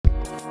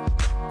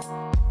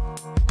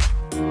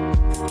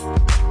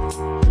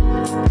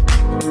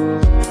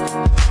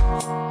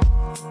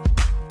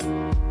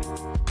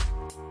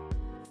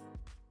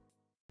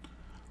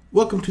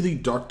Welcome to the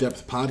Dark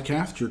Depths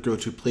Podcast, your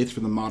go-to place for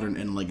the modern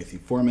and legacy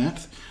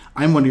formats.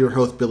 I'm one of your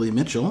hosts, Billy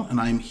Mitchell,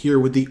 and I'm here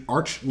with the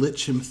Arch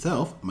Lich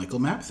himself, Michael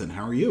Mapson.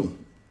 How are you?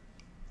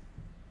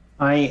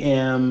 I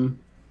am,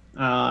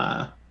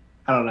 I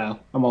don't know.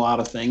 I'm a lot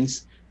of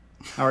things.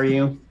 How are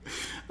you?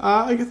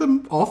 I guess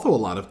I'm also a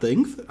lot of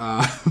things.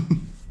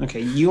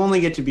 Okay, you only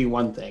get to be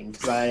one thing,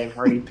 because I've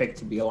already picked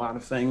to be a lot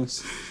of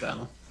things,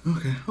 so.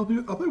 Okay, I'll be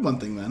one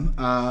thing then.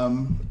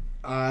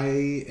 I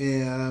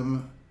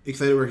am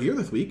excited we're here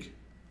this week.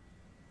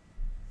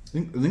 I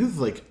think this is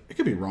like, it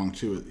could be wrong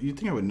too. You'd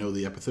think I would know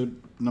the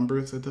episode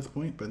numbers at this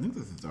point, but I think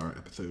this is our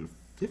episode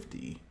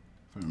 50,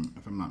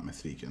 if I'm not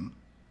mistaken.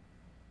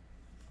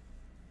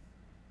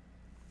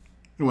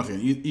 And once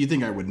again, you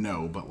think I would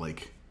know, but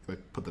like, I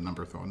put the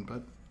numbers on,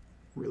 but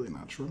really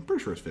not sure. I'm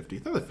pretty sure it's 50.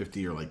 It's either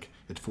 50 or like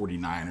it's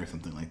 49 or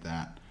something like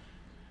that.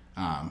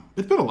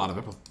 It's been a lot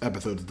of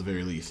episodes at the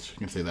very least. I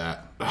can say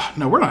that.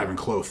 No, we're not even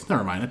close.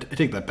 Never mind. I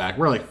take that back.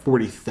 We're like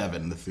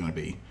 47. This is going to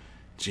be.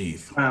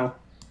 Jeez. Wow.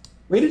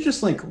 Way to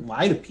just like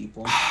lie to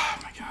people. Oh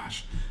my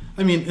gosh.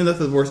 I mean, and that's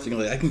the worst thing.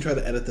 Like, I can try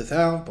to edit this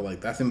out, but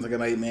like that seems like a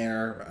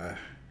nightmare.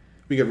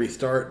 We could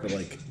restart, but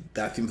like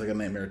that seems like a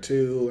nightmare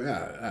too.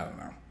 I don't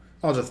know.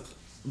 I'll just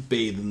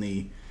bathe in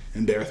the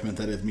embarrassment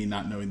that is me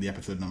not knowing the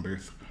episode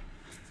numbers.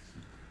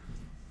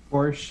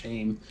 For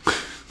shame.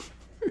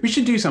 We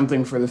should do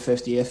something for the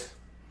 50th.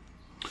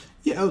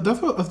 Yeah,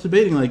 that's what I was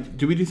debating. Like,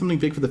 do we do something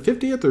big for the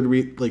 50th, or do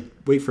we like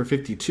wait for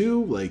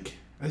 52? Like,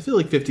 I feel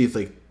like 50 is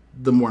like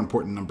the more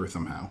important number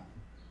somehow.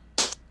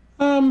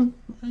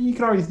 You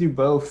could always do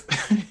both.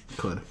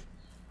 Could.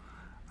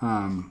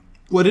 Well,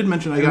 I did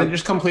mention I got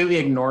just completely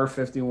ignore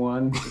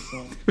 51.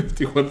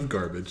 51 is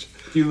garbage.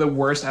 Do the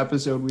worst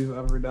episode we've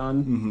ever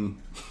done. Mm-hmm.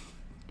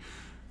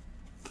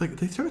 It's like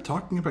they started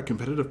talking about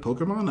competitive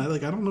Pokemon.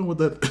 I don't know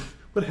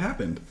what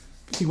happened.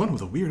 51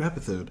 was a weird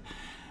episode.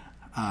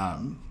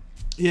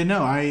 Yeah,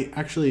 no, I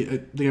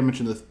think I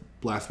mentioned this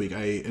last week.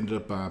 I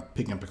ended up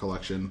picking up a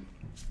collection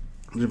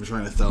I've been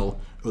trying to sell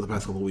over the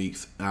past couple of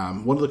weeks.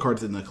 One of the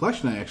cards in the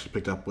collection I actually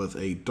picked up was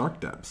a Dark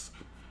Depths.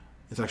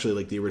 It's actually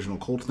like the original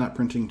Cold Snap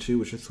printing too,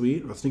 which is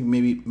sweet. I was thinking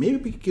maybe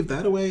we could give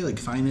that away, like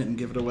sign it and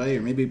give it away,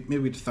 or maybe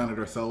we just sign it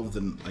ourselves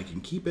and I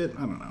can keep it.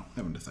 I don't know. I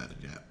haven't decided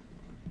yet.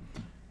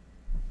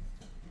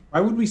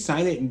 Why would we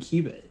sign it and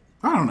keep it?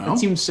 I don't know. It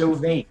seems so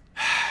vain.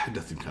 It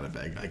does seem kind of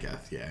vague, I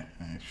guess. Yeah,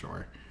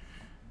 sure.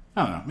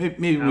 I don't know.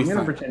 Maybe I'm we gonna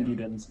sign pretend you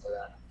didn't say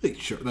that.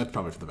 Sure, that's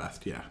probably for the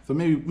best. Yeah. So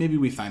maybe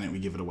we sign it and we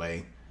give it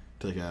away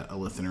to like a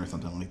listener or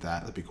something like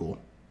that. That'd be cool.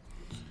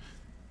 You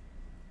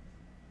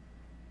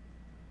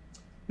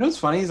know what's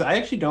funny is I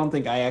actually don't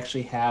think I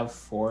actually have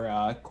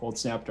 4 Cold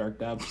Snap Dark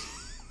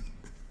Depths.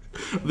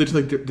 Are they just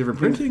like different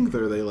printings,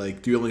 or are they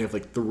like? Do you only have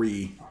like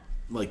 3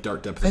 like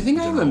Dark Depths? I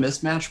think I have a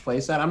mismatched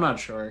playset. I'm not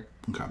sure.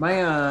 Okay.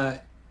 My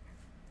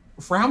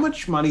for how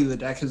much money the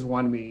deck has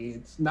won me,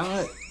 it's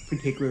not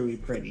particularly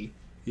pretty,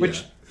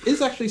 which is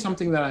actually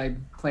something that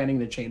I'm planning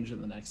to change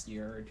in the next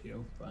year or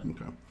two. But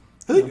okay.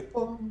 I think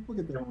we'll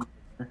get there.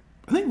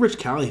 I think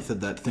Rich Callie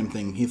said that same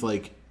thing. He's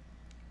like,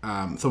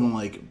 someone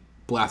like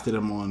blasted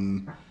him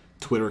on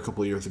Twitter a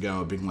couple of years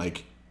ago, being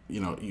like,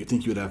 you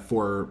think you would have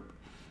 4.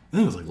 I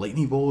think it was like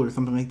Lightning Bolt or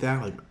something like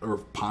that, like, or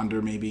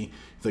Ponder maybe.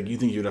 He's like, you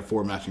think you'd have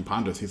 4 matching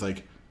Ponders? He's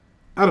like,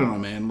 I don't know,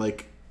 man.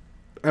 Like,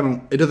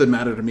 it doesn't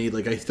matter to me.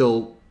 Like, I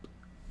still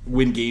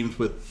win games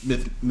with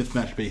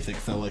mismatched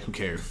basics, so like, who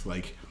cares?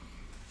 Like,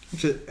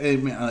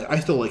 I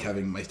still like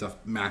having my stuff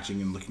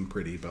matching and looking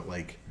pretty, but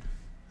like,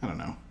 I don't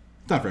know.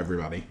 It's not for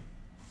everybody.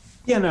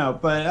 Yeah, no,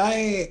 but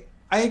I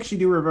actually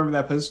do remember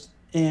that post,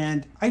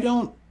 and I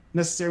don't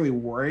necessarily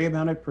worry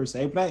about it per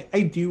se, but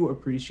I do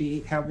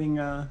appreciate having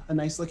a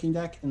nice looking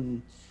deck.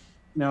 And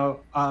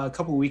a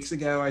couple weeks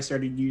ago I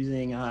started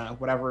using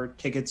whatever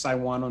tickets I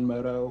won on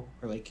Moto,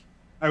 or like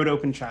I would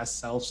open chests,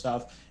 sell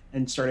stuff,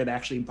 and started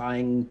actually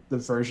buying the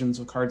versions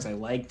of cards I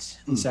liked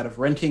instead of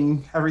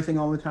renting everything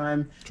all the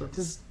time. Sure.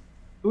 Just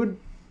it would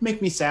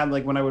make me sad,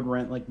 like when I would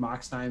rent like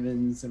Mox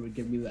Diamonds, and would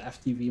give me the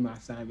FTV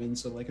Mox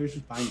Diamonds. So like I was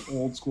just buying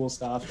old school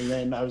stuff, and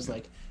then I was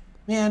like,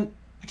 man,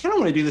 I kind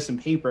of want to do this in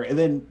paper. And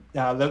then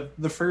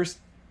the first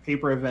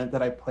paper event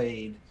that I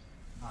played,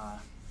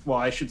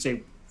 I should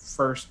say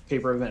first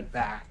paper event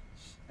back,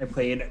 I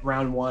played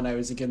round 1. I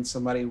was against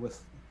somebody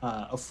with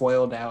a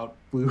foiled out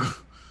blue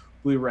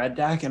red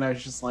deck, and I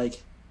was just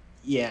like,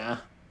 yeah,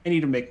 I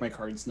need to make my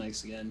cards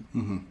nice again.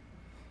 Mm-hmm.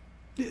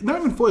 Not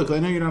even foil, because I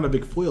know you're not a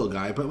big foil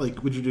guy, but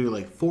like, would you do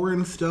like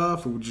foreign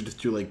stuff, or would you just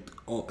do like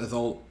as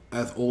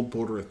old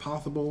border as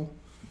possible?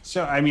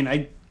 So I mean,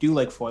 I do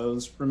like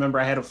foils. Remember,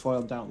 I had a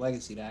foiled out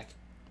legacy deck.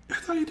 I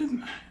thought you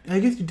didn't. I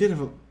guess you did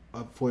have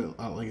a foil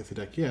out legacy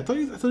deck. Yeah, I thought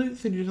you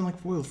said you didn't like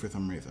foils for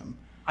some reason.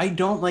 I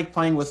don't like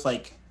playing with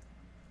like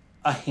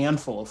a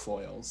handful of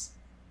foils.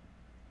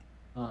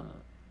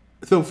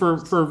 So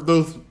for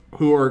those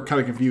who are kind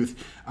of confused,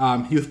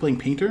 he was playing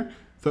Painter.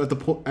 So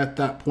at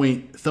that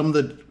point, some of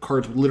the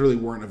cards literally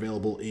weren't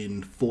available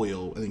in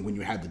foil. I think when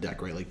you had the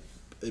deck, right? Like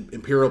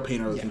Imperial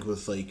Painter, I think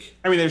was like.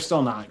 I mean, they're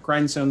still not.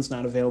 Grindstone's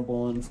not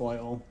available in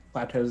foil.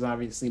 Plateau is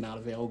obviously not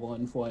available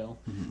in foil.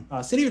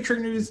 City of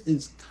Triggers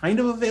is kind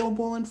of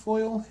available in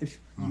foil if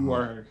you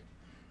are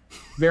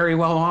very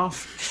well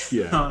off.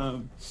 Yeah.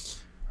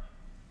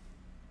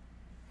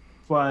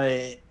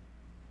 But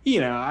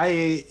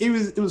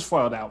it was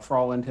foiled out for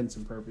all intents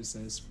and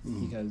purposes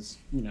because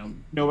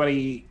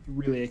nobody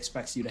really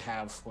expects you to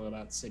have foiled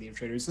out City of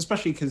Traders,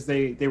 especially because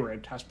they were a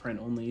test print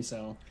only.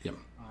 So Yep.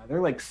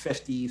 they're like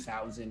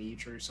 50,000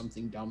 each or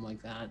something dumb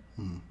like that.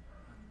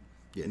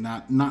 Yeah,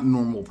 not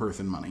normal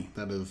person money.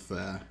 That is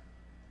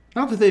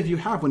not to say if you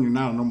have one, you're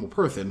not a normal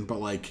person, but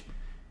like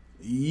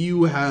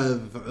you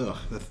have.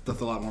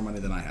 That's a lot more money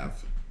than I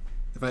have.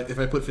 If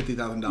I put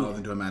 $50,000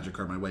 into a Magic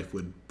card, my wife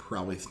would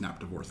probably snap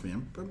divorce me.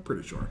 I'm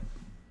pretty sure.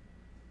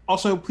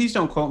 Also, please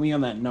don't quote me on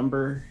that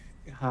number.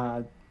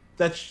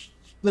 That's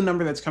the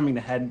number that's coming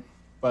to head,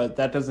 but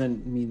that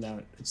doesn't mean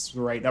that it's the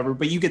right number.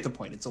 But you get the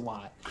point. It's a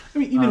lot. I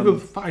mean, even if it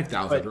was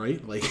 5,000,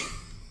 right? Like,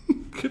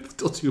 it's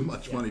still too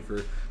much money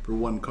for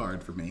one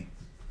card for me.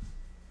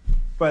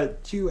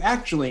 But to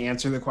actually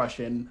answer the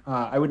question,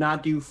 I would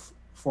not do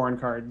foreign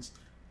cards.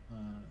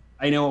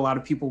 I know a lot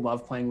of people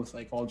love playing with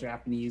like all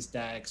Japanese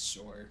decks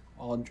or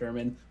all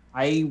German.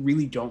 I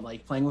really don't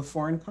like playing with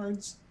foreign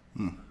cards,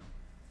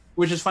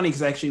 which is funny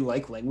because I actually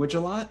like language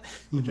a lot,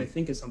 which I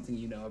think is something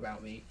you know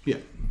about me. Yeah.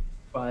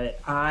 But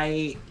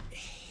I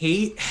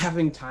hate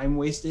having time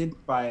wasted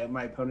by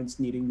my opponents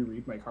needing to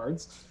read my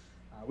cards,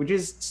 which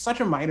is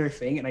such a minor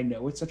thing, and I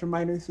know it's such a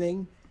minor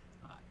thing.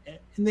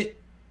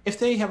 If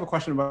they have a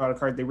question about a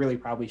card, they really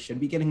probably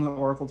should be getting the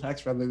Oracle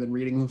text rather than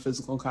reading the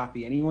physical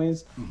copy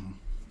anyways.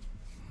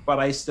 But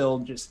I still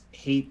just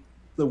hate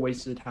the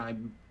wasted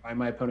time by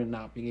my opponent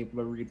not being able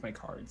to read my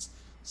cards.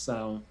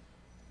 So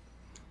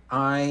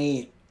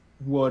I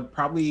would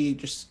probably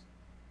just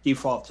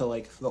default to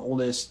like the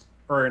oldest,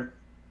 or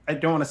I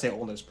don't want to say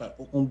oldest, but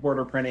old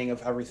border printing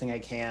of everything I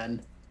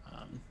can.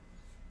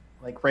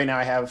 Like right now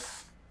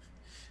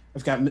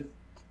I've got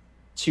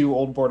 2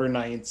 old border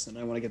knights and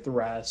I want to get the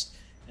rest,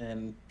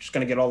 and just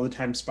going to get all the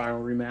Time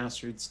Spiral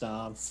remastered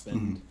stuff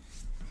and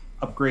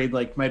upgrade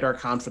like my Dark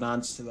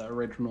Confidants to the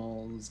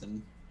originals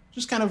and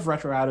just kind of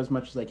retro out as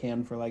much as I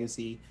can for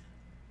Legacy.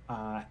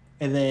 And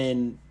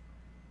then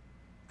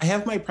I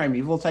have my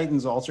Primeval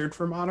Titans altered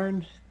for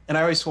Modern, and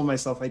I always told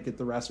myself I'd get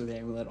the rest of the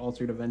Amulet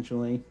altered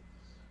eventually.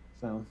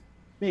 So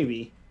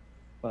maybe,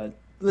 but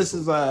this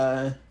is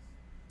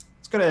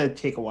it's gonna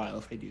take a while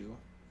if I do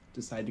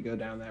decide to go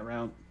down that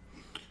route.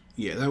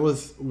 Yeah, that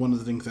was one of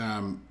the things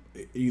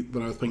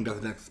when I was playing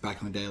Death decks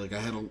back in the day. Like I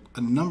had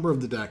a number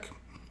of the deck,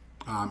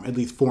 at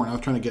least foreign. I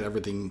was trying to get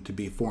everything to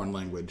be foreign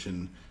language,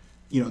 and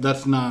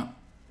that's not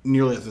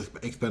nearly as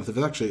expensive.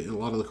 It's actually a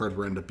lot of the cards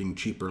were end up being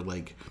cheaper.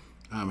 Like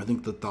I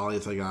think the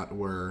Thalias I got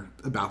were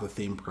about the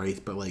same price,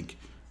 but like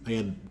I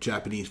had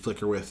Japanese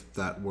Flicker Wisp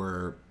that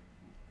were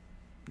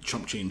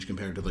chump change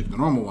compared to like the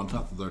normal ones.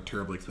 Not that they're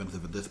terribly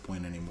expensive at this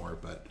point anymore,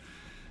 but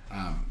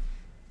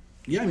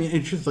yeah, I mean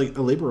it's just like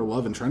a labor of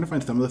love and trying to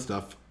find some of the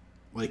stuff.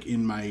 Like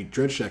in my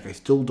Dredge deck, I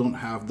still don't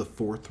have the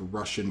 4th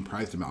Russian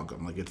Prized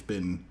Amalgam. Like it's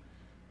been,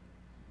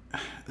 I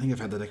think I've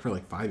had the deck for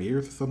like 5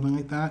 years or something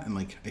like that, and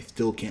like I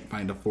still can't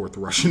find a 4th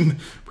Russian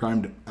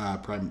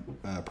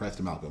Prized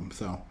Amalgam.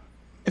 So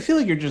I feel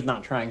like you're just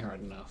not trying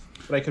hard enough,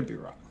 but I could be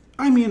wrong.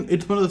 I mean,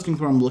 it's one of those things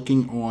where I'm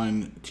looking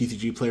on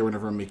TCG Player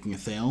whenever I'm making a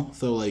sale.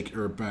 So like,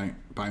 or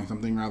buying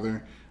something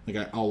rather.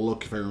 Like I'll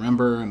look if I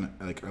remember, and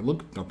like I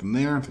look, nothing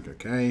there. I'm like,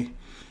 okay.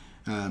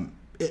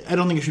 I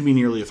don't think it should be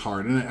nearly as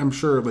hard, and I'm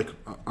sure like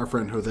our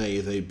friend Jose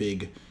is a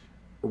big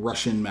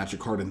Russian Magic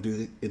card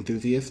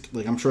enthusiast.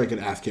 Like I'm sure I could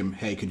ask him,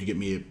 hey, could you get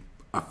me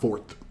a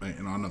 4th,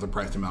 another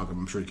Prized Amalgam?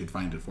 I'm sure he could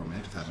find it for me.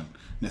 I just haven't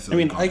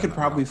necessarily. I mean, I could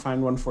probably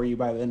find one for you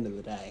by the end of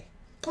the day.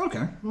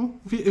 Okay, well,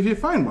 if you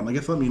find one, I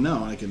guess let me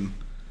know.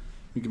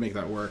 We can make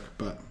that work.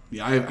 But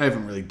yeah, I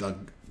haven't really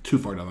dug too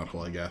far down that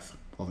hole, I guess,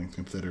 all things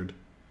considered.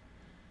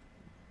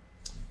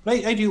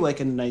 But I do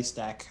like a nice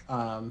deck.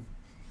 I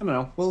don't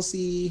know. We'll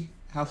see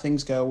how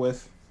things go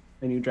with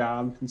my new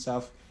job and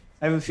stuff.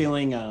 I have a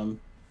feeling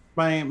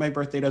my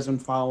birthday doesn't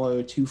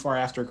follow too far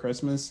after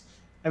Christmas.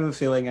 I have a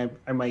feeling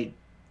I might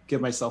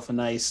give myself a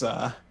nice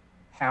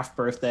half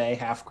birthday,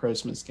 half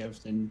Christmas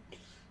gift and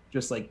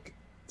just like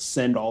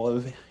send all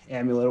of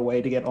Amulet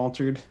away to get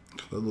altered.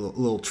 A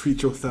little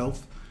treat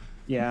yourself.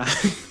 Yeah.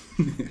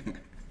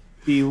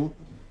 The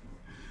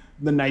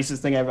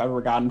nicest thing I've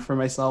ever gotten for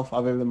myself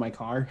other than my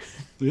car.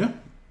 Yeah.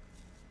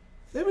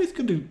 Everybody's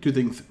good to do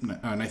things,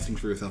 nice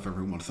things for yourself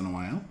every once in a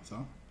while.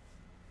 So,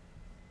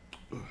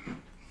 all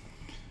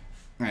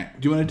right.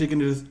 Do you want to dig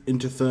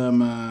into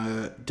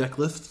some deck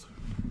lists?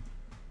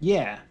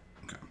 Yeah.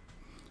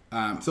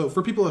 Okay. So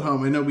for people at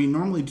home, I know we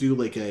normally do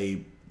like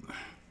a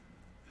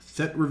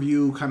set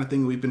review kind of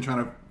thing. We've been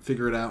trying to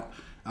figure it out.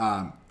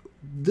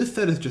 This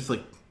set is just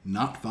like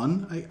not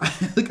fun. I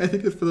think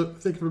it's for the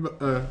sake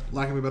of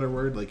lack of a better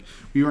word. Like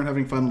we weren't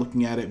having fun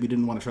looking at it. We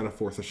didn't want to try to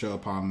force a show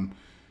upon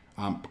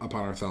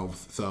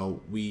ourselves,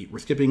 so we're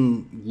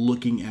skipping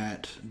looking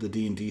at the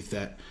D&D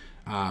set.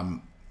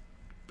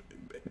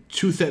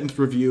 2-sentence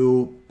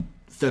review.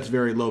 Set's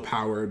very low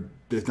powered.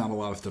 there's not a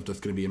lot of stuff that's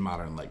going to be in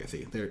Modern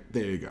Legacy. There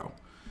you go.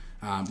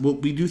 Well,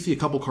 we do see a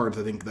couple cards,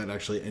 I think, that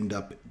actually end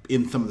up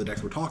in some of the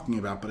decks we're talking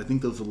about, but I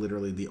think those are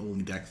literally the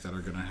only decks that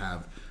are going to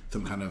have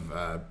some kind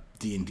of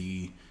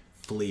D&D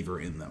flavor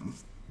in them.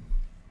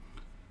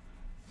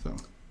 So,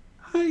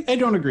 I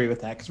don't agree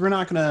with that because we're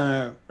not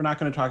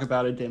gonna talk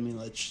about a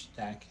Demi-Lich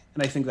deck,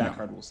 and I think that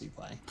card will see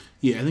play.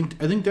 Yeah, I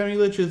think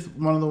Demi-Lich is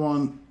one of the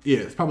one. Yeah,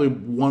 it's probably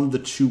one of the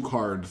two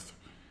cards,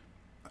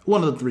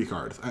 one of the three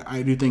cards.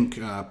 I do think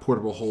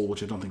Portable Hole,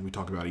 which I don't think we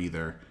talk about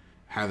either,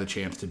 has a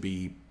chance to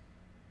be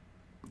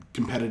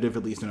competitive.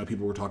 At least I know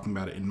people were talking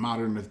about it in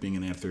Modern as being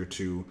an answer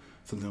to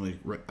something like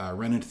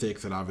Wrenn and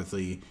Six that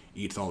obviously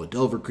eats all the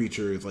Delver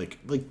creatures. Like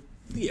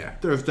yeah,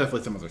 there's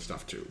definitely some other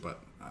stuff too,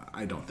 but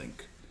I don't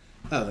think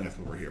that's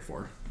what we're here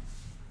for.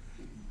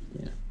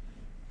 Yeah.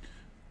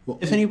 Well,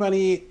 if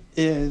anybody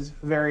is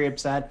very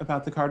upset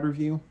about the card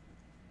review,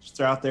 just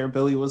throw out there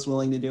Billy was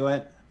willing to do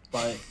it,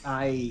 but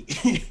I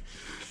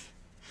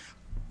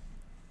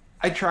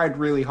tried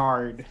really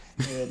hard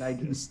and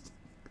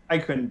I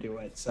couldn't do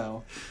it.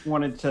 So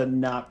wanted to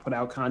not put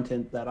out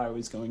content that I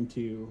was going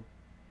to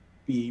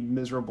be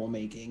miserable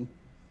making.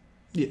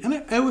 Yeah,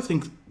 and I always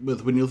think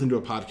when you listen to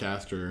a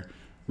podcast or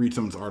read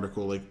someone's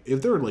article, like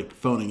if they're like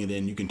phoning it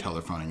in, you can tell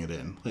they're phoning it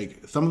in.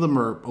 Like some of them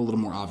are a little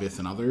more obvious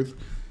than others,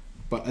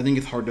 but I think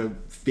it's hard to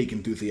fake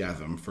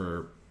enthusiasm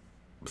for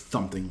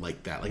something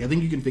like that. Like I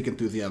think you can fake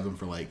enthusiasm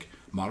for like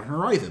Modern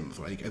Horizons.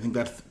 Like I think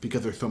that's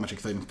because there's so much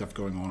exciting stuff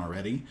going on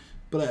already.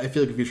 But I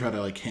feel like if you try to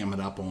like ham it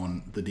up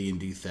on the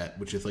D&D set,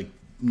 which is like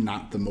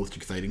not the most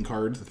exciting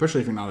cards,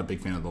 especially if you're not a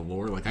big fan of the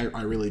lore. Like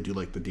I really do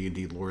like the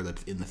D&D lore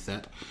that's in the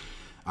set.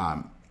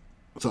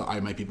 So I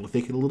might be able to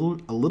fake it a little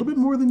bit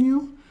more than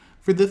you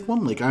for this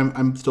one. Like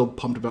I'm still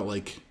pumped about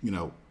like, you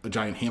know, a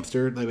giant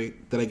hamster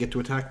that I get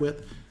to attack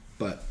with.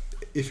 But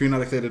if you're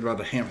not excited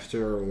about a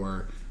hamster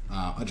or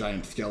a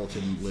giant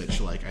skeleton lich,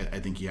 like I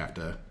think you have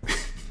to.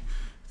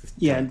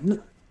 Yeah,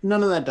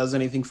 none of that does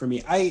anything for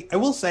me. I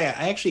will say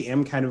I actually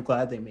am kind of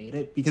glad they made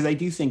it because I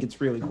do think it's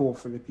really cool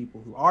for the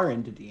people who are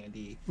into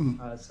D&D.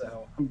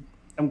 So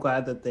I'm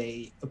glad that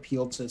they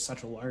appealed to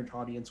such a large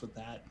audience with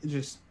that. It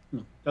just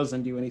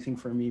doesn't do anything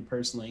for me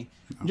personally.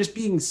 No. Just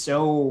being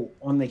so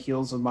on the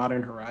heels of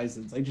Modern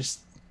Horizons, I just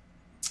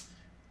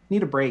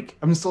need a break.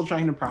 I'm still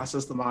trying to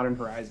process the Modern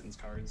Horizons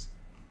cards.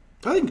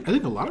 I think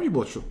a lot of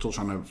people are still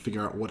trying to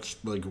figure out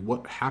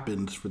what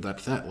happens for that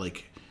set.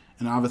 Like,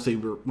 and obviously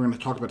we're going to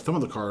talk about some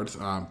of the cards,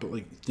 but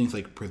like things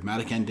like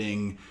Prismatic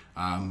Ending,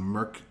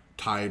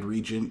 Murktide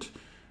Regent,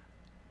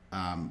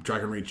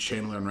 Dragon Rage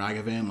Channeler, and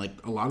Ragavan.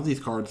 Like a lot of these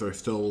cards are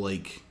still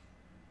like,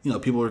 you know,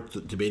 people are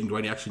debating: do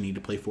I actually need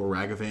to play 4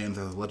 Ragavans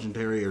as a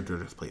legendary, or do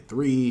I just play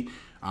 3?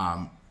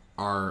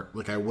 Are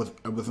like I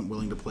wasn't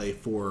willing to play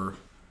 4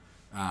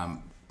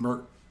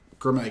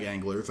 Gurmag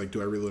Anglers. Like,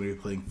 do I really want to be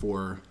playing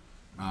 4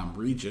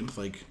 Regents?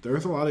 Like,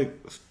 there's a lot of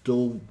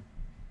still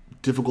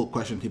difficult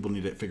questions people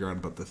need to figure out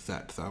about this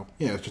set. So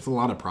yeah, it's just a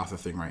lot of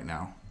processing right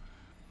now.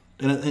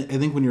 And I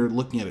think when you're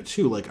looking at it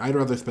too, like I'd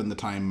rather spend the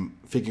time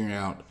figuring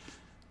out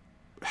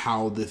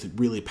how this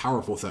really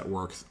powerful set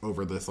works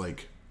over this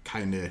like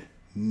kind of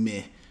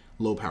meh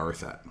low power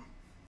set.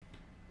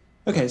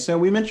 Okay, so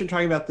we mentioned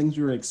talking about things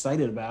we were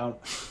excited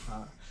about.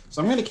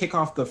 So I'm going to kick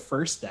off the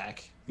first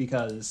deck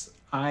because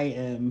I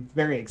am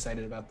very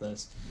excited about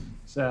this.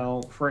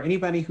 So for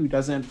anybody who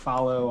doesn't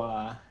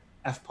follow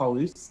F.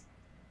 Paulus,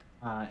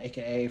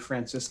 aka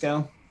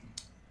Francisco,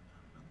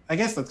 I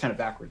guess that's kind of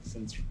backwards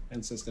since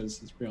Francisco is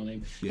his real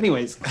name. Yeah.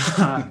 Anyways,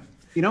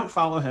 if you don't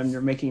follow him,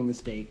 you're making a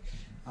mistake.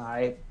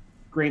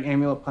 Great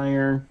Amulet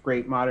player,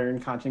 great modern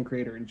content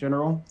creator in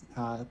general.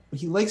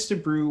 He likes to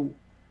brew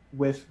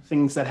with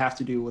things that have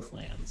to do with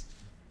lands.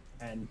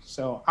 And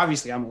so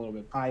obviously I'm a little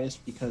bit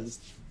biased because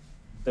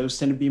those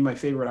tend to be my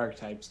favorite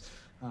archetypes.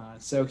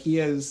 So he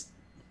has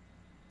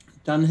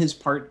done his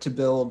part to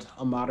build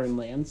a modern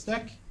lands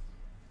deck.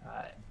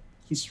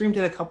 He streamed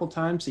it a couple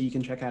times, so you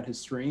can check out his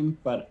stream.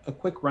 But a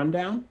quick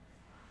rundown: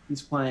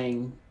 he's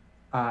playing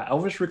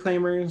Elvish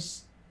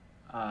Reclaimers,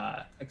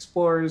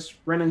 Explorers,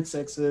 Wrenn and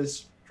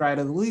Sixes, Dryad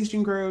of the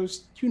Legion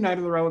Grows, 2 Knight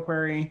of the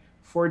Reliquary,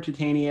 4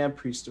 Titania,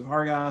 Priest of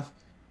Argoth,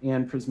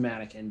 and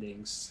Prismatic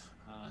Endings.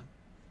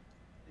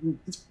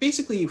 It's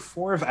basically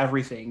 4 of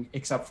everything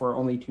except for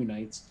only 2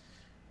 Knights.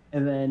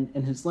 And then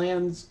in his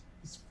lands,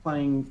 he's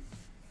playing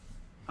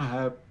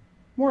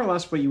more or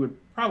less what you would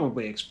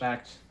probably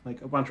expect,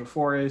 like a bunch of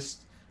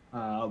forests,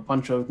 a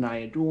bunch of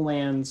Naya dual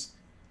lands,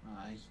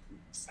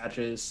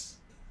 fetches,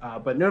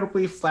 but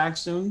notably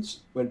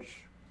flagstones, which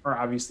are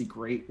obviously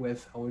great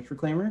with Elvish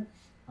Reclaimer,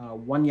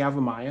 1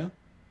 Yavimaya,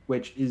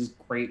 which is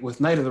great with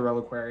Knight of the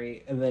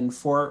Reliquary, and then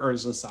 4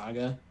 Urza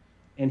Saga.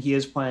 And he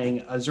is playing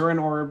a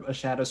Zuran Orb, a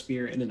Shadow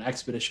Spear, and an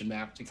Expedition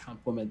map to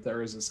complement the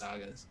Urza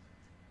Sagas.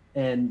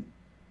 And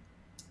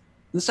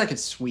this deck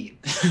is sweet.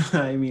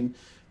 I mean,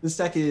 this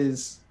deck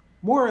is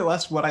more or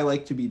less what I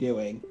like to be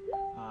doing.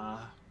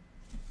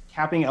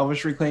 Capping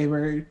Elvish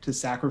Reclaimer to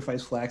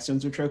sacrifice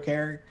Flagstones or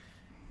Trocare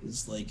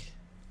is like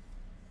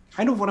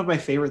kind of one of my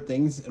favorite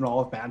things in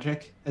all of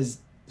Magic. As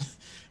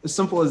as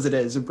simple as it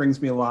is, it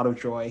brings me a lot of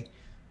joy.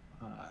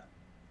 Uh,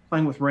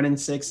 Playing with Renin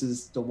 6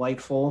 is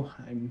delightful.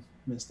 I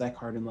miss that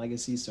card in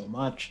Legacy so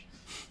much.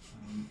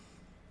 Um,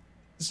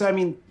 so, I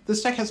mean,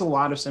 this deck has a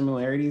lot of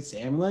similarities to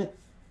Amulet,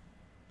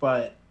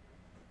 but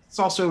it's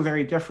also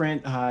very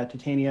different.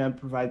 Titania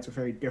provides a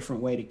very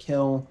different way to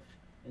kill.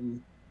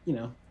 And,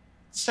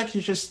 this deck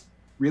is just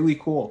really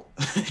cool.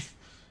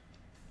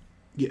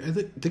 Yeah, I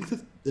think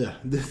that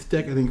this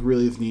deck I think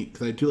really is neat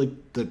because I do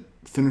like the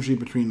synergy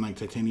between like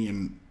Titania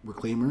and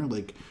Reclaimer.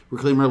 Like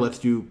Reclaimer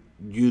lets you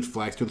use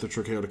Flagstones of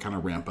Triceo to kind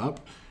of ramp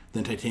up.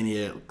 Then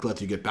Titania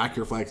lets you get back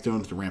your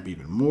Flagstones to ramp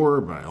even more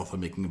by also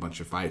making a bunch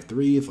of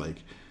 5/3s. Like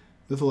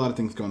there's a lot of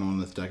things going on in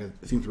this deck.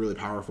 It seems really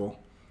powerful.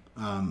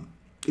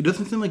 It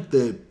doesn't seem like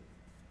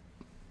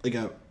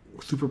a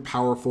super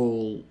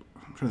powerful.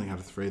 I'm trying to think how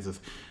to phrase this.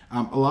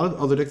 A lot of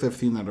other decks I've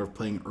seen that are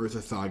playing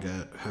Urza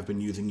Saga have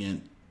been using it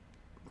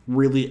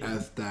really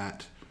as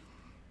that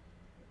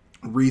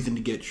reason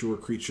to get your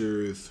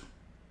creatures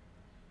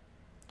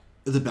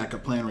as a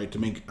backup plan, right? To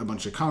make a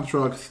bunch of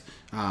constructs,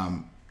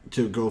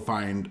 to go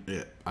find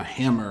a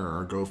hammer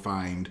or go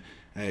find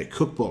a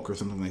cookbook or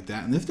something like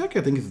that. And this deck,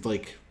 I think, is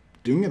like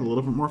doing it a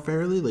little bit more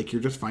fairly. Like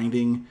you're just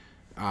finding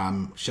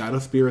Shadow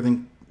Spear, I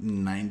think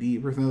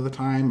 90% of the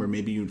time, or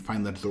maybe you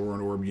find that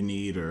Zoran Orb you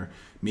need, or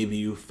maybe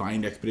you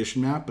find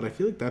Expedition Map. But I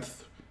feel like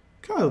that's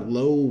kind of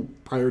low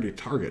priority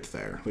targets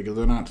there. Like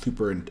they're not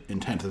super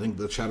intense. I think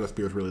the Shadow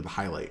Spear is really the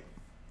highlight.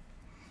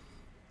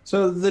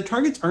 So the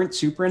targets aren't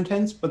super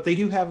intense, but they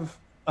do have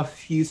a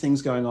few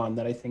things going on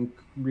that I think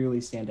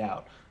really stand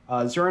out.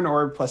 Zoran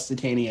Orb plus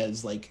Titania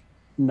is like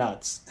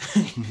nuts.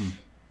 Mm-hmm.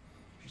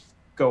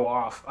 Go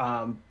off.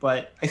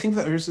 But I think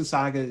the Urza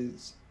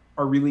Sagas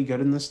are really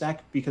good in this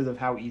deck because of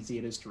how easy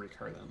it is to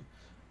recur them.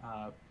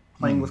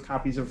 Playing with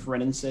copies of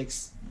Renin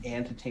 6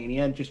 and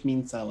Titania just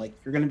means that like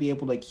you're going to be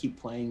able to keep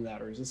playing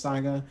that Urza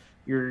Saga.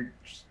 You're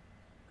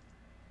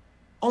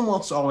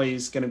almost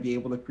always going to be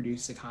able to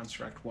produce a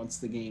construct once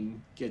the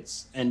game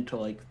gets into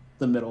like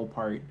the middle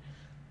part.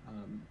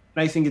 And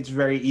I think it's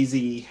very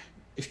easy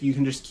if you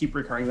can just keep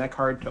recurring that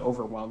card to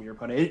overwhelm your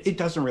opponent. It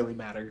doesn't really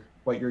matter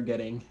what you're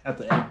getting at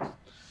the end.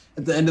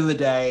 At the end of the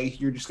day,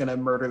 you're just going to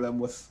murder them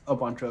with a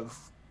bunch of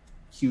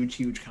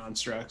huge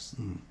constructs.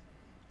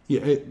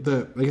 Yeah,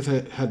 I guess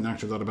I hadn't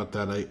actually thought about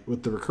that.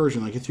 With the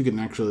recursion, I guess you can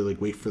actually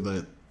like wait for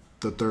the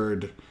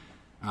third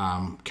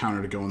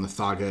counter to go in the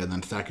Saga and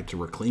then stack it to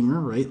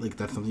Reclaimer, right? Like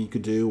that's something you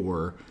could do.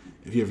 Or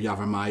if you have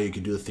Yavimaya, you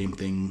could do the same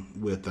thing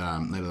with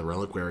Knight of the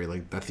Reliquary.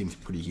 Like that seems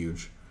pretty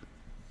huge.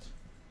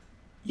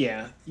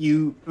 Yeah,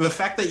 the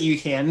fact that you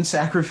can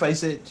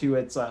sacrifice it to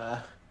its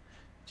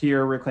to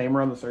your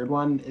Reclaimer on the third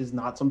one is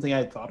not something I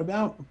had thought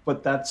about,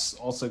 but that's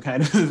also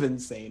kind of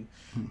insane.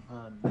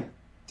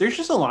 There's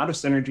just a lot of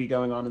synergy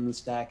going on in this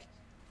deck.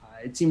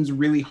 It seems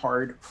really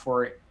hard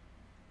for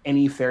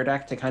any fair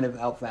deck to kind of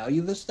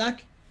outvalue this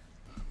deck.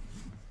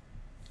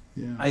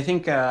 Yeah, I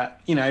think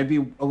I'd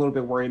be a little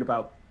bit worried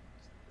about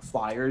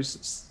flyers.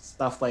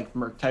 Stuff like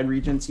Murktide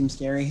Regent seems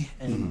scary,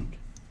 and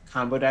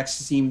combo decks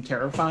seem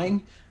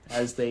terrifying,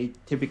 as they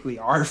typically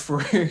are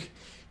for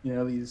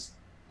these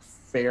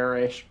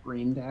fairish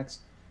green decks.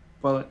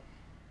 But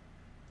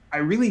I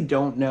really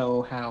don't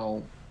know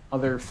how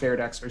other fair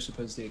decks are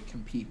supposed to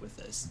compete with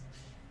this.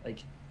 Like,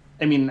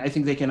 I mean, I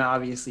think they can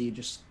obviously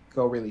just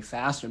go really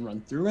fast and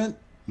run through it,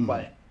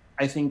 but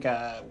I think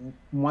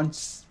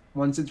once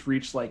it's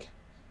reached like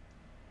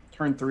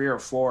turn 3 or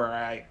 4,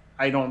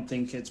 I don't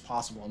think it's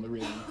possible to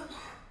really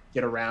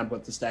get around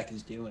what this deck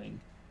is doing.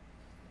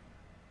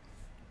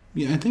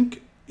 Yeah, I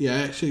think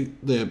actually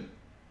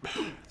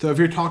so if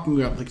you're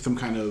talking about like some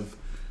kind of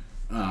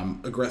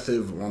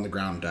aggressive on the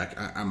ground deck,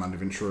 I'm not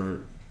even sure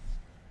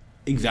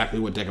exactly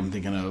what deck I'm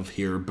thinking of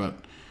here, but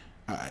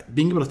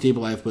being able to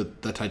stabilize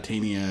with the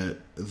Titania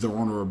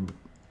Zoran Orb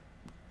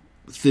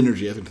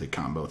synergy, I think it's a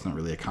combo. It's not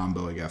really a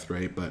combo, I guess,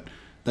 right? But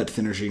that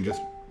synergy and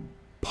just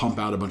pump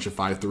out a bunch of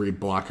 5/3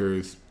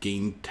 blockers,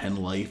 gain 10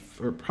 life,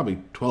 or probably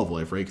 12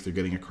 life, right? Because they're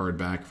getting a card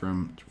back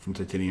from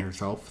Titania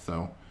herself.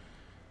 So,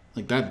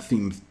 like that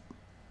seems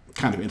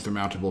kind of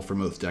insurmountable for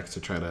most decks to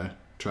try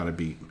to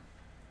beat.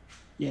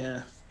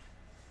 Yeah,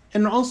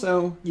 and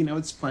also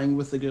it's playing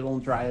with the good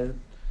old Dryad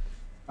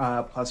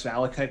plus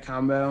Valakut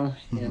combo,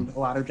 and a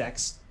lot of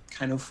decks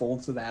kind of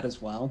fold to that as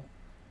well.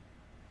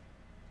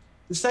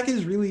 This deck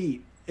is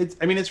really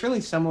it's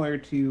really similar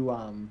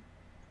to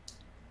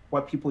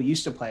what people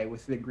used to play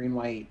with the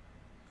green-white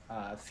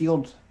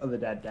Field of the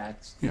Dead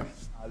decks. Yeah.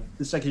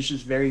 This deck is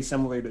just very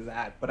similar to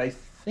that, but I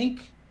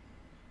think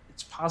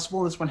it's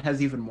possible this one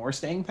has even more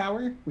staying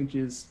power, which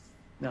is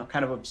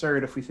kind of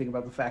absurd if we think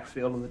about the fact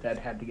Field of the Dead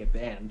had to get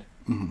banned.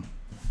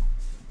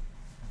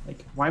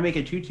 Like, why make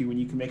a 2/2 when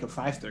you can make a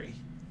 5/3?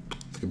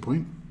 That's a good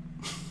point.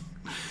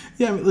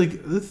 Yeah, I mean,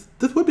 like this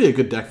would be a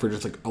good deck for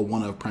just like a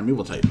one of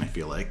Primeval Titan. I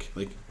feel like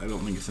I don't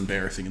think it's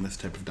embarrassing in this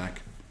type of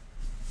deck.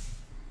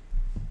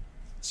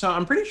 So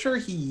I'm pretty sure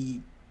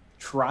he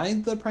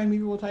tried the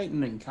Primeval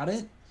Titan and cut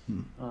it.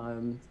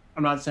 I'm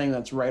not saying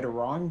that's right or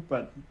wrong,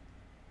 but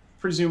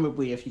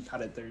presumably if he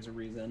cut it, there's a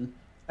reason.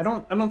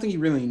 I don't think you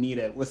really need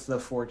it with the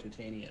 4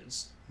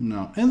 Titanias.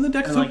 No, and the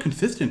deck's And so like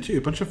consistent too.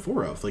 A bunch of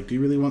 4 of. Like, do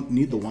you really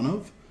need the 1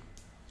 of?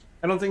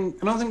 I don't think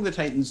the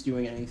Titan's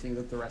doing anything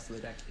that the rest of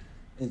the deck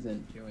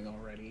isn't doing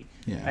already.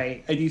 Yeah.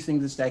 I do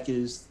think this deck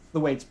is the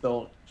way it's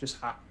built, just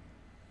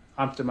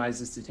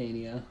optimizes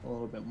Titania a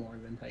little bit more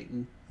than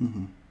Titan.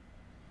 Mm-hmm.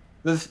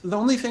 The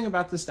only thing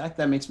about this deck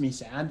that makes me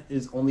sad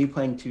is only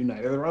playing 2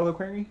 Knight of the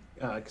Reliquary,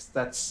 because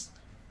that's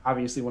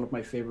obviously one of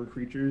my favorite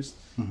creatures.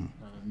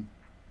 Mm-hmm.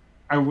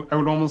 I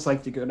would almost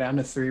like to go down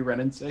to 3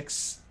 Ren and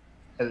 6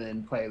 and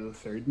then play the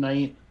 3rd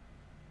Knight,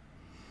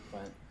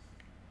 but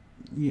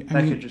Yeah,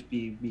 that could just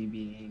be me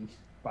being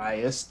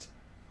biased.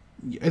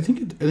 I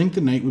think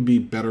the Knight would be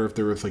better if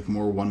there was like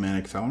more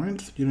 1-mana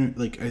accelerants. You know,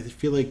 like I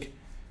feel like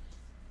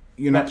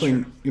you're not That's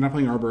playing true. you're not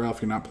playing Arbor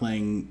Elf, you're not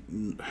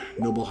playing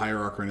Noble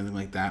Hierarch or anything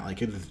like that.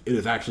 Like it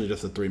is actually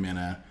just a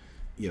 3-mana,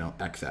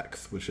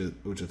 XX, which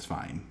is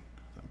fine.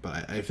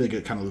 But I feel like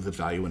it kind of loses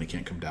value when it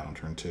can't come down on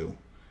turn 2.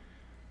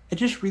 I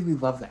just really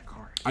love that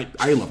card.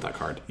 I love that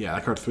card. Yeah,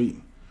 that card's sweet.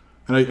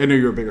 And I know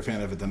you're a bigger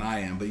fan of it than I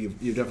am, but you've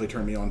definitely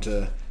turned me on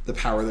to the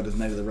power that is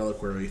Knight of the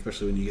Reliquary,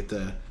 especially when you get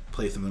to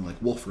play something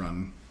like Wolf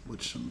Run,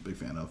 which I'm a big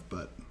fan of.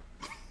 But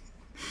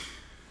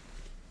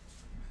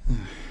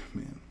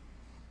man,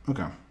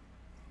 okay,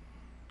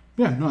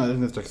 yeah, no, I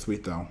think this deck's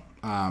sweet though.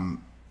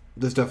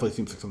 This definitely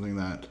seems like something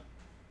that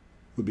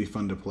would be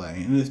fun to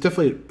play, and it's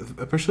definitely,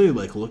 especially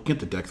like looking at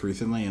the decks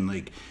recently, and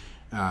like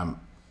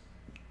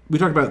we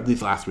talked about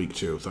these last week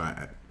too. So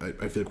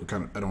I feel like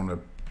I don't want to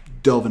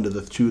delve into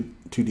this too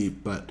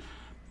deep, but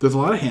there's a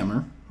lot of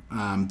hammer.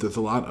 There's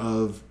a lot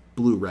of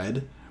blue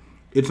red.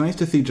 It's nice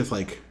to see just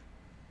like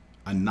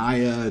a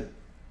Naya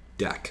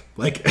deck.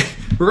 Like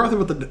regardless of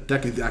what the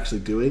deck is actually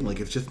doing, like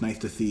it's just nice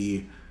to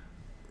see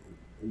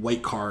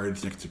white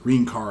cards next to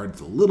green cards,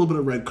 a little bit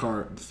of red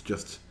cards,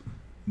 just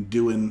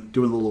doing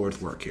the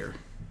Lord's work here.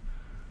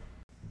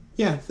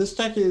 Yeah, this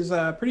deck is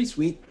pretty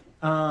sweet.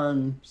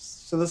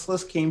 So this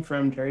list came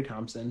from Terry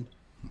Thompson.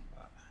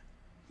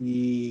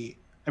 It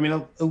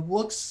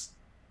looks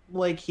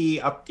like he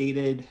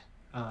updated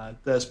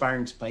the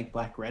Aspiring Spike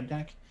Black Red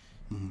deck.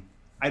 Mm-hmm.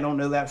 I don't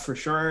know that for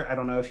sure. I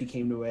don't know if he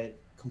came to it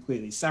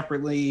completely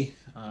separately.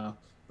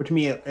 But to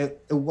me,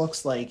 it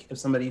looks like if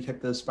somebody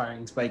took the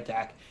Aspiring Spike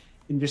deck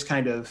and just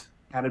kind of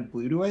added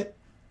blue to it.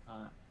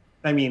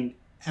 Adding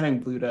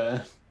blue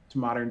to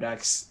modern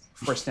decks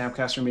for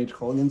Snapcaster Mage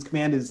Kolaghan's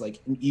Command is like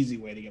an easy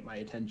way to get my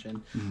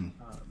attention. Mm-hmm.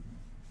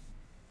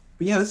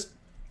 But yeah,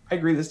 I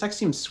agree. This deck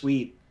seems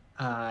sweet.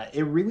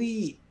 It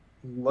really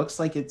looks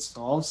like it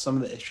solves some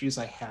of the issues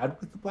I had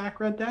with the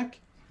black-red deck.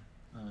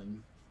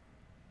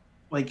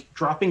 Like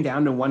dropping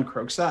down to 1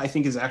 Kroxa, I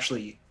think is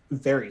actually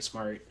very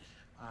smart.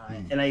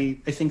 And I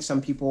think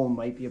some people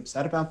might be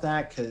upset about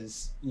that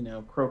because,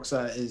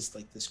 Kroxa is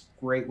like this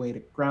great way to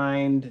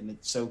grind and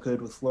it's so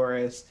good with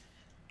Loris.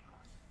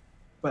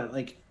 But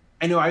like,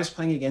 I know I was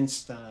playing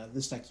against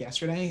this deck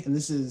yesterday, and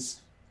this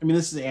is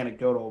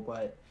anecdotal,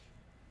 but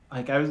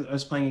like I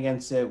was playing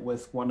against it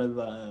with one of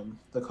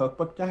the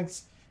cookbook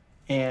decks,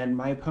 and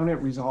my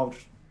opponent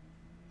resolved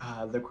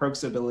the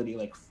Kroxa ability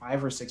like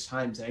 5 or 6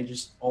 times, and I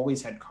just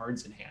always had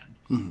cards in hand.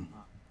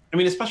 Mm-hmm.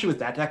 Especially with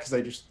that deck,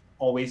 because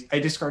I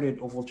discarded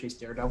Oval Chase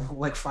Daredevil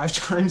like 5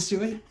 times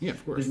to it. Yeah,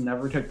 of course. Just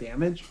never took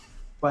damage.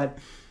 But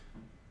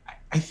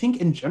I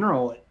think in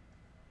general,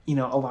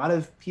 a lot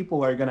of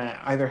people are gonna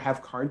either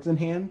have cards in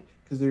hand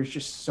because there's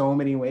just so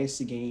many ways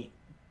to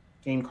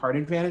gain card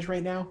advantage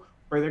right now,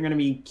 or they're going to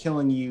be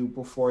killing you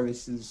before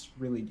this is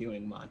really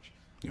doing much.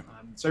 Yeah.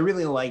 So I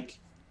really like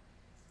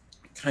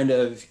kind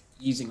of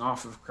easing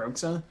off of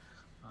Kroxa.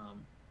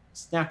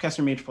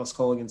 Snapcaster Mage plus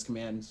Kolaghan's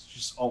Command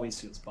just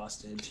always feels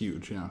busted. It's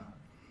huge, yeah.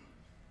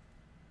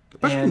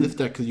 Especially in this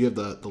deck because you have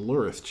the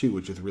Loris too,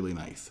 which is really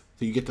nice.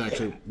 So you get to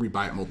actually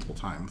rebuy it multiple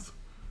times.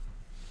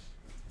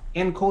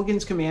 And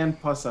Kolaghan's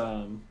Command plus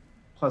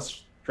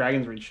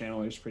Dragon's Rage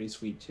Channeler is pretty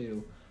sweet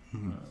too.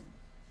 Mm-hmm.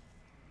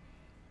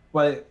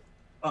 But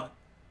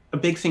a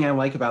big thing I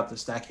like about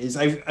this deck is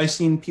I've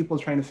seen people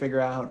trying to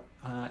figure out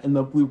in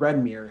the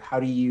blue-red mirror, how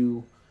do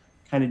you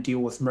kind of deal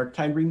with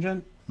Murktide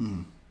Regent?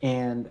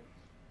 And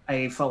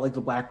I felt like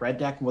the black-red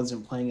deck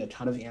wasn't playing a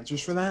ton of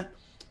answers for that.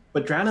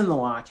 But Drown in the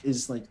Loch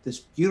is like this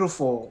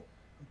beautiful,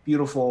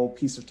 beautiful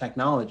piece of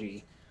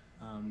technology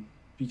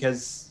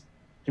because,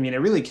 it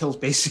really kills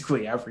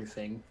basically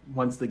everything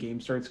once the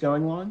game starts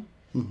going long.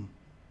 Mm-hmm.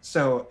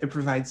 So it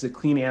provides a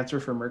clean answer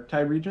for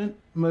Murktide Regent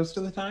most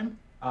of the time.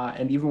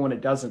 And even when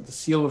it doesn't, the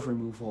Seal of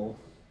Removal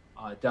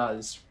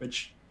does,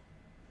 which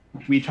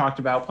we talked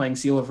about playing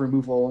Seal of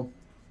Removal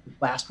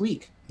last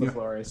week with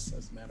Loris,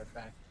 as a matter of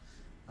fact.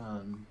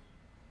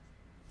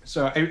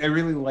 So I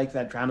really like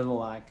that Drown in the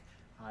Loch.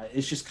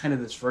 It's just kind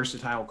of this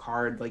versatile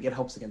card. Like it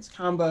helps against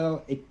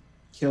combo. It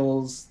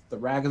kills the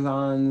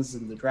Ragathons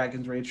and the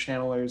Dragon's Rage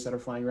Channelers that are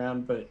flying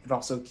around, but it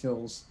also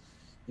kills,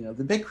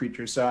 the big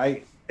creatures. So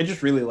I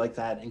just really like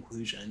that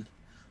inclusion.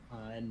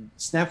 And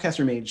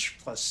Snapcaster Mage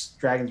plus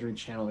Dragon's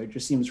Rage Channeler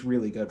just seems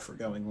really good for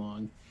going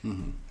long.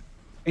 Mm-hmm.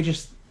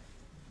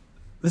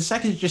 the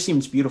second just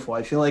seems beautiful.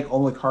 I feel like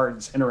all the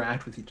cards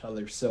interact with each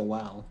other so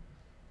well.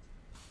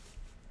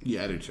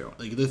 Yeah, I do too.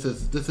 Like this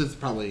is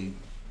probably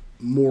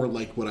more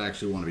like what I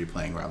actually want to be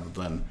playing rather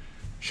than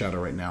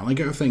Shadow right now. Like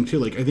I was saying too,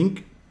 like I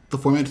think the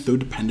format's so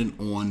dependent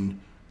on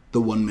the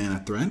 1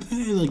 mana threat.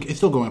 And, like it's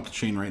still going up the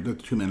chain, right? The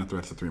 2 mana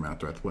threats, the 3 mana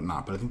threats,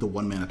 whatnot. But I think the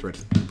 1 mana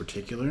threats in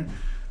particular,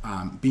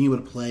 being able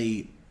to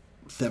play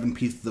 7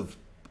 pieces of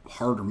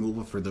hard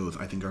removal for those,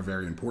 I think, are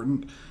very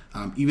important.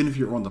 Even if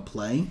you're on the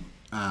play,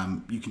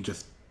 you can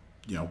just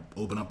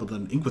open up with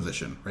an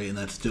Inquisition, right? And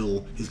that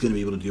still is going to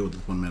be able to deal with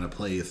this 1 mana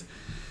plays.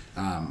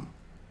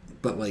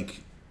 But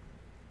like,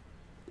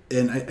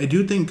 and I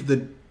do think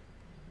that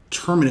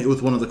Terminate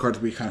was one of the cards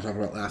we kind of talked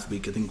about last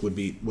week. I think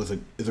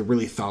is a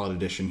really solid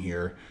addition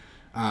here.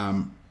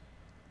 The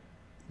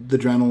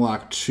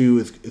Dranalock 2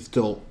 is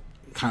still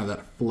kind of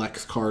that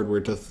flex card where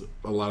it does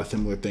a lot of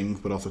similar things,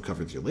 but also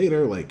covers you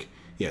later. Like,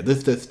 yeah,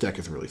 this deck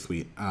is really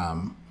sweet.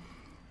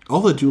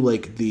 Also do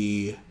like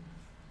the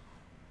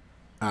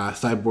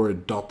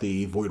sideboard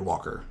Dalthi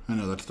Voidwalker. I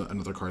know that's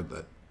another card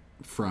that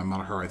from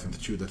Modern Horizons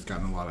 2 that's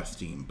gotten a lot of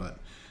steam, but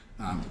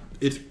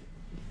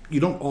you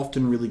don't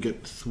often really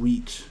get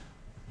sweet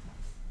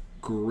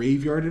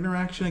graveyard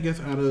interaction, I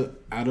guess,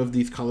 out of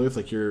these colors.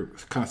 Like you're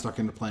kind of stuck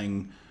into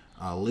playing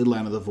Ley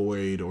Line of the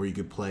Void, or you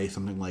could play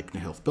something like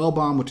Nihil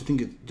Spellbomb, which I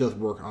think it does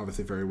work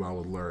obviously very well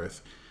with Lurrus.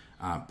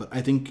 But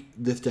I think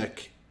this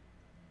deck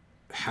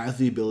has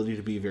the ability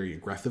to be very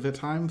aggressive at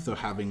times, so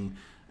having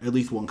at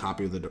least one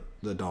copy of the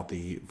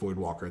Dalthi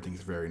Voidwalker I think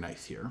is very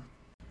nice here.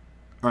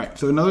 Alright,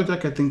 so another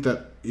deck I think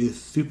that is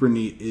super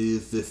neat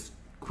is this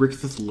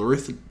Grixis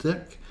Lurrus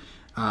deck.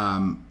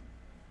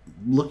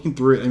 Looking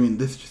through it, I mean,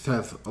 this just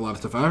has a lot of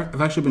stuff. I've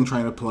actually been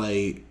trying to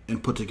play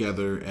and put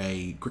together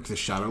a Grixis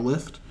Shadow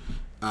list,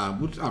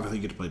 which obviously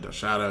you get to play Dust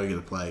Shadow, you get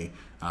to play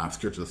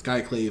Scourge of the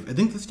Skyclave. I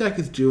think this deck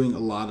is doing a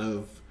lot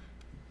of,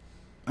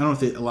 I don't want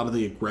to say a lot of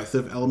the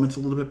aggressive elements a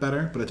little bit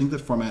better, but I think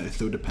this format is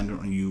so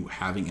dependent on you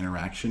having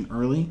interaction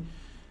early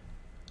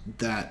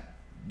that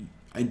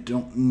I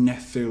don't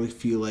necessarily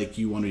feel like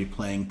you want to be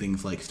playing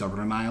things like Stubborn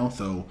Denial,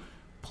 so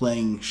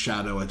playing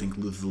Shadow I think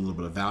loses a little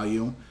bit of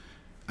value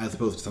as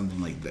opposed to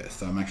something like this.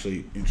 So I'm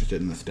actually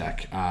interested in this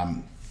deck.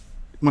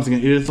 Once again,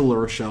 it is a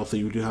Lurrus shell, so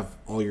you do have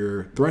all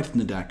your threats in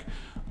the deck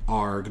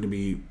are going to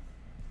be,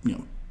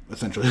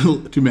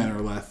 essentially 2 mana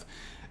or less.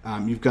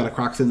 You've got a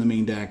Crocs in the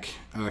main deck,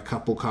 a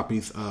couple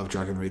copies of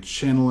Dragon Rage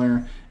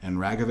Channeler and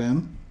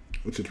Ragavan,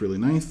 which is really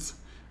nice.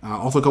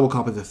 Also a couple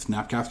copies of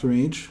Snapcaster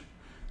Mage,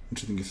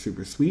 which I think is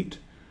super sweet.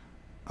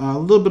 A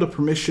little bit of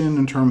permission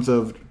in terms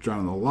of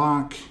Drown the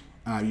Lock.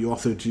 You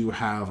also do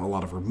have a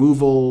lot of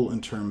removal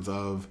in terms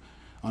of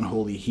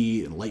Unholy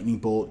Heat and Lightning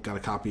Bolt. Got a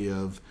copy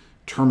of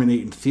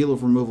Terminate and Seal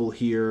of Removal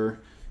here.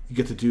 You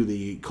get to do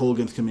the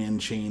Kolaghan's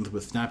Command Chains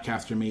with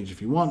Snapcaster Mage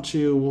if you want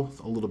to.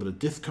 A little bit of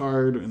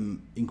discard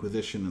and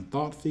Inquisition and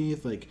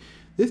Thoughtseize. Like,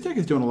 this deck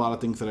is doing a lot of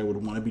things that I would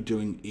want to be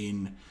doing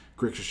in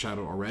Grixis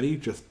Shadow already.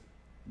 Just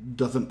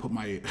doesn't put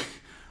my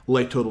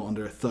life total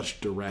under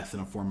such duress in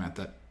a format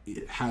that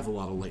it has a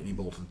lot of Lightning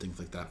Bolts and things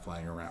like that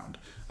flying around.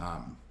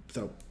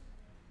 So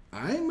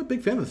I'm a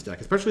big fan of this deck,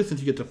 especially since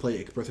you get to play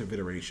Expressive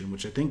Iteration,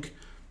 which I think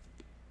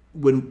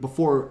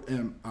before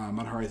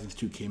Modern Horizons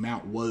 2 came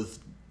out was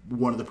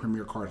one of the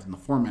premier cards in the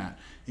format,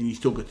 and you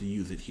still get to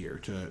use it here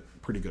to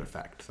pretty good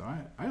effect. So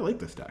I like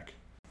this deck.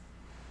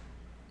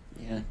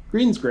 Yeah,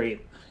 green's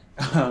great.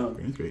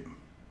 Green's great.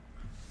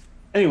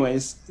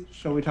 Anyways,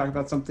 shall we talk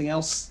about something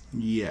else?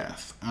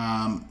 Yes.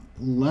 Yeah,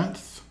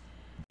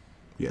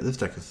 this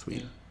deck is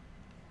sweet.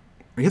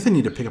 I guess I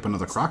need to pick up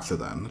another Croxa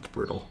then. That's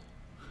brutal.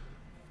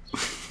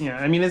 Yeah,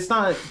 I mean, it's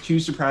not too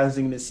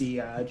surprising to see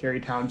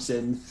Jerry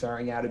Thompson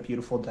throwing out a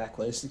beautiful deck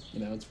list.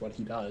 It's what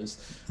he does.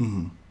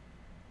 Mm-hmm.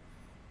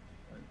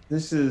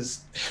 This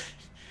is...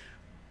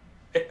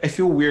 I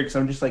feel weird because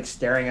I'm just like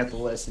staring at the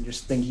list and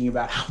just thinking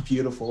about how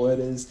beautiful it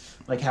is.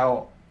 Like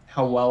how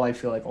well I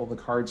feel like all the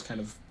cards kind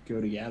of go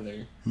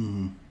together.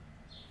 Mm-hmm.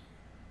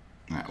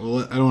 All right,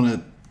 well, I don't want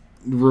to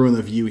ruin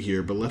the view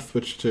here, but let's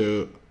switch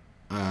to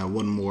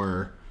one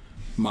more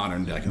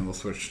modern deck, and we'll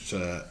switch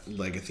to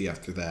Legacy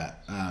after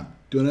that.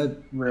 Do you want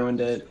to... Ruined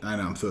it. I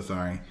know, I'm so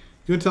sorry. Do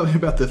you want to tell me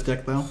about this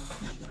deck, though?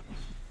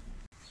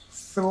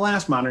 For the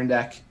last modern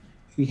deck,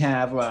 we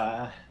have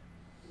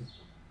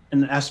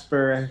an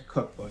Esper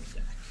Cookbook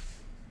deck.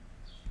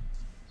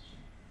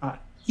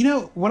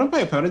 One of my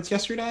opponents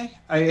yesterday,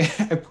 I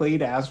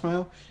played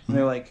Asmo, and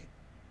they're like,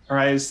 or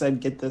I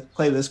said,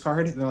 play this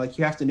card, and they're like,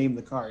 you have to name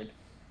the card.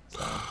 So,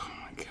 Oh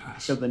my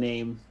gosh. so the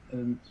name,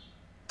 and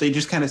they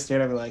just kind of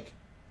stared at me like,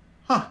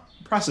 huh,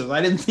 impressive.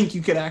 I didn't think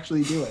you could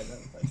actually do it. I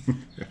was like,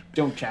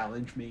 don't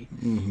challenge me.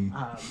 Mm-hmm.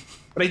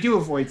 But I do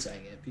avoid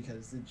saying it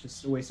because it's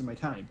just a waste of my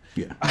time.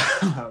 Yeah.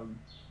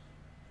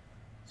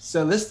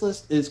 So this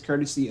list is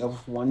courtesy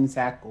of one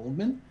Zach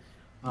Goldman.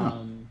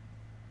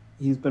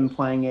 He's been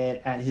playing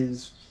it at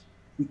his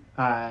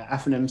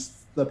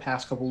FNMs the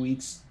past couple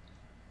weeks.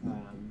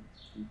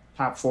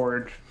 Top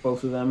forward,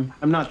 both of them.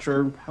 I'm not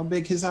sure how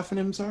big his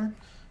FNMs are.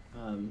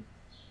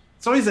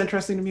 It's always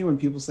interesting to me when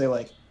people say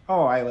like,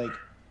 "Oh, I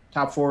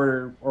top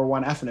 4 or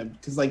one FNM,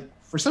 because like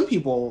for some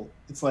people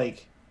it's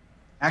like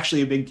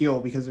actually a big deal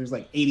because there's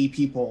like 80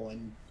 people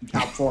and you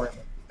top 4.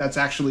 That's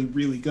actually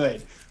really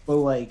good. But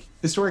like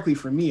historically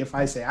for me, if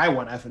I say I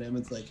won FNM,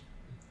 it's like,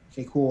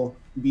 okay, cool,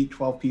 you beat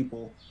 12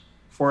 people.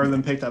 4 of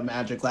them picked up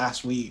Magic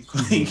last week.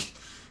 Like,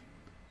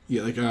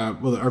 yeah, like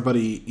well, our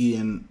buddy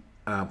Ian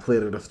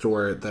played at a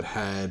store that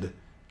had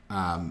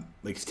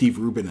like Steve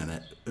Rubin in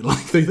it. And like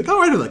he's like,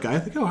 oh, I know that guy. I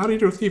think, oh, how do you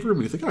do with Steve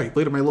Rubin? He's like, oh, he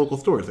played at my local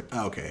store. It's like,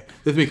 oh, okay,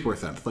 this makes more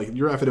sense. Like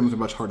your FNMs are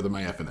much harder than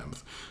my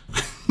FNMs.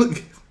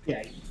 Like,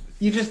 yeah,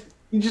 you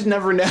just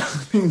never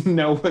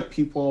know what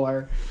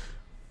people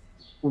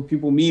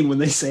mean when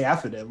they say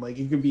FNM. Like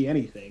it could be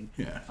anything.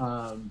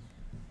 Yeah.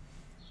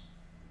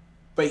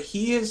 But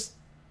he has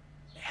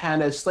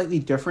had a slightly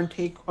different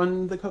take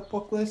on the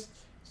cookbook list,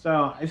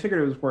 so I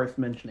figured it was worth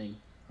mentioning.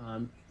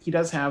 He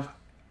does have,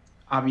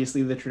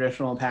 obviously, the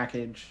traditional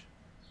package.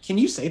 Can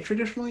you say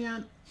traditional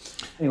yet?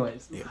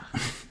 Anyways, yeah. I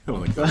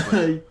don't think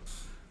so.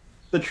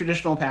 The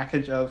traditional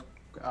package of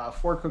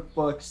 4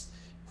 cookbooks,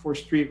 4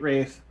 Street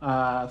Wraith,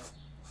 4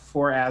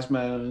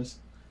 Asmos,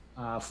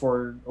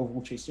 4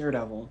 Oval Chase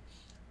Daredevil.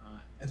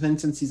 And then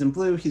since he's in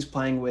blue, he's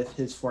playing with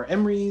his 4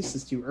 Emrys,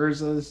 his 2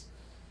 Urzas.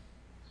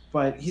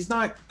 But he's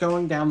not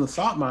going down the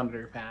Thought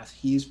Monitor path.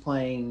 He's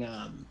playing...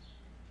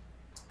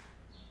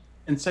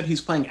 Instead, he's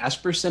playing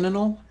Esper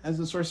Sentinel as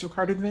a source of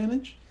card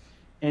advantage.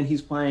 And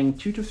he's playing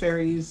 2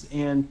 Teferis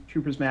and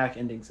 2 Prismatic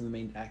Endings in the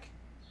main deck.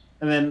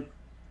 And then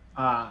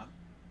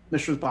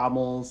Mishra's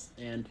Baubles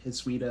and his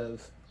suite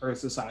of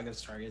Urza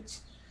Saga's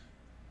targets.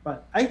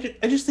 But I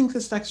just think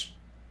this deck's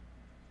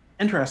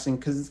interesting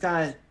because it's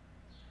got,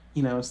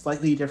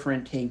 slightly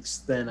different takes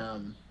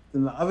than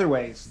the other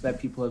ways that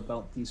people have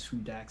built these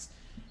food decks.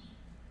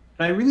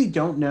 And I really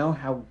don't know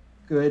how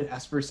good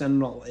Esper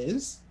Sentinel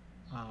is.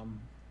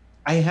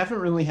 I haven't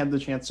really had the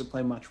chance to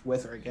play much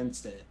with or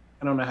against it.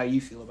 I don't know how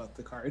you feel about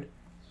the card.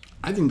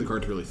 I think the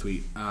card's really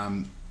sweet.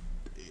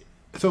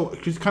 So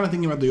just kind of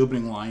thinking about the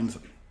opening lines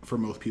for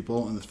most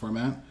people in this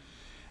format.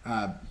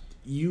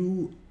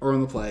 You are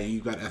on the play.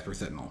 You've got Esper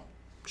Sentinel.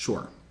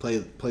 Sure, play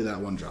that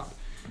one job.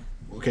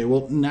 Okay,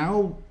 well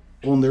now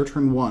on their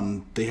turn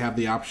 1, they have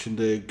the option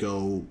to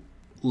go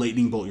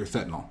Lightning Bolt your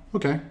Sentinel.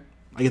 Okay,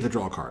 I get to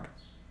draw a card.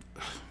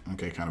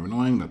 Okay, kind of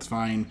annoying. That's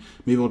fine.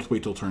 Maybe I'll just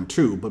wait till turn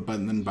 2. But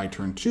then by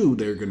turn 2,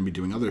 they're going to be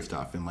doing other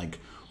stuff. And like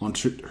on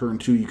turn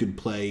 2, you could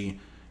play,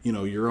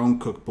 your own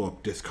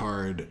cookbook,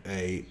 discard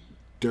a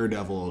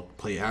Daredevil,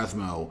 play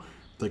Asmo.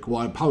 Like,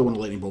 well, I probably want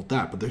to Lightning Bolt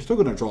that, but they're still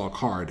going to draw a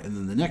card. And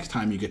then the next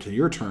time you get to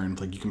your turn,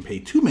 like you can pay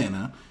 2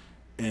 mana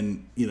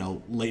and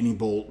Lightning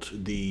Bolt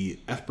the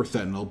Esper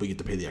Sentinel, but you get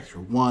to pay the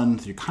extra 1.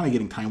 So you're kind of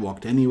getting time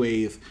walked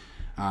anyways.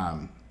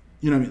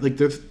 Like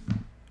there's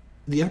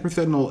the Esper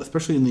Sentinel,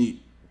 especially in the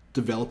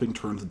developing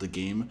turns of the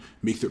game,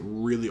 makes it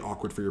really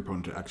awkward for your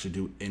opponent to actually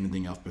do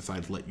anything else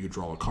besides let you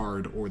draw a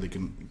card, or they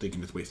can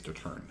just waste their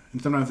turn.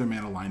 And sometimes their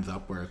mana lines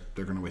up where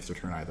they're going to waste their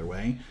turn either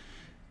way.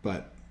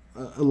 But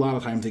a lot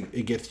of times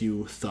it gets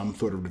you some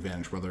sort of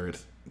advantage, whether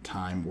it's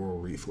time or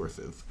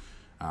resources.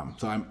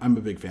 So I'm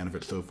a big fan of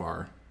it so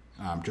far.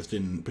 Just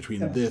in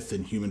between this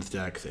and Humans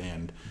decks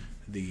and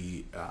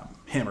the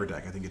Hammer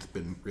deck, I think it's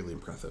been really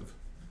impressive.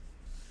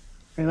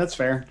 Okay, that's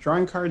fair.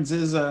 Drawing cards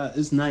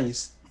is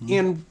nice. Mm-hmm.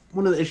 And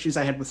one of the issues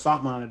I had with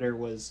Thought Monitor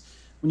was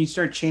when you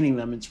start chaining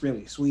them, it's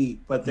really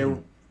sweet. But there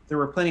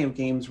were plenty of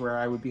games where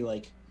I would be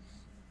like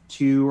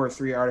 2 or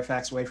 3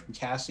 artifacts away from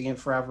casting it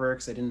forever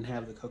because I didn't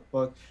have the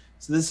cookbook.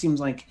 So this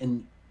seems like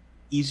an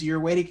easier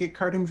way to get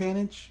card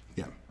advantage.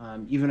 Yeah.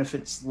 Even if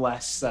it's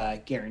less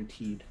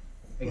guaranteed,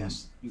 I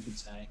guess you could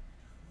say.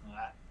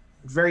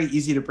 Very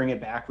easy to bring it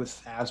back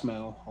with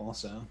Asmo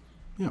also.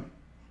 Yeah.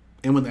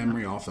 And with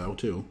Emry also,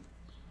 too.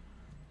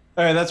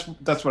 All right, that's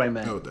what I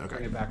meant. Oh, okay.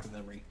 Bring it back with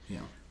Emry.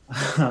 Yeah.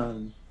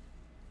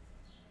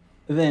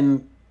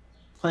 Then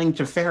playing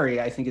Teferi,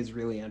 I think, is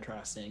really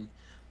interesting.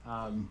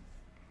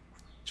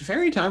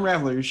 Teferi Time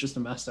Raveler is just a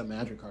messed up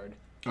Magic card.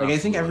 Like, I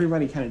think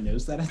everybody kind of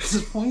knows that at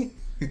this point.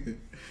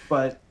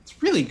 But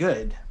it's really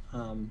good.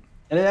 And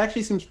it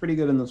actually seems pretty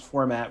good in this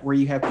format where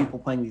you have people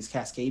playing these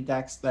Cascade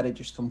decks that it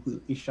just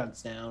completely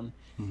shuts down.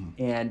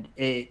 Mm-hmm. And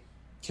it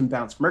can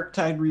bounce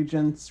Murktide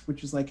Regents,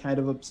 which is like kind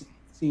of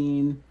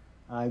obscene.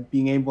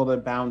 Being able to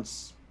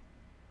bounce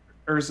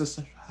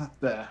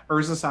the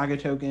Urza Saga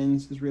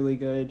tokens is really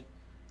good.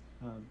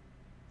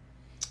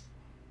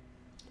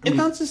 It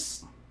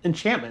bounces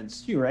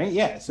enchantments too, right?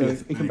 Yeah, so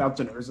it can bounce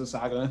an Urza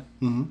Saga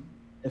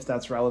if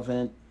that's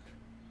relevant.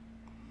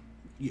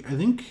 Yeah, I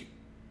think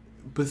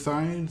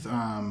besides,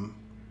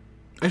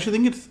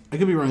 actually, I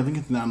could be wrong. I think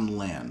it's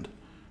non-land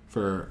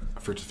for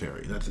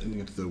Teferi. I think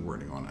it's the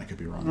wording on it. I could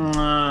be wrong.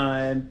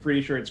 I'm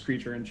pretty sure it's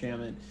creature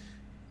enchantment.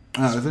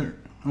 Oh, is there?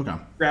 Okay.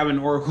 Grab an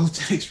Oracle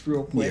text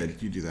real quick. Yeah,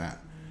 you do that.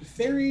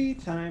 Fairy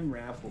Time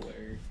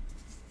Raveler.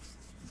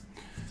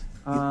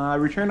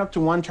 Return up to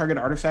 1 target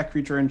artifact,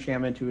 creature,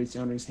 enchantment to its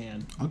owner's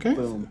hand. Okay.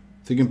 Boom.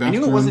 So you can bounce. I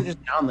knew it wasn't just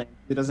non-land.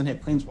 It doesn't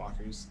hit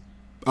planeswalkers.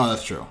 Oh,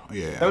 that's true.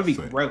 Yeah. That would be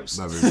gross.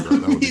 That would be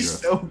gross.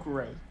 So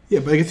gross.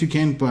 Yeah, but I guess you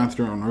can bounce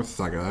your own Urza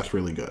Saga. That's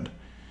really good.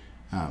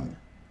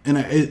 And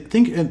I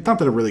think, and not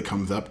that it really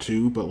comes up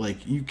to, but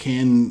like you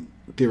can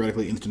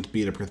theoretically instant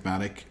speed a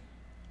prismatic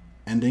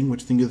ending,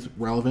 which I think is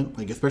relevant.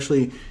 Like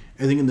especially,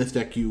 I think in this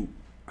deck you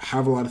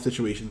have a lot of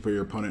situations where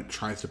your opponent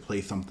tries to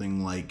play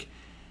something like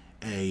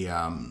a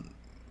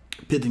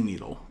Pithing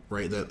Needle,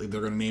 right? That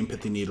they're going to name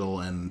Pithing Needle,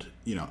 and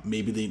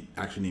maybe they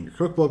actually name your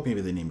cookbook,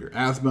 maybe they name your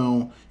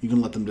Asmo. You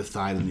can let them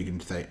decide, and you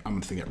can say, "I'm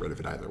going to get rid of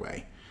it either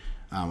way,"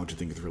 which I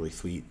think is really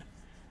sweet.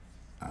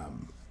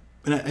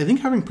 And I think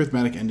having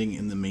Prismatic Ending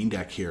in the main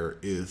deck here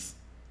is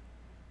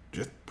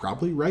just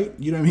probably right.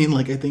 You know what I mean?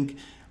 Like, I think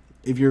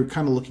if you're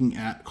kind of looking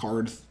at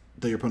cards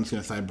that your opponent's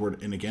going to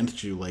sideboard in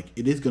against you, like,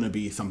 it is going to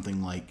be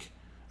something like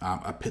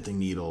a Pithing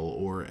Needle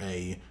or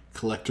a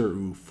Collector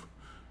Oof,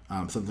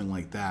 something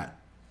like that.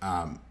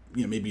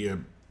 Maybe a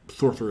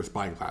Sorcerer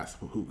Spyglass.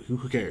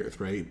 Who cares,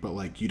 right? But,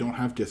 like, you don't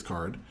have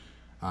discard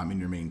in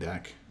your main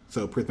deck.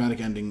 So Prismatic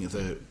Ending is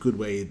a good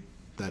way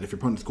that if your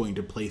opponent's going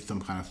to play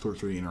some kind of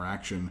sorcery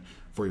interaction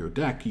for your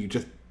deck, you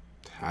just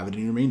have it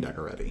in your main deck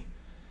already.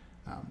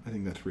 I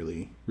think that's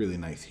really, really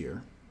nice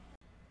here.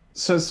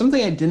 So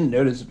something I didn't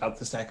notice about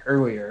this deck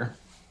earlier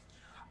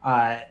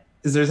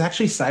is there's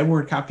actually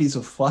sideboard copies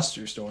of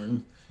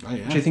Flusterstorm,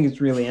 which I think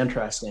is really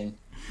interesting.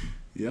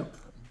 Yep.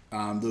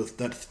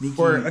 That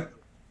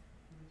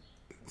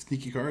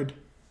sneaky card.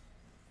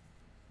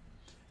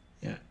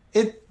 Yeah.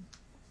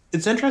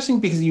 It's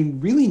interesting because you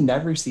really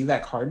never see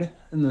that card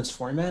in this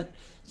format.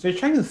 So I'm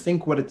trying to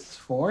think what it's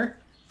for.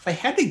 If I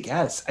had to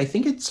guess, I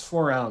think it's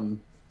for what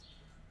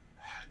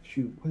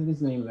is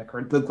the name of that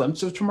card? The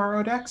Glimpse of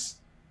Tomorrow decks?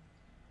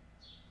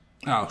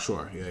 Oh,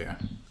 sure. Yeah.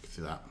 I can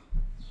see that.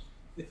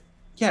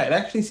 Yeah, it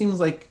actually seems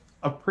like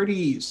a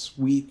pretty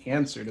sweet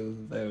answer to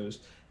those.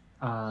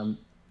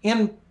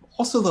 And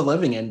also the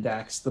Living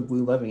Index, the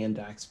blue Living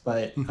Index.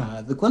 But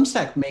the Glimpse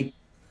deck make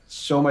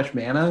so much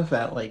mana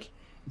that, like,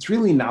 it's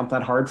really not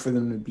that hard for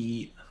them to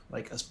beat,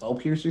 like, a Spell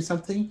Pierce or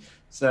something.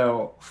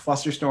 So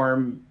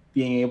Flusterstorm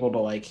being able to,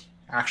 like,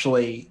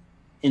 actually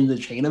in the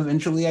chain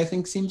eventually, I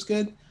think seems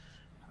good.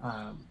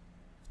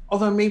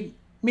 Although maybe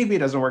it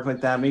doesn't work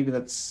like that. Maybe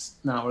that's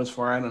not what it's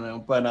for. I don't know.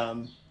 But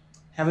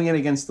having it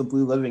against the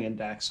blue Living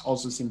Index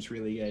also seems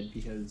really good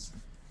because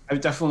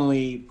I've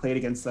definitely played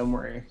against them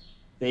where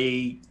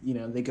they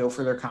go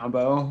for their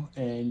combo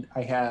and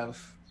I have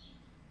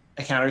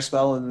a counter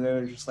spell and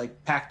they're just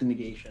like Pact of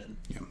Negation.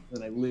 Yeah.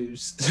 And I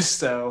lose.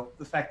 So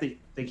the fact that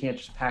they can't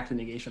just Pact of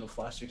Negation of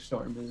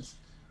Flusterstorm is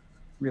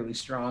really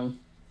strong.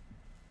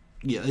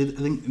 Yeah, I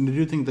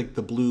do think like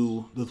the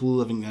blue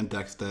Living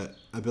Index, that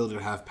ability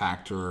to have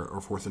Pact or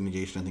Force of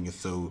Negation, I think is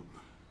so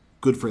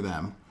good for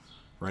them,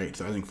 right?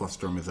 So I think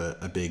Flusterstorm is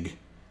a big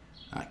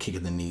kick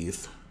in the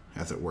knees,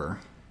 as it were.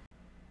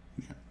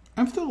 Yeah.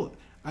 I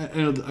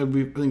think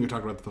we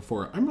talked about this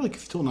before. I'm like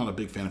still not a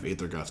big fan of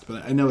Aether Gust,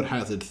 but I know it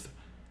has its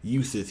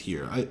uses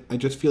here. I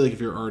just feel like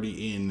if you're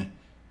already in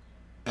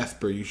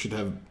Esper, you should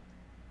have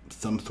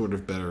some sort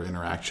of better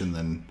interaction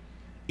than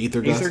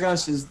Aether Gust. Aether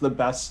Gust is the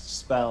best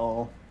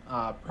spell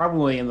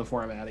probably in the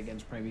format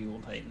against Primeval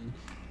Titan.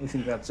 I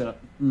think that's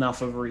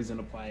enough of a reason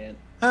to play it.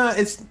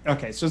 It's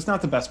okay, so it's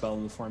not the best spell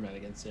in the format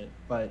against it,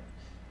 but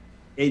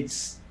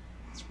it's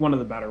one of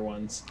the better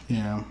ones.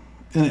 Yeah.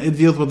 And it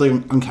deals with like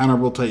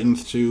uncounterable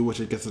Titans too, which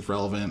I guess is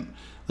relevant.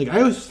 Like I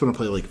always just want to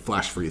play like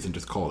Flash Freeze and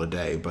just call it a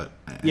day, but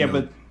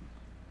but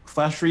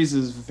Flash Freeze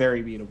is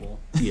very beatable.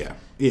 yeah,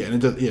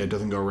 and it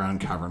doesn't go around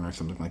Cavern or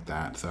something like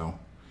that. So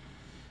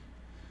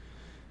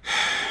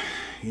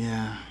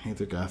yeah,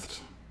 Aether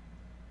Gust.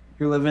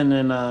 You're living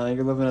in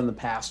the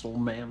past,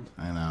 old man.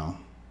 I know,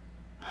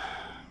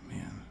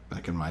 man.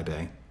 Back in my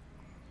day.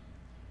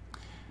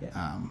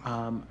 Yeah.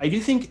 I do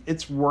think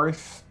it's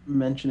worth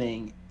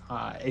mentioning.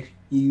 If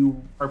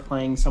you are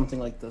playing something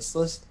like this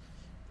list,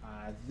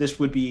 this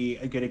would be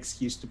a good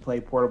excuse to play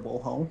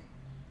Portable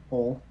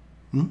Hole.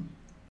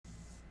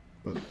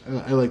 But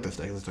I like this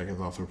deck. This deck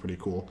is also pretty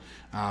cool.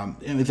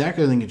 And Zach,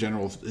 I think in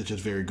general, is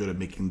just very good at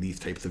making these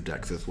types of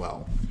decks as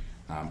well.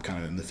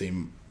 Kind of in the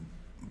same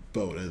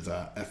boat as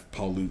F.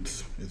 Paul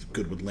Lutz is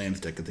good with lands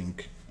deck. I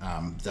think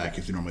Zach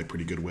is normally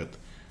pretty good with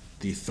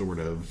these sort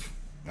of,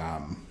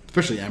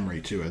 especially Emery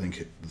too. I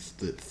think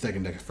the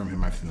second deck from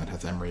him I've seen that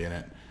has Emery in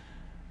it.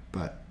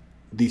 But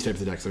these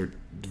types of decks are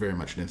very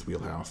much in his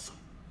wheelhouse.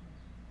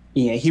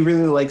 Yeah, he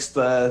really likes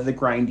the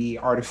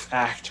grindy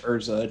artifact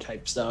Urza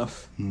type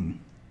stuff.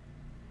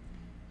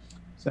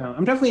 So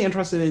I'm definitely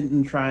interested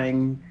in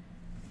trying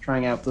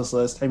out this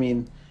list. I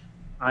mean,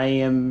 I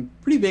am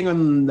pretty big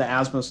on the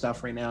Asmo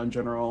stuff right now in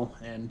general,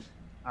 and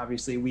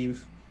obviously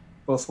we've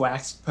both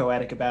waxed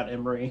poetic about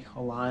Emery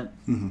a lot.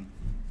 So,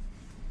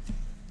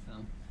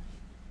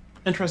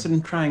 interested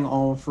in trying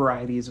all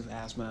varieties of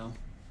Asmo.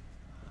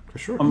 For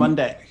sure. On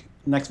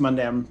next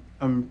Monday, I'm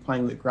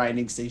playing the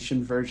Grinding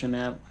Station version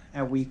at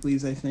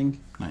Weeklies, I think.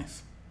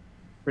 Nice.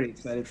 Pretty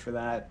excited for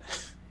that.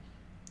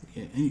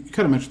 Yeah, and you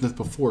kind of mentioned this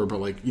before, but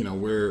like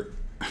where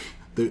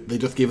they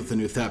just gave us a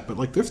new set, but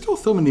like there's still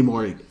so many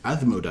more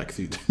Asmo decks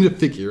to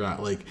figure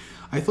out. Like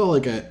I saw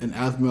like an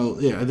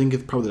Asmo. Yeah, I think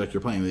it's probably the deck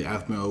you're playing. The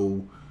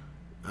Asmo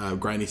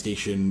Grinding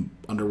Station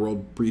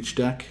Underworld Breach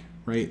deck,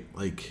 right?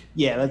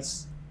 Yeah,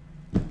 that's.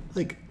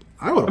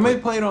 I would. I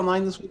might play it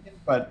online this weekend,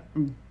 but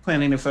I'm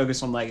planning to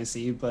focus on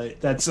Legacy.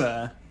 But that's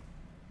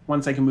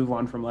once I can move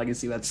on from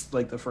Legacy, that's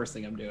like the first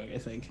thing I'm doing, I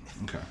think.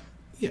 Okay.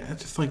 Yeah,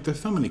 it's just like there's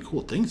so many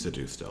cool things to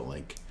do still.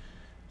 Like,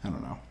 I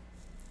don't know.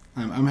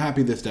 I'm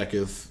happy this deck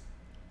is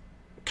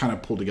kind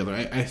of pulled together.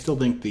 I still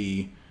think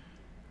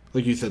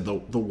like you said, the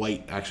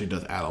white actually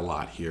does add a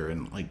lot here,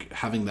 and like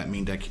having that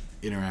main deck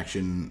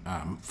interaction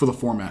for the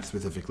format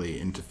specifically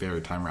into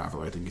Teferi Time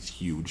Raveler, I think is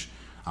huge.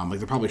 Like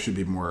there probably should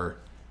be more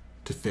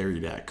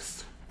Teferi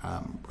decks.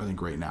 I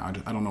think right now,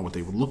 I don't know what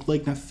they would look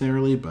like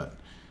necessarily, but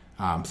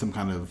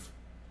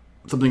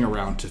something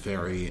around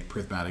Teferi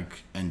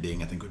Prismatic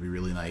Ending I think would be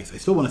really nice. I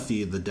still want to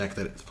see the deck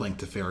that it's playing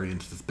Teferi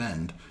into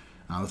Suspend.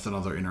 That's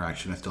another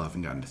interaction I still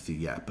haven't gotten to see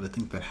yet, but I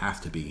think that has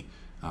to be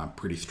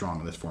pretty strong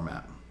in this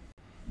format.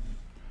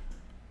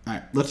 All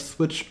right, let's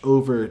switch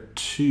over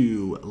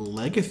to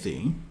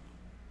Legacy,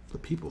 the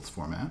People's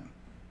format.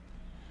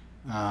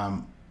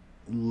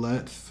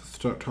 Let's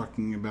start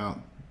talking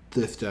about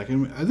this deck,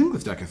 and I think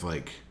this deck is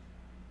like.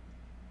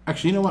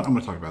 Actually, you know what? I'm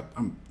going to talk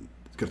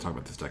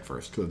about this deck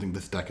first because I think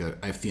this deck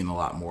I've seen a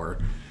lot more.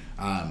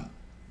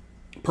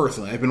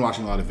 Personally, I've been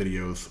watching a lot of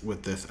videos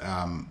with this.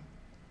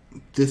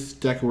 This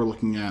deck we're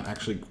looking at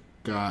actually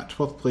got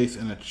 12th place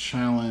in a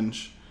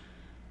challenge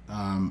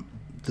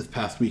this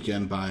past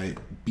weekend by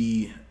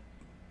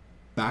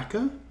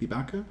Baka.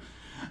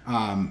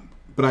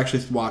 But I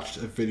actually watched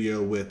a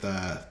video with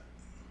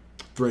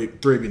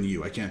Thraben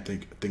U. I can't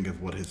think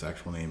of what his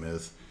actual name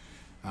is.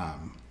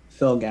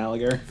 Phil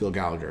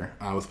Gallagher.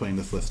 I was playing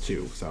this list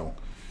too, so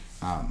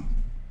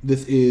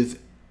this is.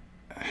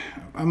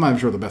 I'm not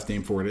sure what the best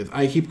name for it is.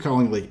 I keep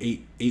calling it like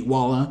eight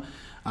Walla.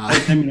 I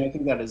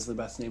think that is the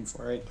best name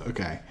for it.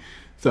 Okay.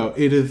 So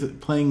it is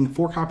playing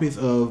 4 copies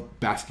of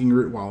Basking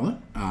Root Walla,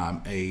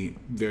 a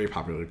very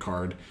popular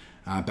card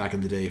back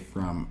in the day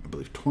from, I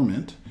believe,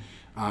 Torment.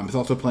 It's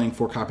also playing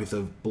 4 copies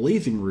of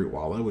Blazing Root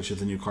Walla, which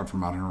is a new card from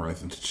Modern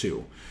Horizons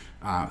 2.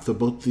 So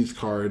both these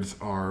cards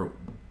are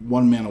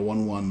 1 mana,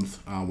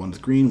 1/1s. One's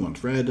green,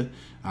 one's red.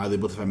 They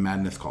both have a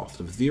madness cost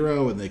of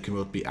 0, and they can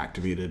both be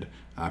activated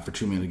for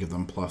 2 mana to give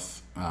them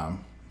plus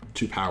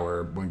 2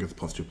 power. One gives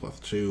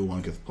 +2/+2,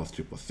 one gives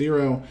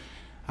 +2/+0.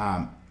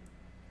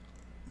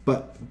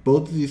 But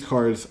both of these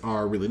cards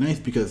are really nice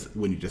because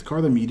when you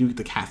discard them, you do get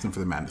to cast them for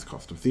the madness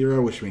cost of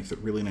 0, which makes it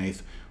really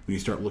nice when you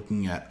start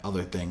looking at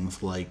other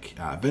things like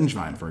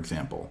Vengevine, for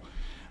example.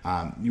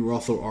 You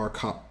also are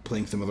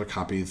playing some other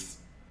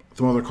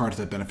cards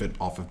that benefit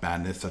off of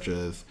madness, such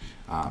as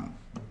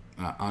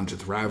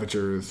Anjith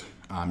Ravagers.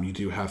 You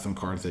do have some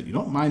cards that you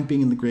don't mind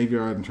being in the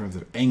graveyard in terms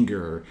of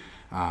Anger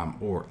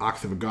or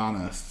Ox of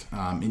Agonis.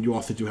 And you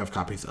also do have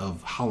copies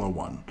of Hollow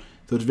One.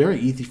 So it's very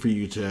easy for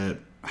you to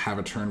have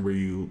a turn where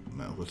you,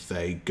 let's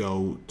say,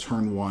 go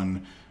turn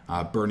 1,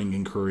 Burning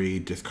Inquiry,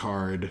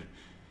 discard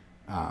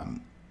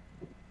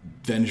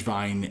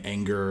Vengevine,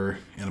 Anger,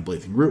 and a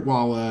Blazing Root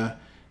Walla,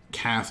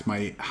 cast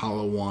my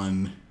Hollow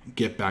One,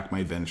 get back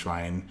my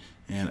Vengevine,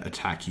 and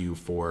attack you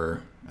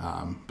for,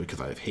 because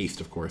I have haste,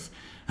 of course,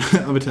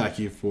 I'll attack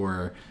you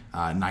for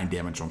 9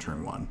 damage on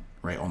turn 1,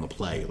 right, on the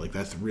play. Like,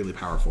 that's really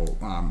powerful.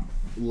 A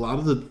lot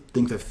of the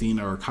things I've seen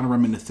are kind of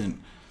reminiscent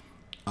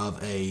of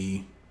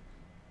I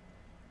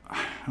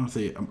don't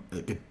say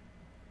like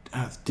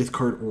a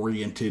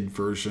discard-oriented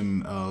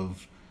version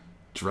of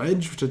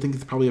Dredge, which I think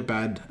is probably a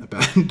bad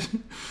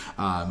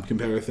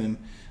comparison.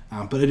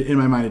 But in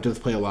my mind, it does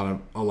play a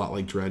lot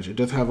like Dredge. It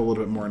does have a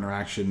little bit more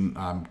interaction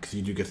because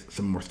you do get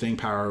some more staying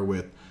power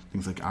with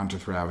things like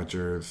Anjith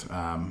Ravagers.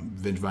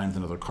 Vengevine's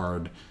another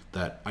card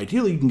that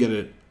ideally you can get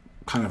it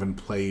kind of in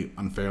play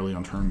unfairly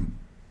on turn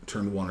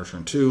 1 or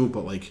turn 2,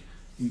 but like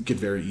you could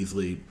very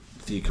easily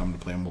see it come to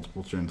play on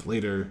multiple turns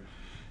later.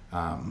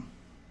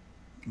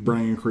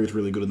 Burning Inquiry is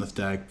really good in this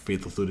deck.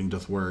 Faithless Looting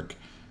does work.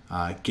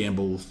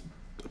 Gamble's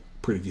a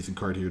pretty decent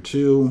card here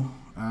too.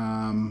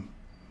 I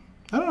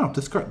don't know.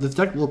 This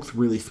deck looks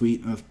really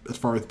sweet. And as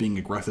far as being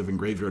aggressive and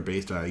graveyard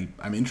based,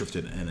 I'm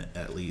interested in it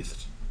at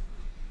least.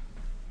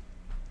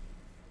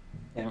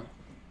 Yeah,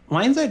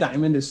 Lion's Eye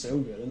Diamond is so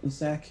good in this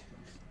deck.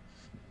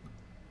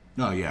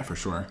 Oh yeah, for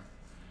sure.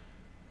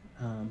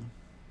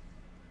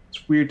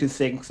 It's weird to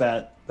think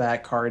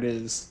that card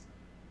is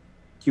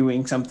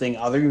doing something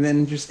other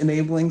than just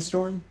enabling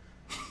Storm.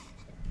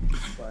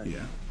 But,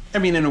 yeah. I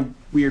mean, in a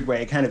weird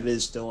way, it kind of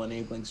is still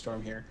enabling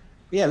Storm here.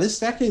 But yeah, this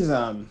deck is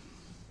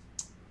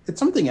it's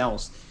something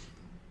else.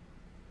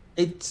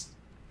 It's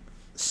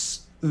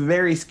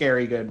very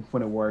scary good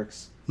when it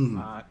works.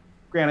 Mm-hmm.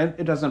 Granted,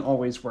 it doesn't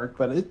always work,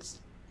 but it's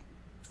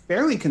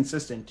fairly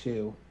consistent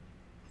too.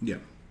 Yeah.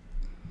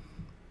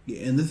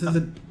 Yeah, and this is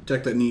a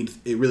deck that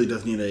really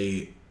does need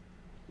a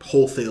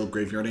wholesale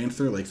graveyard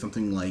answer, like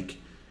something like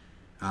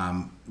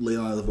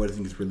Leyline of the Void. I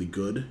think is really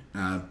good,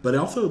 but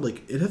also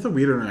like it has a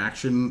weird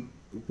interaction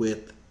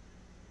with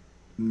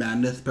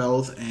madness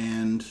spells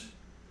and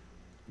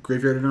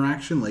graveyard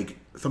interaction. Like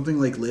something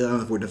like Leyline of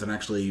the Void doesn't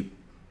actually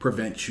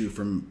prevent you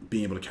from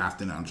being able to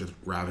cast in on just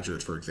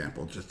Ravagers, for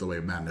example, just the way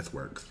Madness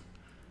works.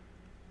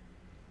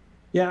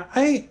 Yeah,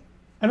 I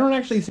don't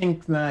actually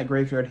think that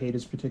Graveyard Hate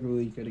is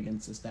particularly good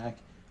against this deck.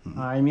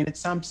 I mean, it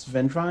stomps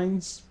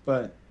Vengevines,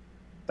 but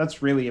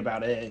that's really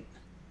about it.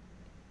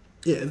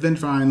 Yeah,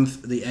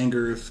 Vengevines, the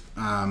Angers,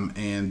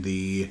 and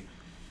the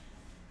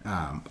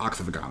Ox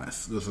of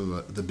Agonis. Those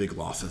are the big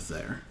losses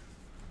there.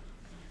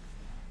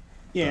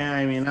 Yeah,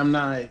 I mean,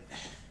 I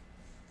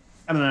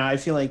don't know. I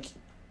feel like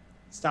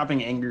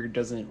stopping Anger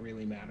doesn't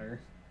really matter.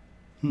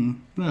 No,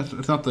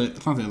 it's not the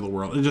end of the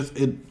world.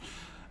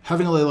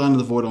 Having a Leyline of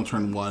the Void on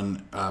turn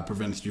 1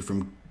 prevents you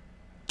from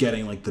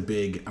getting like the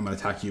big I'm gonna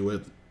attack you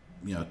with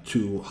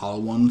 2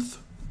 hollow ones,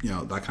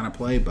 that kind of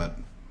play, but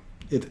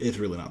it's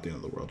really not the end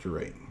of the world. You're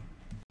right.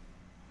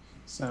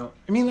 So,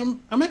 I mean,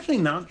 I'm actually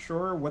not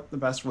sure what the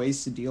best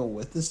ways to deal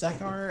with this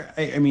deck are.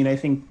 I mean, I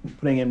think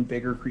putting in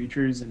bigger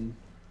creatures and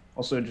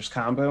also just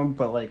combo,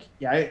 but like,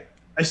 yeah,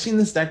 I've seen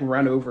this deck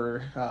run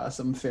over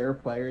some fair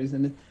players,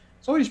 and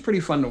it's always pretty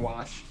fun to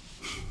watch.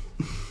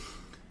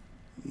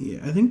 Yeah,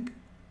 I think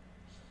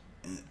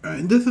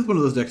this is one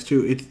of those decks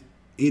too.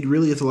 It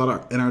really is a lot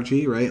of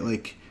NRG, right?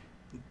 Like,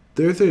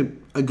 there's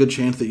a good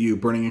chance that you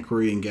Burning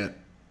Inquiry and get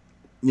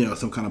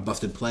some kind of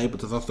busted play, but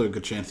there's also a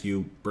good chance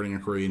you Burning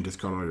Inquiry and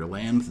discard all your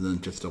lands, and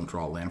then just don't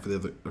draw a land for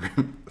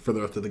for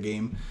the rest of the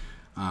game.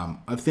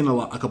 I've seen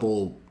a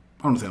couple.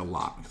 I don't want to say a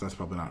lot because that's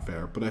probably not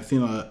fair, but I've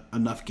seen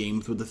enough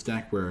games with this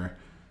deck where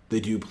they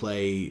do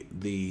play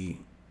the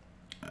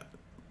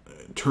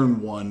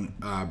turn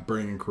 1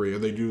 Burning Inquiry, or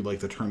they do like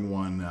the turn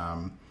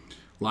 1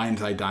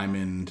 Lion's Eye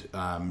Diamond,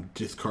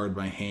 discard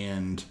my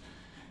hand,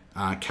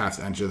 cast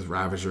Enches,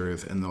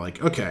 Ravagers, and they're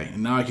like, okay,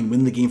 and now I can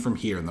win the game from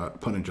here, and the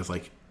opponent just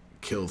like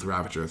kills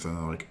Ravagers, and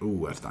they're like,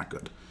 ooh, that's not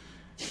good.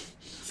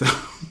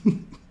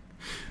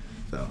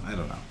 So, I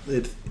don't know.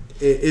 It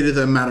is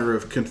a matter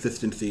of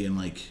consistency, and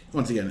like,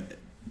 once again,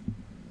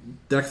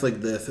 decks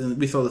like this, and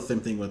we saw the same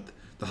thing with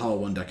the Hollow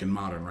One deck in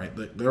Modern, right?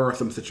 Like, there are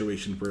some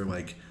situations where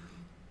like,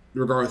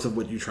 regardless of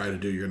what you try to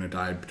do, you're going to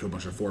die to a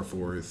bunch of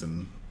 4/4s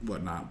and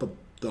whatnot, but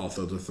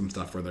also there's some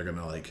stuff where they're going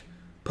to like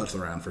putz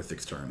around for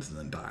 6 turns and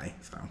then die,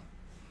 so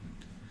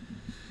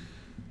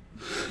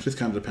just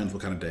kind of depends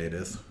what kind of day it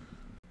is.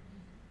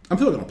 I'm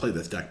still going to play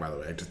this deck, by the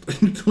way. I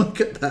just want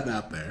to get that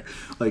out there.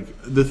 Like,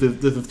 this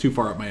is too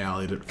far up my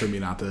alley for me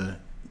not to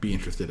be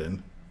interested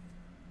in.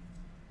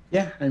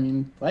 Yeah, I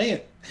mean, play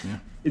it. Yeah,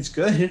 it's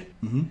good.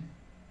 Mm-hmm.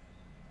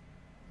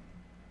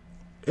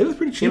 It is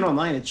pretty cheap. And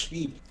online, it's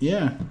cheap.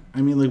 Yeah, I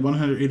mean, like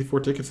 184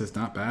 tickets is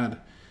not bad.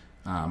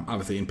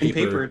 Obviously, in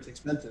paper it's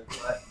expensive,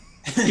 but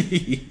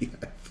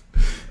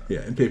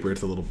yeah, in paper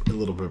it's a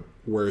little bit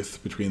worse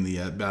between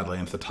the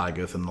Badlands, the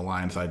Tigers, and the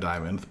Lion's Eye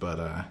Diamonds, but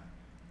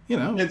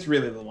it's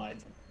really the line.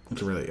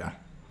 It's really, yeah.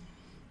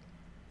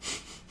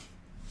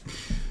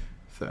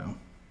 So,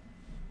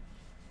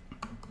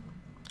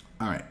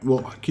 all right.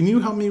 Well, can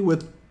you help me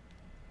with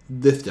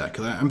this deck?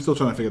 Because I'm still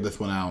trying to figure this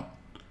one out.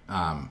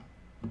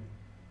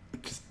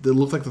 It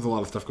looks like there's a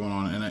lot of stuff going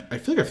on, and I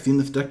feel like I've seen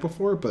this deck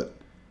before, but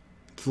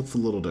it looks a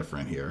little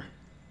different here.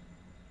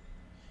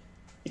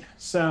 Yeah.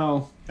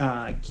 So,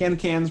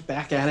 Can's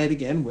back at it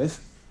again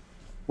with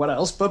what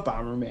else but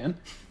Bomberman.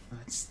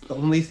 That's the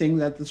only thing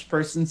that this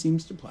person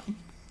seems to play.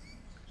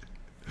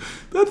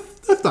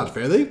 That's not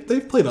fair.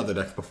 They've played other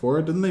decks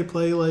before. Didn't they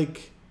play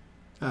like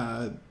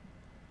what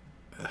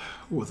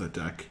was that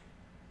deck?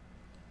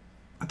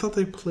 I thought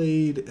they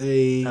played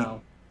a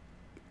No.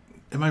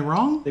 Am I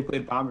wrong? They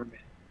played Bomberman.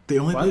 They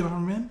only played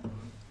Bomberman?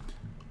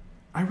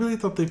 I really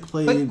thought they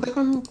played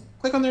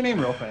Click on their name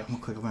real quick. I'll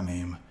click on their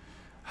name.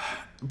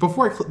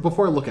 Before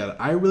I look at it,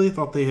 I really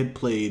thought they had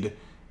played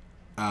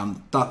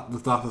the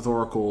Thassa's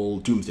Oracle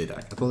Doomsday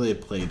deck. I thought they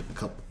had played a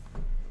couple.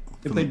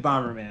 They played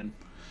Bomberman.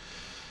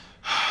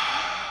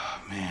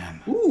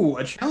 Man. Ooh,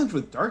 a challenge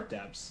with Dark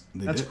Depths.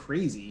 That's did.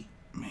 crazy.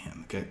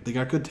 Man, they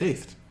got good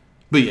taste.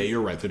 But yeah,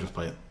 you're right. They just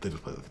play this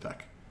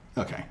deck.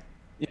 Okay.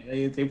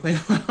 Yeah, they play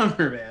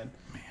Bomberman.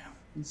 Man,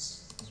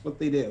 It's what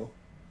they do,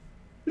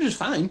 which is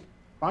fine.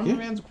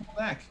 Bomberman's a cool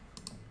deck.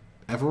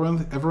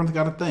 Everyone's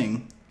got a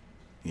thing.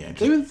 Yeah.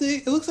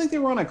 It looks like they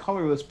were on a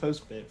colorless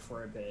post bit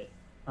for a bit.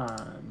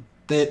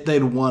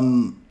 They'd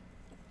won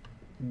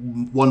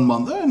 1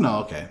 month. No,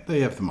 okay. They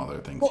have some other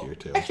things here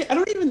too. Actually, I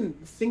don't even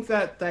think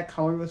that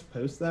colorless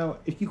post though.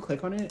 If you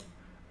click on it,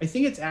 I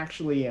think it's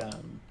actually. I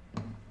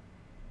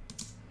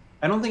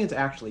don't think it's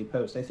actually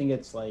post. I think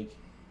it's like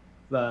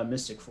the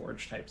Mystic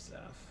Forge type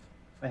stuff.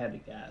 If I had to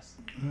guess.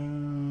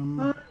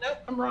 No,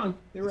 I'm wrong.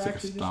 They were like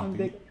actually just on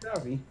Big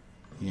Trophy.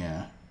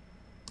 Yeah.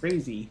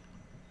 Crazy.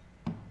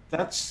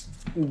 That's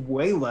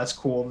way less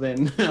cool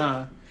than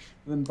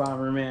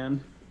Bomberman.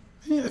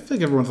 Yeah, I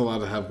think everyone's allowed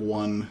to have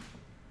one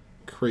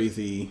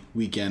crazy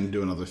weekend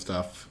doing other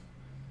stuff.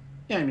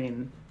 Yeah, I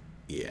mean.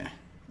 Yeah.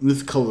 And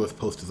this colorless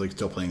post is like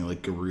still playing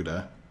like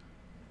Garuda.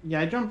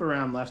 Yeah, I jump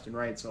around left and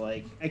right, so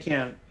like I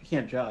can't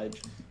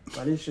judge.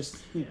 But it's just,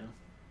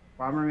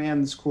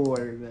 Bomberman's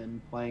cooler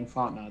than playing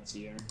Thought-Knot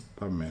Seer.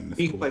 Bomberman is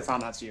You cool. can play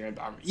Thought-Knot Seer and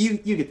Bomberman.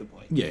 You get the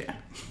point. Yeah.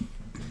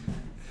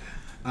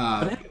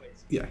 But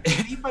anyways, Yeah.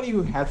 anybody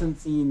who hasn't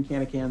seen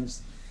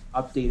Canacan's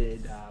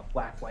updated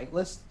Black White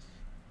list,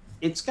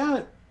 it's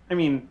got, I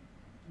mean,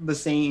 the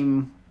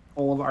same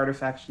old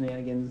artifact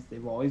shenanigans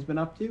they've always been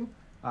up to,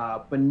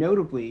 but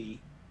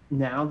notably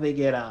now they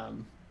get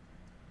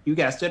you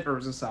guessed it,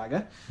 Urza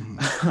Saga.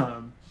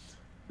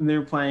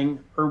 They're playing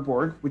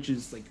Urborg, which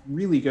is like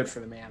really good for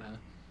the mana,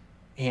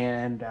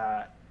 and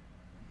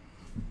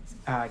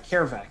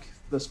Karavek,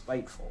 the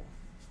Spiteful.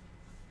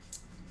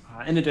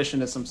 In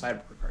addition to some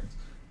sideboard cards,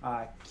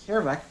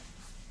 Karavek,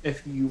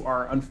 if you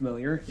are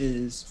unfamiliar,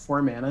 is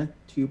 4 mana,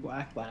 2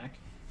 black,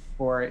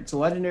 or it's a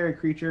legendary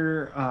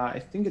creature. I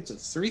think it's a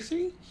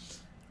 3/3,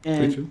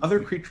 and 3/2. other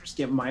creatures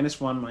get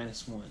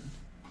 -1/-1.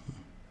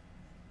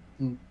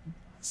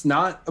 It's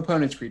not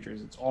opponent's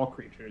creatures; it's all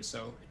creatures,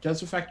 so it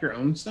does affect your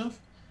own stuff.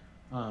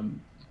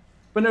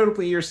 But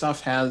notably, your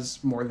stuff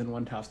has more than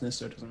 1 toughness,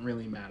 so it doesn't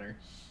really matter.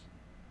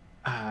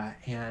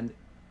 And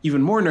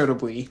even more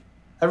notably,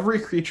 every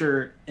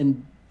creature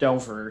in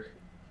Delver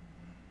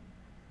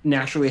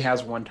naturally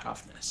has 1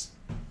 toughness.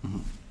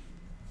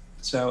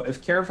 So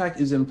if Karavek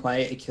is in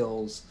play, it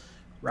kills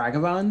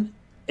Ragavan.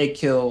 It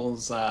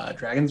kills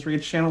Dragon's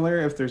Rage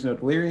Channeler. If there's no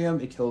Delirium,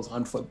 it kills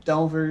Unflipped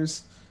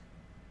Delvers.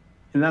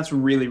 And that's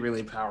really,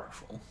 really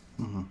powerful.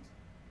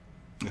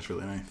 That's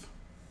really nice.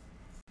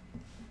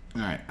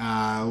 All right,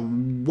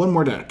 one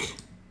more deck.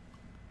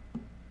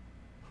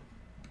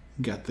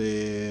 Got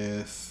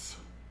this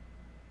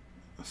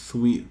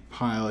sweet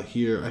pile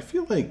here. I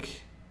feel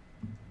like,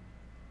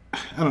 I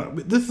don't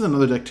know, this is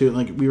another deck too.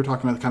 Like we were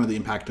talking about kind of the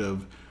impact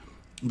of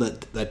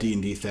that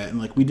D&D set, and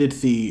like we did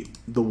see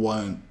the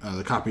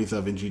copies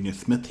of Ingenious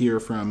Smith here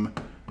from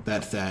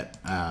that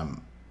set.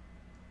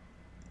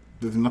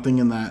 There's nothing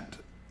in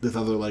this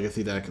other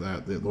legacy deck,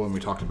 the one we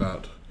talked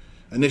about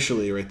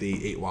initially, right?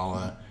 The 8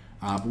 Walla.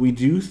 But we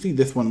do see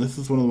this one. This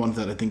is one of the ones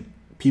that I think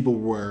people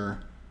were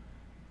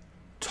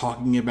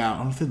talking about,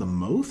 I don't say the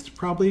most,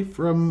 probably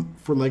for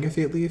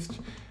Legacy at least.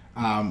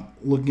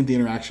 Looking at the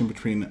interaction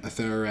between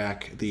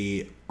Atherarak,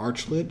 the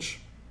Archlich,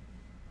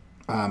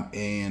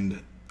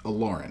 and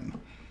Aloran.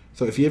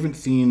 So if you haven't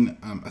seen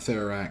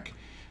Atherarak,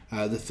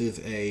 this is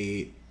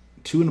a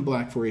 2 and a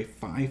black for a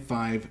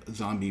 5/5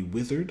 zombie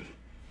wizard.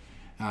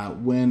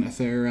 When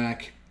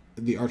Atherarak,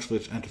 the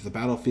Archlich, enters the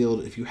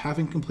battlefield, if you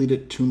haven't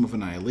completed Tomb of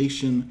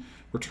Annihilation,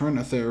 return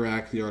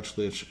Atherarak, the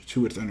Archlich,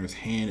 to its owner's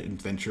hand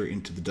and venture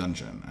into the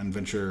dungeon. And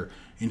venture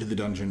into the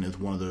dungeon is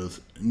one of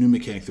those new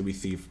mechanics that we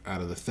see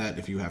out of the set.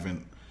 If you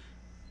haven't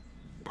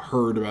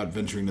heard about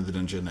venturing to the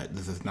dungeon,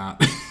 this is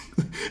not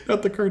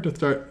not the card to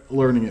start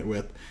learning it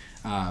with.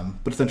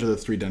 But essentially,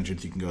 those 3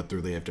 dungeons you can go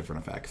through. They have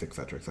different effects,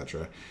 etc.,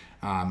 etc.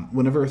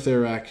 Whenever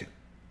Atherarak,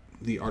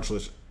 the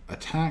Archlich,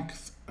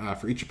 attacks,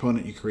 for each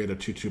opponent, you create a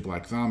 2/2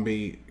 black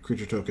zombie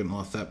creature token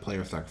unless that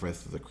player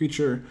sacrifices a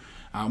creature,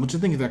 which I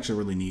think is actually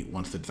really neat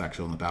once it's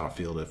actually on the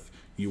battlefield if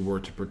you were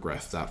to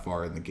progress that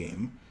far in the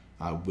game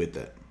with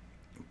it.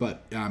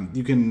 But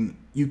you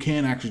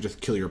can actually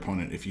just kill your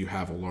opponent if you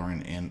have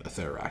Aloran and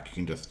Atherarak. You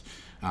can just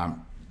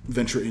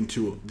venture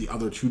into the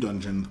other 2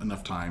 dungeons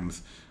enough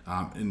times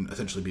and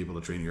essentially be able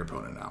to drain your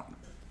opponent out.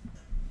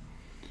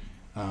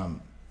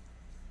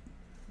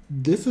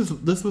 This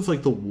was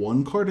like the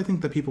one card I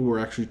think that people were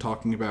actually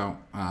talking about,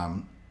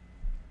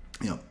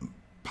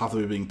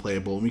 possibly being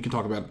playable. And we can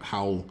talk about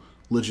how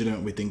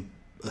legitimate we think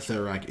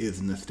Atherarak is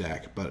in this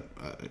deck. But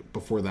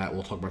before that,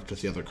 we'll talk about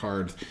just the other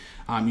cards.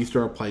 You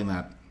start playing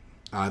that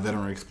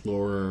Veteran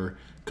Explorer,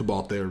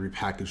 Cabalthe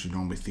repackaged you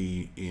normally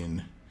see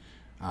in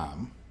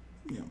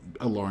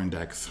Aloran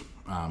decks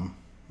a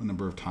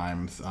number of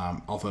times.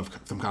 Also have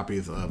some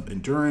copies of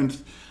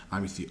Endurance.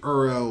 You see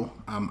Uro.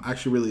 I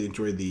actually really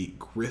enjoy the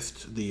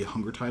Grist, the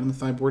Hunger Tide in the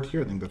sideboard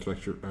here. I think that's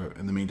actually,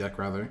 in the main deck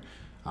rather.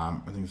 I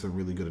think it's a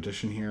really good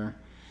addition here.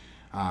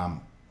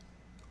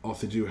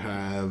 Also do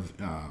have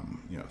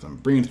some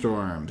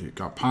Brainstorms. You've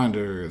got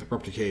Ponders,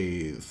 Abrupt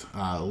Decays,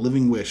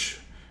 Living Wish,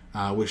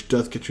 which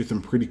does get you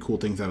some pretty cool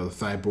things out of the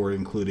sideboard,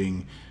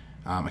 including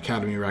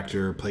Academy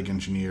Rector, Plague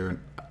Engineer,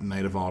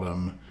 Knight of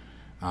Autumn,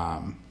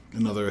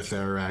 another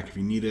Atherarak if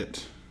you need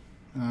it.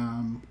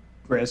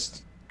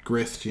 Grist,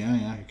 yeah,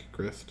 you get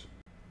Grist.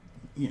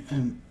 Yeah,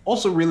 and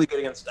also really good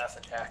against death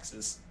and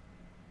taxes.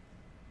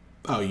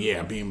 Oh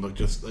yeah, being able to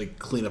just like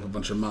clean up a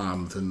bunch of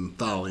moms and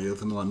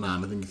Thalias and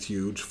whatnot, I think it's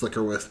huge.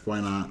 Flicker Wisp,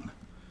 why not?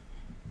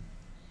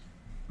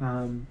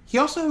 He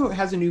also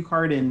has a new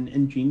card in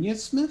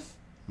Ingenious Smith.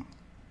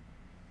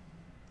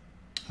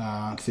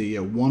 Let's see,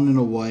 1 and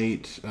a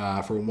white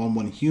for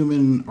 1/1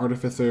 human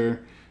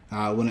artificer.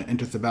 When it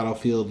enters the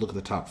battlefield, look at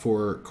the top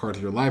 4 cards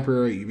of your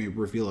library. You may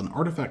reveal an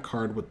artifact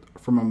card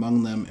from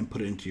among them and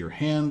put it into your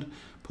hand.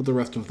 Put the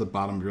rest of the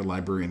bottom of your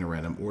library in a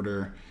random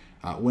order.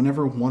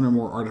 Whenever 1 or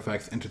more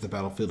artifacts enter the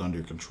battlefield under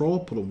your control,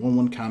 put a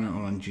 1/1 counter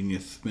on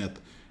Ingenious Smith.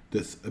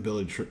 This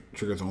ability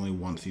triggers only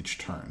once each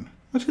turn.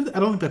 Which I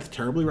don't think that's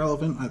terribly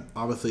relevant.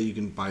 Obviously, you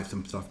can buy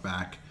some stuff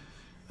back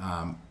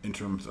in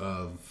terms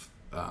of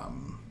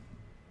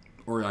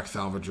Auriok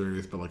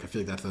Salvagers, but like I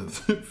feel like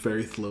that's a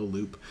very slow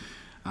loop.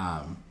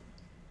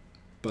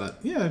 But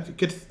yeah, it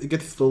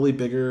gets slowly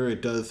bigger.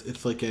 It does.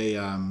 It's like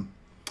a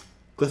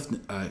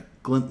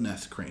glint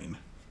nest crane.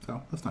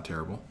 So that's not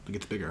terrible. It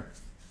gets bigger.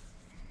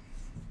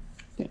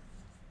 Yeah.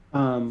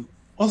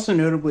 Also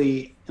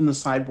notably in the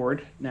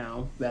sideboard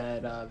now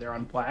that they're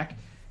on black,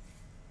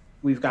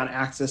 we've got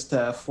access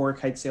to 4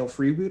 Kitesail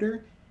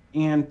Freebooter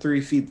and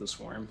 3 Feed the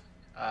Swarm.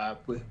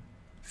 With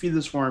Feed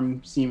the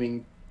Swarm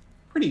seeming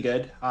pretty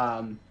good.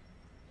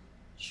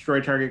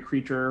 Destroy target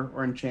creature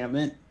or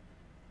enchantment.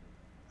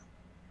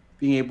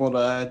 Being able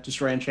to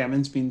destroy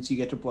enchantments means you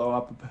get to blow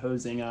up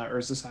opposing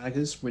Urza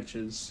Sagas, which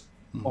is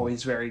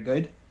always very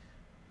good.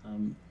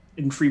 And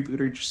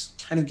Freebooter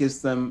just kind of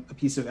gives them a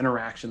piece of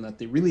interaction that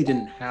they really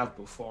didn't have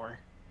before.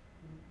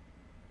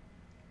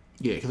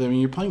 Yeah, because I mean,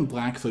 you're playing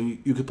black, so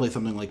you could play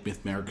something like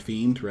Mesmeric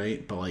Fiend,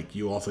 right? But like,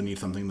 you also need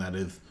something that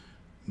is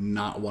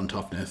not 1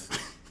 toughness.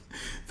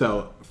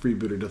 So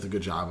Freebooter does a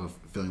good job of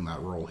filling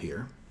that role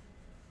here.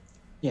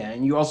 Yeah,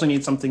 and you also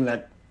need something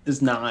that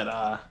is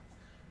not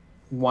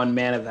 1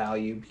 mana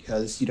value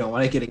because you don't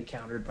want to get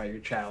encountered by your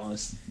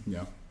Chalice.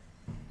 Yeah.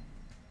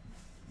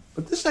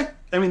 But this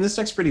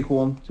deck's pretty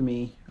cool to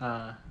me.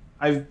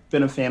 I've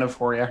been a fan of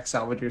Horiak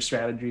Salvager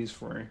strategies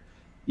for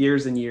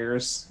years and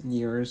years and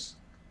years.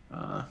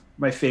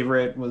 My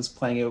favorite was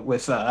playing it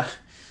with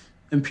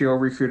Imperial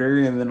Recruiter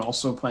and then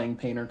also playing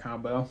Painter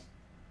combo.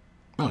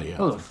 Oh, yeah.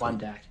 That was a fun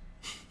deck.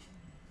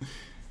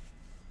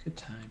 Good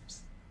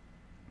times.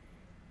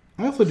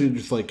 I also do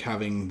just like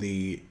having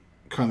the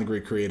Karn the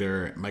Great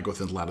Creator,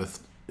 Mycosynth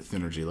Lattice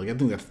synergy. Like, I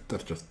think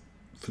that's just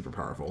super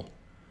powerful.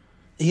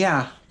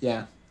 Yeah.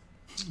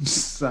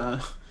 Just,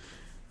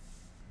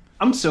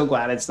 I'm so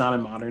glad it's not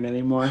in Modern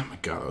anymore. Oh my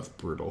god, that was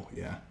brutal.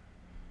 Yeah.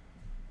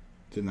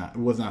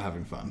 Was not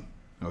having fun.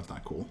 That was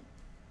not cool.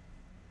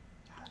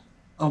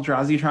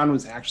 Eldrazi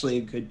was actually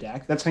a good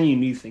deck. That's how you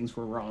knew things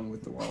were wrong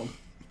with the world.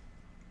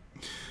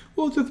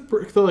 Well, it's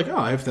just they're like, oh,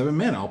 I have 7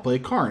 mana, I'll play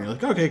Karn. You're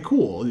like, okay,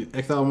 cool. You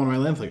exile one of my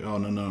lands. Like, oh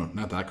no,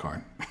 not that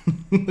Karn.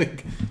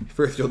 Like,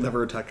 first you'll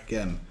never attack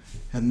again,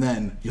 and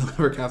then you'll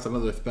never cast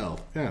another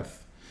spell. Yes,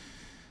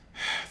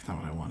 that's not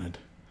what I wanted.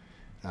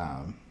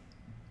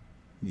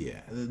 Yeah,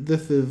 I think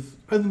this is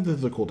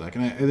a cool deck,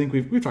 and I think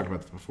we've talked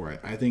about this before.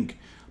 I think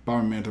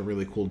Bomber Manta a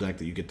really cool deck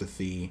that you get to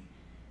see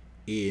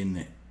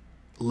in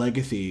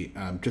Legacy.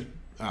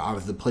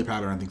 Obviously the play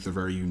pattern I think is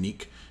very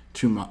unique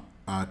to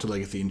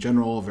Legacy in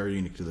general, very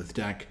unique to this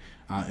deck.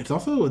 It's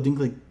also, I think,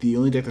 like the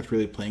only deck that's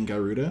really playing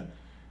Garuda,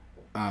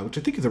 which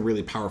I think is a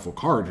really powerful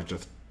card. It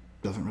just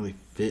doesn't really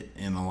fit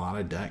in a lot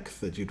of decks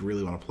that you'd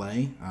really want to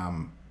play.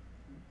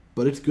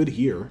 But it's good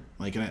here.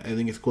 Like, and I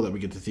think it's cool that we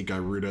get to see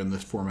Garuda in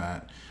this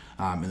format,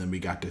 and then we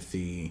got to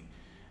see,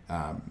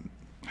 I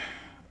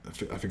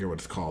forget what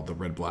it's called, the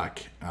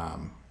red-black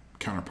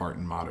counterpart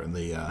in Modern,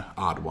 the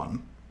odd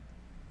one.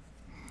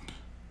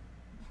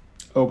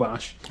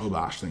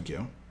 Obosh, thank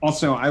you.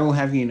 Also, I will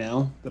have you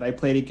know that I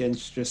played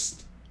against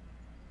just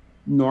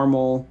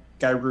normal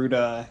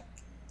Garuda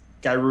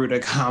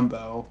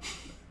combo.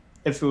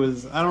 If it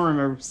was, I don't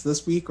remember if it was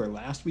this week or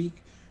last week.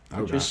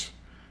 Oh, gosh.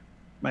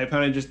 My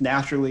opponent just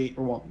naturally,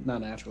 or well,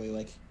 not naturally,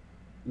 like,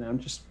 you know,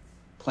 just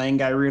playing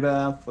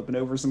Garuda, flipping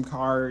over some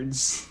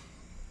cards,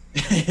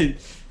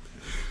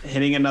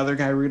 hitting another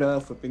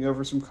Garuda, flipping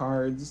over some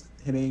cards,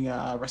 hitting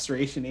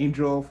Restoration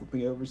Angel,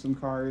 flipping over some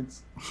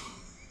cards.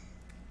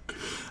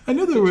 I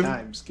know Good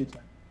times.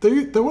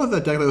 There was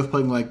that deck that was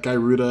playing like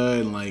Garuda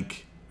and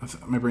like,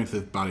 my brain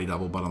says body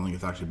double, but I don't think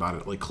it's actually body,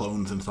 like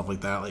clones and stuff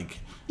like that. Like,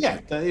 yeah,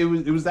 it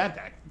was that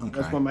deck.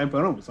 Okay. That's what my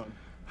opponent was on.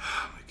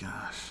 Oh my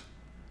gosh,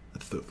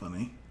 that's so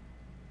funny.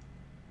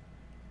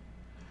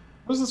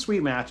 It was a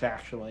sweet match,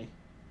 actually.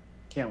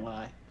 Can't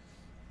lie.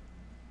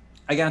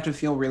 I got to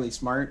feel really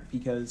smart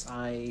because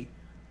so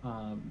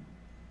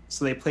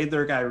they played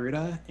their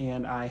Garuda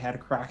and I had a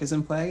Karakas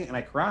in play and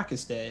I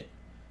Karakas'd it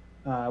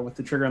with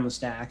the trigger on the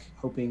stack,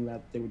 hoping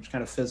that they would just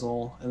kind of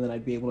fizzle and then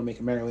I'd be able to make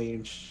a Mirror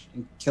Age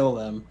and kill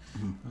them.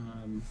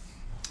 Mm-hmm.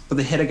 But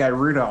they hit a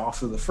Garuda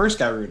off of the first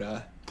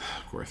Garuda.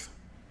 Of course.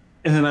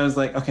 And then I was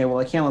like, okay, well,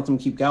 I can't let them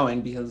keep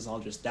going because I'll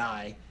just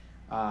die.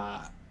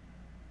 But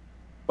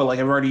like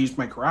I've already used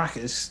my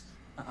Karakas.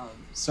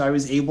 So I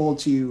was able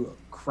to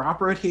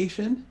crop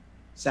rotation,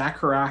 sack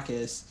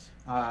Karakas,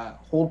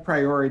 hold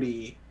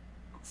priority,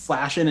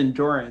 flash in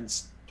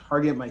endurance,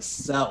 target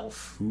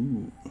myself.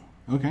 Ooh.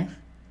 Okay.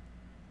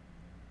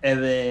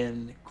 And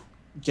then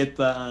get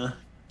the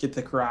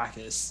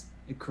Karakas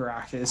the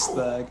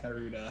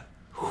Garuda.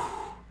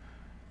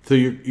 So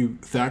you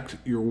sacked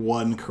your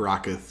one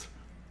Karakas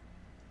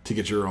to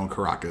get your own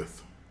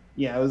Karakas.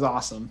 Yeah, it was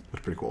awesome.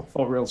 That's pretty cool.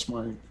 Felt real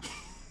smart.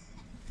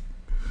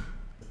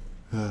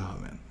 Oh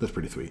man, that's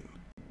pretty sweet.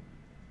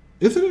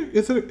 Is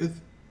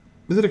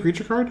it a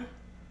creature card?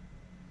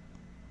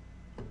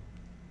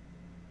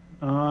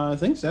 I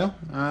think so.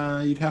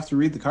 You'd have to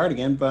read the card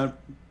again, but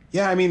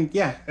yeah, I mean,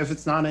 yeah, if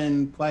it's not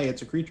in play,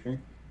 it's a creature.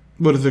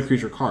 What is a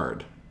creature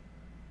card?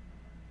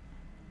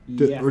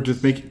 Yeah. Or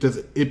does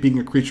it being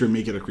a creature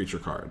make it a creature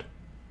card?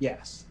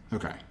 Yes.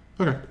 Okay.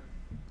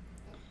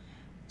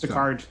 It's a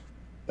card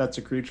that's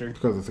a creature.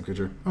 Because it's a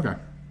creature. Okay.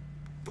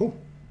 Cool.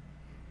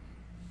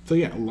 So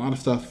yeah, a lot of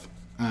stuff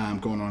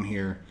going on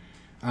here.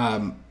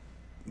 Can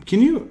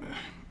you?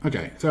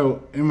 Okay,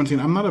 so in one scene,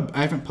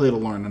 I haven't played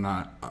Aloran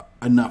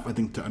enough, I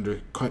think,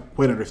 to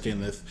quite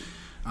understand this.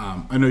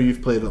 I know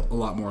you've played a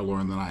lot more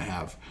Aloran than I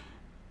have.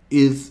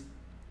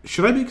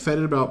 Should I be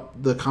excited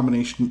about the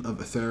combination of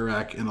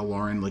Acererak and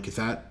Aloran? Like, does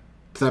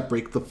that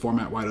break the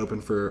format wide open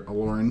for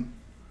Aloran?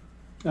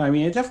 I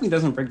mean, it definitely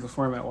doesn't break the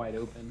format wide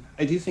open.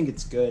 I do think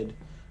it's good.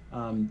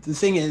 The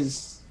thing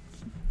is,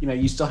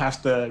 you still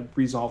have to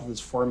resolve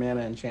this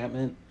 4-mana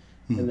enchantment,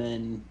 and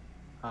then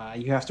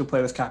you have to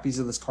play with copies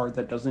of this card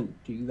that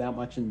doesn't do that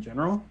much in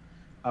general.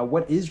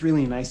 What is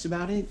really nice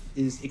about it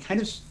is it kind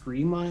of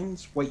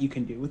streamlines what you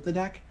can do with the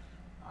deck.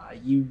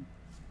 You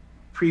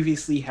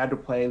previously had to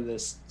play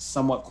this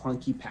somewhat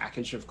clunky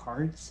package of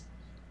cards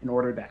in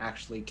order to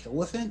actually kill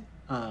with it.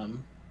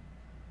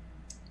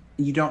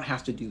 You don't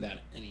have to do that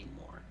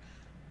anymore.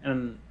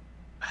 And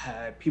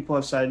people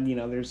have said,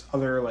 there's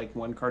other like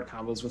 1-card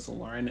combos with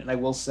Aloran, and I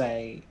will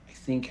say, I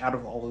think out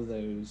of all of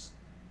those,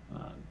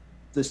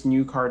 this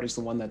new card is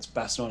the one that's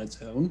best on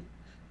its own.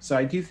 So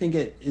I do think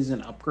it is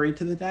an upgrade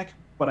to the deck,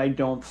 but I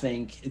don't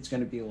think it's going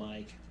to be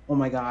like, oh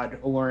my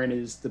god, Aloran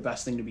is the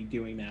best thing to be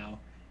doing now.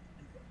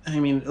 I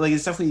mean, like,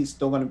 it's definitely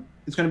still going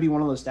to be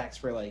one of those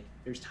decks where, like,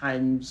 there's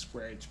times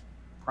where it's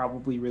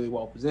probably really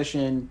well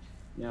positioned,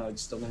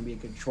 it's still going to be a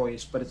good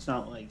choice, but it's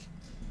not like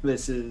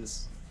this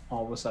is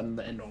all of a sudden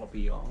the end all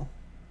be all.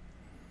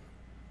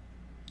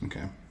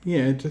 Okay.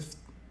 Yeah,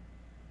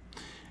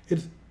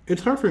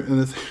 it's hard for,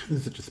 and this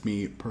is just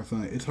me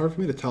personally, it's hard for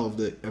me to tell if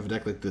a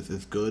deck like this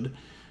is good,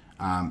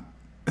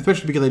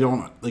 especially because I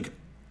don't, like,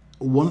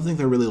 one of the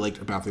things I really liked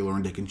about the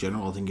Aloran deck in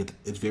general, I think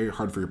it's very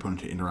hard for your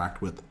opponent to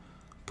interact with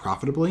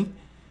profitably,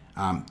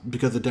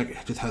 because the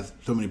deck just has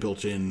so many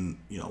built-in,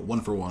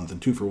 1-for-1s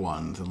and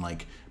 2-for-1s, and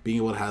like being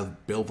able to have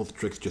Baleful's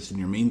Tricks just in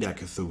your main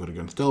deck is so good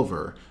against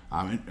Delver.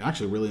 And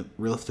actually, really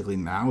realistically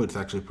now, it's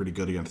actually pretty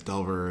good against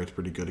Delver. It's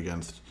pretty good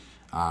against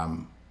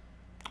Dragon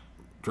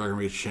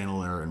Rage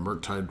Channeler and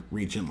Murktide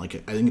Regent. Like,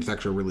 I think it's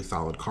actually a really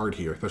solid card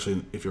here,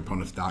 especially if your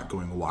opponent's not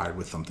going wide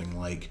with something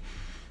like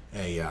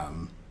a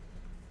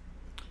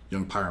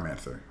Young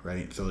Pyromancer,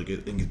 right? So like, I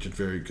think it's just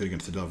very good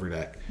against the Delver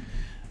deck.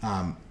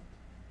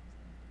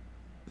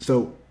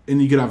 So,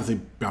 and you could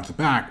obviously bounce it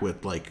back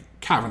with like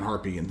Cavern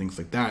Harpy and things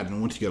like that. And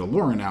once you get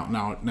Aloran out,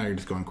 now you're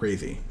just going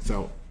crazy.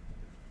 So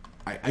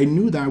I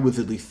knew that was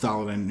at least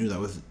solid. I knew that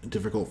was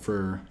difficult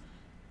for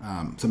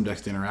some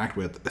decks to interact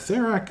with.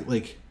 Acererak,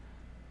 like,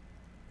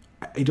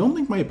 I don't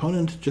think my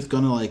opponent's just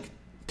gonna like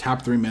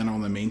tap 3 mana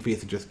on the main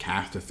phase and just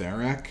cast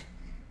Acererak.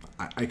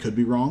 I could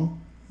be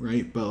wrong,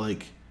 right? But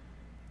like,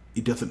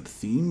 it doesn't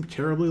seem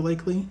terribly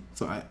likely.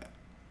 So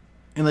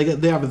and like,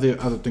 they have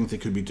the other things they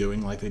could be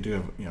doing, like they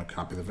do have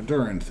copies of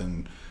Endurance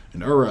and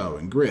Uro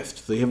and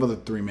Grist. So they have other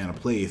 3-mana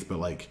plays, but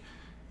like,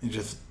 it's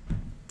just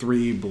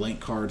 3 blank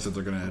cards that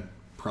they're gonna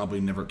probably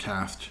never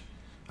cast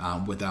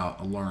without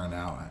Aloran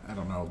out. I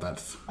don't know if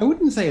that's... I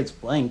wouldn't say it's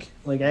blank.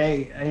 Like,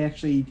 I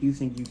actually do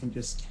think you can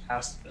just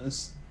cast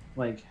this,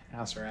 like,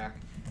 Acererak.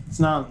 It's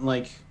not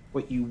like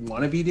what you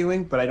want to be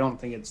doing, but I don't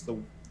think it's the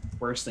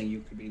worst thing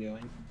you could be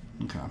doing.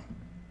 Okay.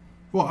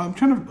 Well, I'm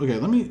trying to... Okay,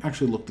 let me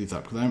actually look these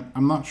up, because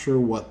I'm not sure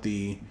what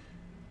the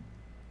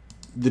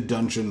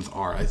dungeons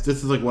are. This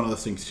is like one of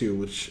those things too,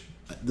 which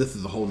this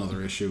is a whole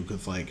nother issue,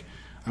 because like,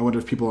 I wonder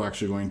if people are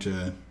actually going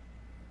to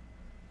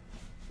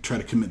try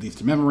to commit these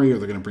to memory, or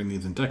they're going to bring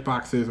these in deck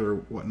boxes or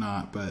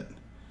whatnot. But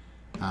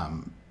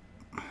I'm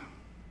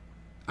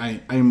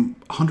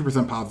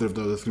 100% positive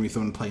though there's going to be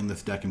someone playing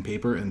this deck in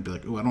paper and be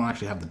like, oh, I don't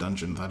actually have the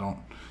dungeons. I don't.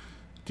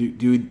 Do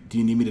you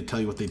need me to tell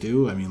you what they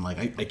do? I mean,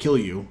 like, I kill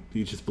you. Do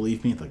you just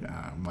believe me? It's like,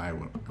 I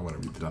want to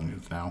read the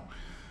dungeons now.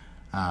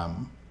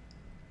 I'll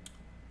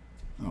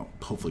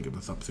hopefully get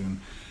this up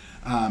soon.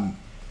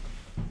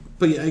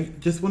 But yeah, I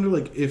just wonder,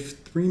 like, if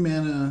 3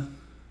 mana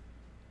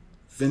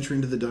venture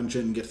into the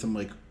dungeon and get some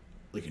like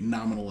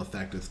nominal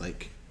effect is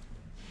like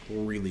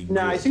really good.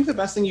 No, I think the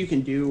best thing you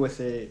can do with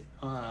it,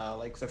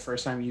 like the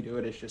first time you do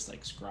it, is just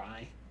like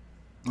scry.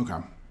 Okay,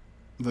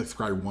 like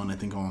scry 1, I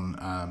think,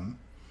 on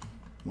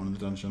one of the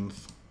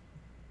dungeons.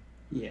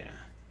 Yeah.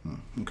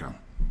 Okay.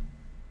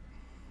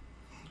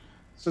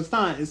 So it's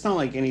not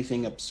like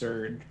anything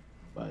absurd,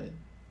 but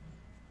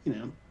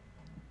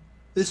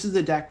this is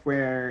a deck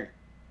where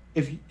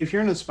if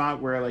you're in a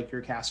spot where like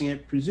you're casting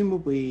it,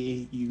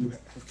 presumably you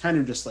have kind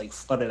of just like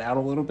flooded out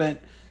a little bit.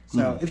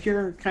 So if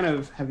you're kind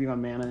of heavy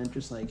on mana,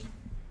 just like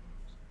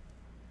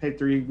pay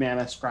 3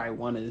 mana, scry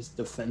 1 is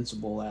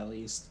defensible at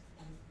least.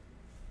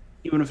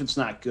 Even if it's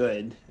not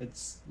good,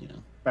 it's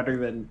better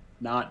than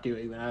not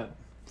doing that.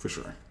 For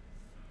sure.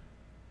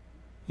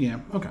 Yeah.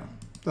 Okay.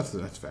 That's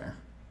fair.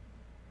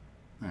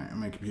 All right.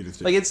 My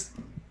computer's like it's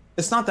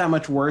not that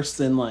much worse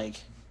than like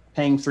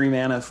paying 3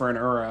 mana for an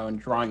Uro and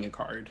drawing a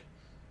card.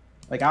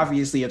 Like,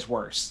 obviously it's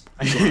worse.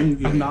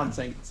 I'm not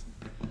saying it's,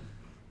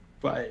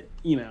 but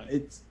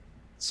it's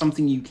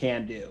something you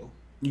can do.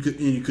 You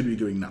could be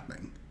doing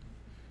nothing.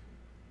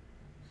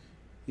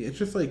 Yeah, it's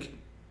just like,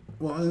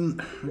 Well,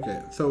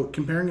 okay, so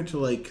comparing it to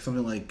like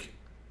something like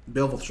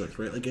Baleful Strix,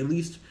 right? Like at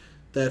least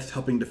that's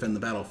helping defend the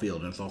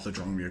battlefield, and it's also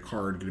drawing me a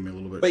card, getting me a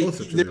little bit But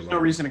closer to the there's no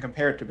line. reason to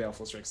compare it to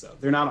Baleful Strix, though.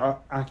 They're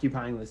not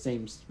occupying the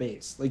same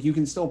space. Like, you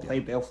can still play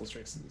Baleful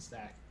Strix in this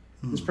deck.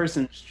 This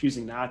person's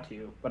choosing not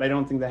to, but I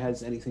don't think that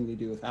has anything to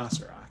do with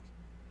Asarak.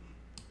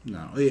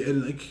 No,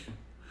 and like,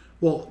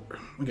 well,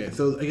 okay.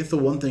 So I guess the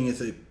one thing is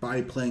that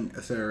by playing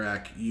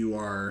Asarak, you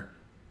are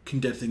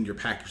condensing your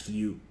package, so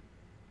you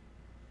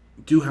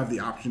do have the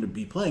option to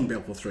be playing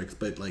Baleful Strix,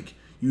 but like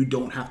you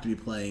don't have to be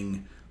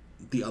playing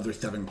the other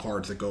 7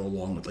 cards that go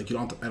along with. Like you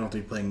don't. I don't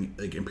think playing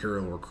like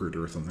Imperial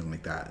Recruiter or something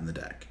like that in the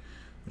deck,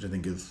 which I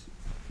think is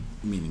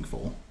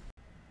meaningful.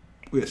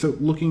 Okay, so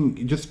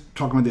just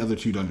talking about the other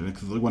 2 dungeons,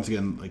 because like, once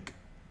again, like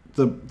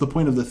the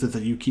point of this is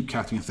that you keep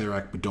casting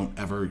Asarak, but don't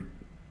ever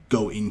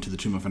go into the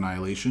Tomb of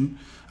Annihilation.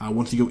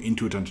 Once you go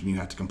into a dungeon, you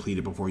have to complete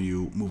it before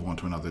you move on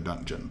to another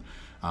dungeon.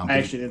 I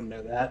actually didn't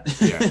know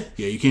that.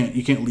 Yeah.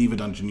 You can't leave a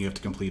dungeon. You have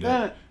to complete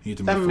it. You have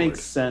to move forward.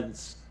 Makes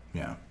sense.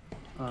 Yeah.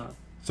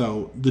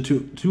 So the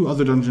two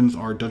other dungeons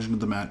are Dungeon of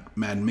the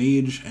Mad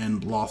Mage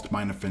and Lost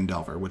Mine of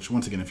Phandelver. Which,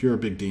 once again, if you're a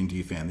big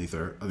D&D fan, these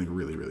are, I think,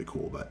 really, really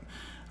cool. But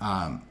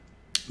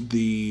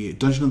the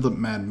Dungeon of the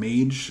Mad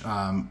Mage,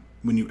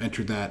 when you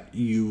enter that,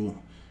 you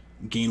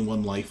gain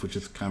 1 life, which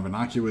is kind of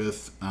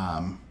innocuous.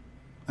 And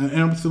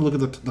I'm just going to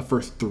look at the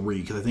first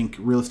 3, because I think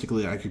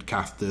realistically I could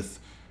cast this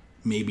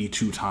maybe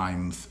 2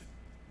 times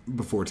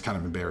before it's kind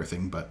of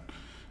embarrassing. But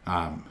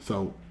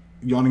so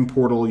Yawning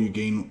Portal, you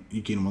gain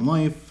 1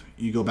 life.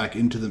 You go back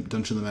into the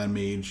Dungeon of the Mad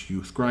Mage,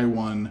 you scry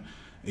 1.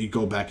 You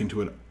go back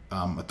into it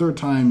a 3rd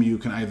time. You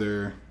can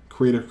either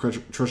create a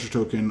treasure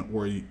token,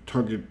 or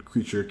target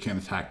creature can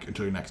attack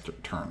until your next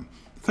turn.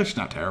 It's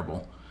actually not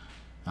terrible.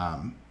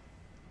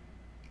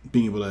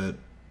 Being able to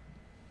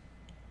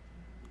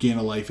gain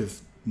a life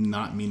is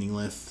not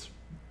meaningless.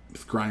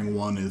 Scrying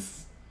 1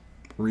 is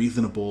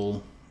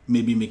reasonable.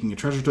 Maybe making a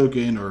treasure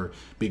token, or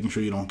making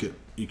sure you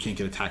can't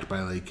get attacked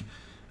by like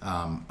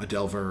a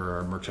Delver or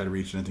a Murktide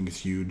Reach, I think is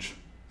huge.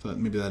 So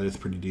maybe that is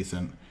pretty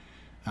decent.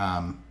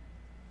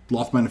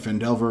 Lost Mine of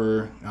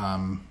Phandelver,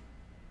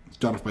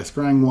 start off by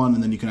scrying 1,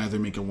 and then you can either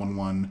make a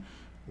 1/1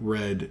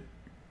 red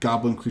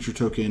goblin creature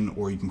token,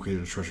 or you can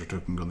create a treasure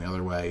token going the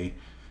other way.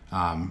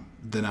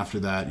 Then after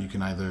that, you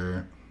can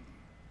either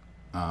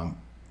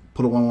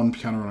put a 1/1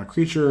 counter on a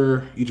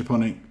creature. Each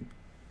opponent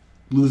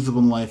loses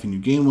 1 life and you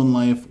gain 1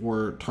 life,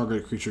 or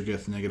target creature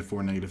gets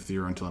 -4,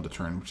 -0 until end of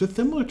turn, which is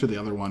similar to the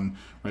other one,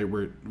 right?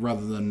 Where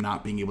rather than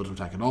not being able to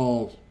attack at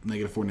all,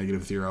 -4,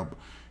 -0,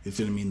 it's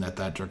going to mean that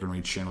Dragon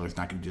Rage Channeler is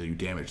not going to deal you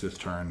damage this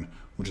turn,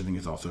 which I think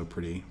is also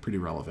pretty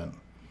relevant.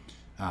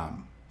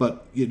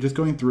 But yeah, just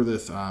going through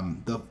this,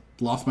 the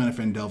Lost Mine of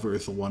Phandelver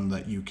is the one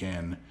that you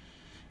can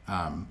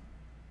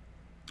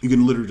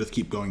literally just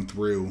keep going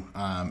through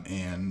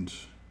and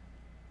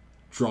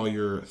draw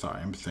your...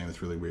 Sorry, I'm saying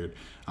this really weird.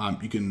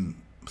 You can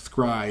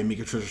scry, make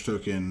a treasure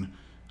token.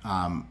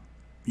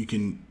 You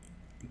can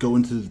go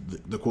into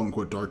the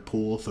quote-unquote dark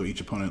pool, so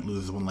each opponent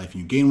loses 1 life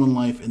and you gain 1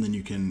 life, and then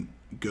you can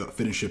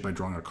finish it by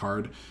drawing a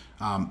card.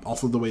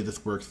 Also, the way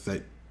this works is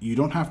that you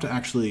don't have to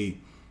actually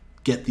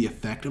get the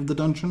effect of the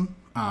dungeon.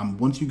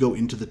 Once you go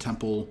into the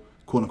temple,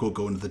 quote-unquote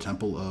go into the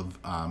temple of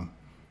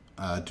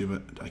I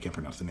can't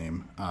pronounce the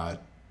name.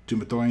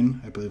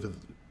 Dumathoin, I believe it's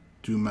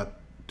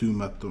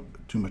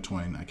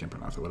Dumatoin, I can't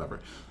pronounce it, whatever.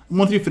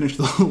 Once you finish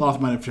the Lost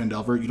Mine of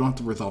Phandelver, you don't have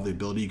to resolve the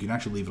ability. You can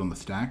actually leave it on the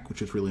stack,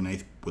 which is really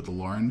nice with the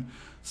Lauren.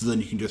 So then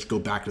you can just go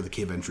back to the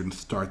cave entrance,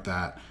 start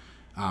that.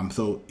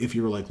 So if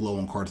you were like low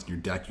on cards in your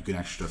deck, you can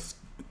actually just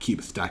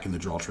keep stacking the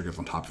draw triggers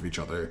on top of each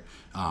other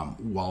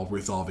while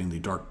resolving the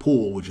dark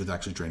pool, which is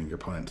actually draining your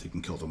opponent, so you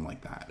can kill them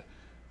like that,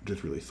 which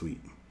is really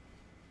sweet.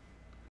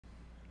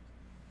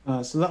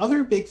 So the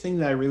other big thing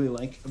that I really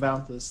like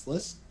about this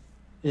list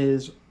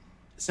is,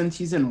 since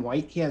he's in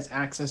white, he has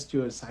access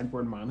to a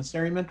sideboard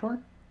Monastery Mentor.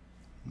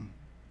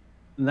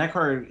 And that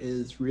card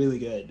is really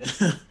good.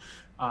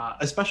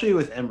 Especially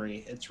with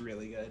Emery, it's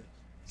really good.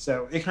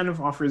 So it kind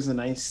of offers a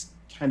nice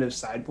kind of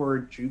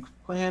sideboard juke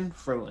plan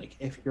for like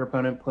if your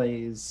opponent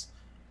plays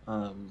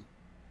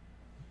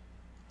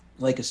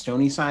like a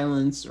Stony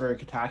Silence or a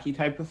Kataki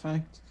type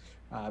effect.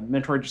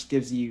 Mentor just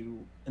gives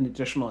you an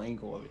additional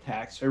angle of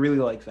attack. So I really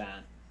like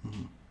that.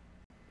 Mm-hmm.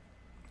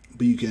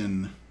 But you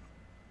can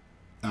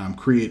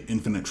create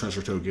infinite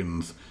treasure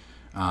tokens,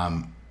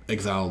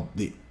 exile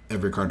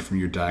every card from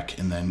your deck,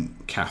 and then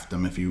cast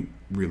them if you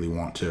really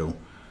want to.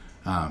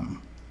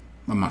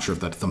 I'm not sure if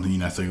that's something you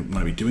necessarily want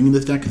to be doing in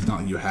this deck. It's not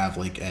like you have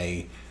like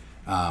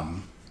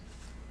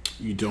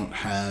you don't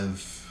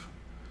have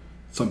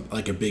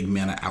a big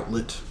mana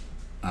outlet.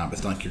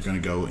 It's not like you're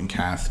going to go and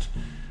cast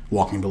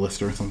Walking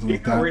Ballista or something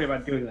like that. I'm not worried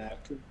about doing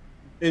that.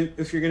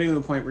 If you're getting to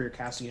the point where you're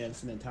casting it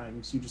infinite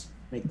times, you just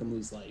make them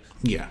lose life.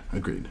 Yeah,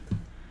 agreed.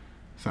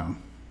 So,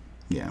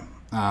 yeah.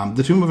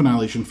 The Tomb of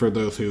Annihilation, for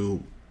those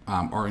who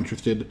are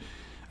interested,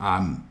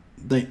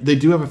 they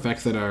do have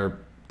effects that are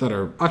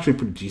actually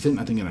pretty decent,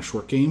 I think, in a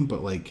short game,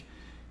 but like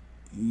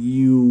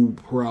you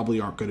probably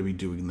aren't going to be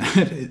doing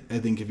that. I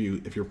think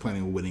if you're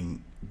planning on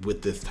winning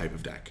with this type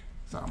of deck,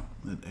 so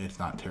it's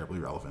not terribly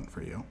relevant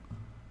for you.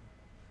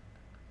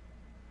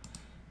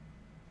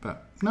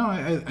 But no,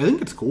 I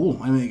think it's cool.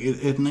 I mean,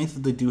 it's nice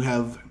that they do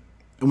have,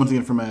 and once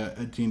again, from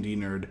a D&D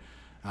nerd,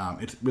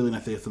 it's really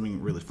nice they have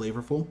something really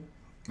flavorful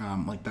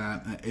like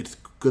that. It's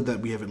good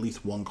that we have at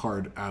least one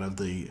card out of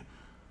the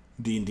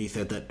D&D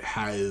set that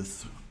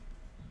has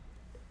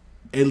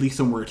at least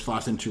somewhere it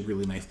slots into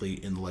really nicely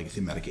in the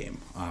Legacy metagame.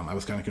 I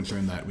was kind of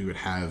concerned that we would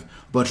have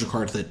a bunch of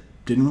cards that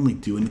didn't really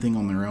do anything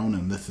on their own,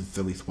 and this is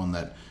at least one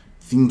that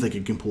seems like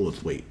it can pull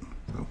its weight.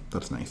 So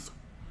that's nice.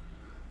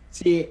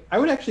 See, I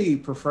would actually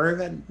prefer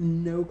that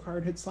no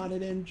card had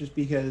slotted in, just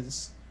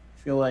because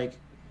I feel like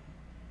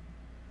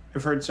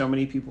I've heard so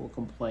many people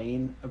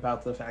complain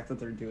about the fact that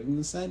they're doing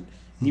the set.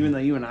 Mm-hmm. Even though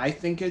you and I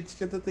think it's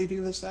good that they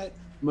do the set,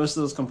 most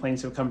of those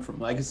complaints have come from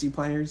Legacy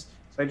players.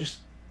 So I just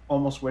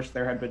almost wish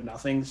there had been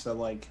nothing, so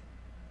like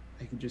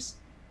I could just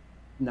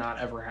not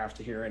ever have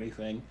to hear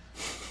anything.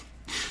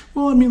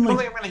 Well, I mean, I don't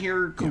think I'm going to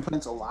hear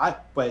complaints a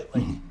lot, but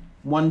like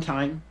one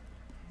time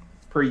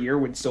per year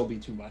would still be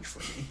too much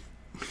for me.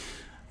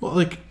 Well,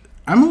 like,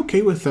 I'm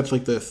okay with sets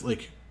like this.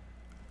 Like,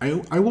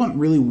 I want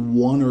really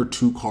one or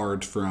two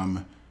cards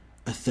from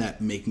a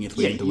set making its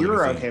way into Legacy.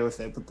 You're okay with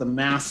it, but the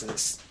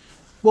masses.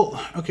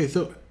 Well, okay,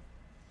 so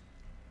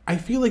I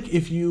feel like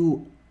if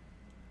you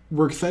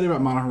were excited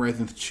about Modern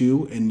Horizons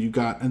 2 and you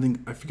got,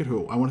 I forget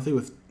who, I want to say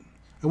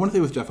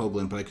it was Jeff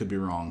Oglin, but I could be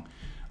wrong.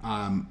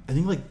 I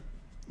think like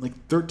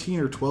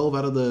 13 or 12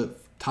 out of the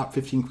top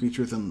 15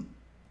 creatures in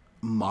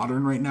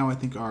Modern right now, I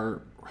think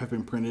have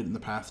been printed in the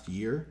past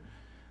year.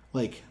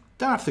 Like,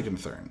 that's a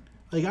concern.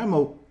 Like, I'm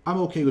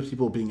okay with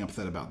people being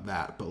upset about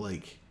that, but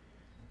like,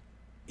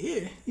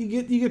 you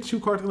get two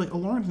cards. Like,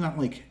 Aloran's not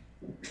like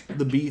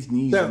the bee's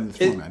knees in this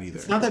format either.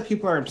 It's not that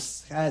people are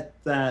upset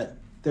that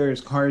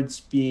there's cards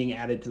being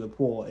added to the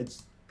pool.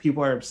 It's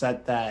people are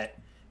upset that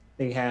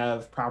they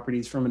have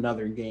properties from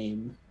another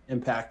game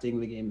impacting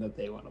the game that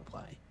they want to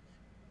play.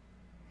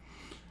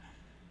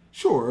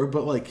 Sure,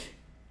 but like,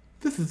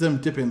 this is them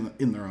dipping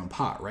in their own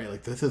pot, right?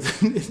 Like, this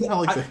is it's not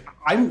like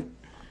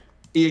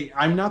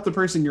I'm not the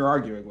person you're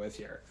arguing with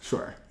here.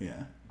 Sure,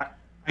 yeah.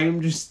 I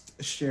am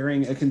just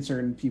sharing a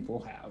concern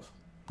people have.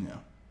 Yeah.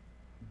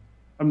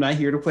 I'm not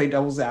here to play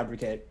devil's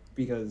advocate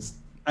because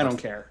I don't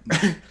care.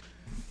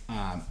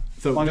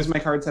 So as long as my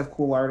cards have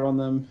cool art on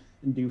them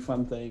and do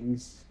fun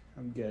things,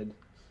 I'm good.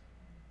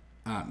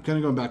 Kind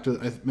of going back to,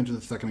 I mentioned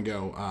this a second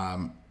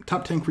ago,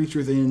 top 10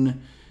 creatures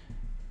in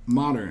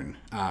Modern,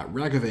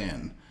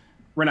 Ragavan.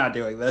 We're not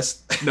doing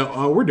this.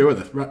 No, we're doing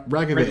this.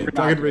 Ragavan,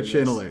 Dragon Ridge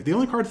Chandelier. The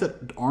only cards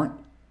that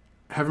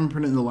haven't been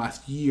printed in the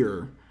last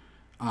year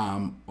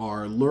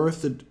are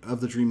Lurith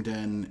of the Dream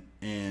Den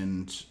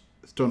and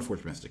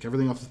Stoneforge Mystic.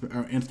 Everything else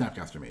and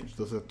Snapcaster Mage.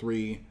 Those are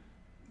three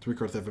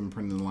cards that have been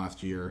printed in the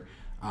last year.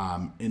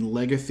 In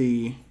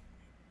Legacy,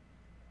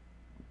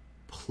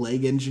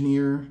 Plague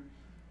Engineer,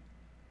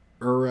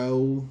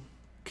 Uro,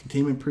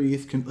 Containment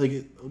Priest.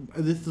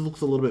 This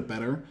looks a little bit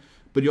better.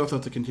 But you also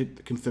have to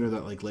consider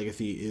that like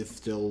Legacy is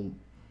still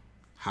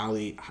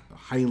highly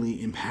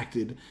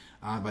impacted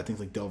by things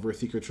like Delver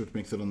Secrets, which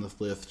makes it on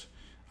this list.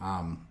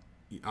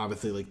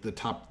 Obviously, like the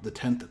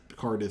 10th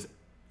card is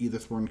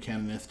Aethersworn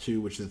Canonist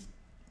 2, which is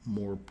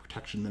more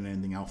protection than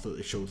anything else, so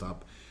it shows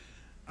up.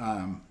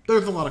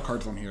 There's a lot of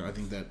cards on here. I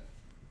think that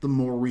the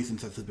more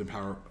recent sets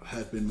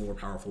has been more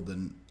powerful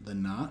than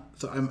not.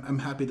 So I'm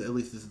happy that at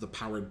least this is a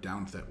powered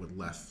down set with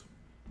less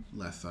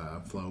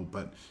flow.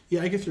 But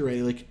yeah, I guess you're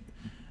right.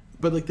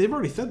 But like they've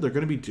already said they're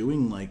going to be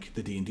doing like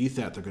the D&D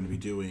set. They're going to be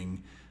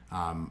doing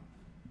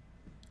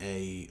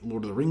a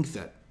Lord of the Rings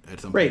set at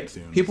some point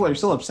soon. People are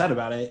still upset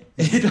about it.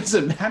 It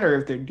doesn't matter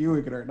if they're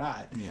doing it or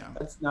not. Yeah,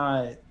 that's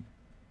not.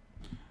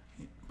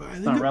 But I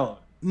think not relevant.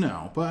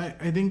 No, but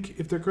I think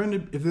if they're going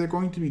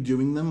to be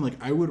doing them,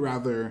 like I would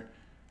rather,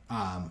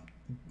 Gandalf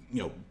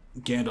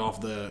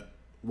the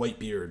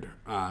Whitebeard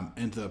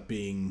ends up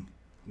being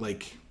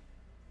like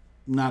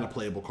not a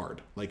playable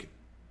card. Like,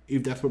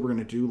 if that's what we're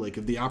going to do, like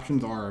if the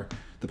options are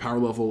the power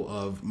level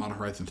of Modern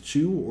Horizons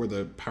 2 or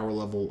the power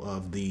level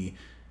of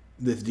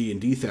this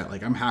D&D set,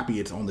 like I'm happy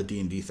it's on the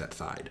D&D set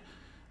side.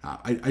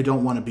 I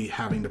don't want to be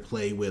having to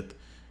play with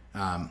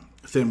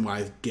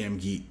Samwise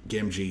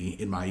Gamgee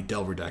in my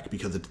Delver deck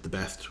because it's the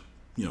best,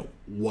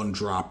 one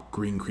drop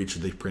green creature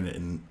they've printed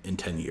in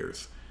 10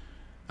 years.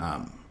 So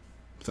I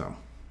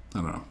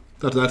don't know.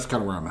 That's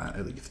kind of where I'm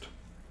at least.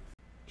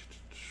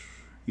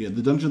 Yeah,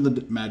 the Dungeon of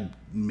the Mad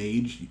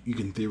Mage, you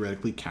can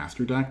theoretically cast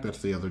your deck.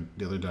 That's the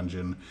other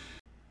dungeon.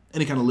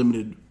 Any kind of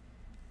limited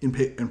in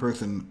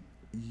person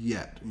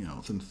yet,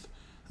 since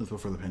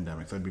before the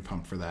pandemic. So I'd be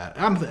pumped for that.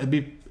 I'd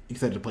be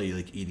excited to play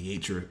like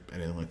EDH or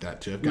anything like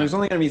that too. There's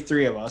only going to be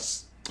 3 of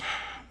us.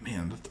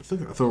 Man, so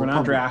we're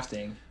not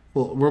drafting.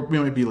 Well, we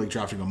might be like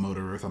drafting a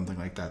motor or something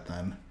like that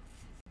then.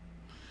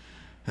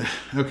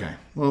 Okay,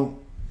 well,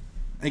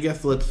 I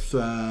guess let's.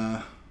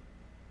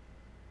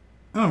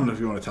 I don't know if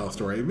you want to tell a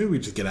story. Maybe we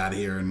just get out of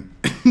here and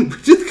we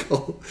just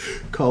call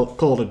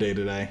it a day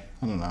today.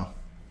 I don't know.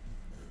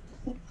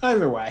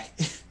 Either way.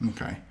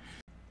 Okay.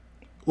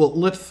 Well,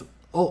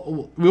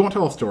 we won't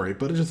tell a story,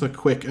 but it's just a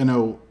quick. I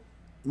know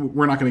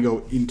we're not going to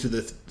go into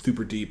this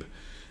super deep,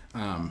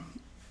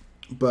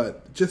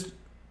 but just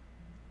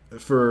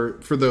for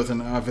those,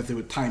 and obviously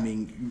with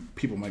timing,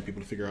 people might be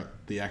able to figure out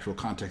the actual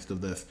context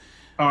of this.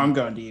 Oh, I'm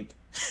going deep.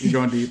 You're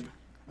going deep.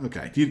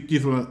 Okay. Do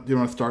you want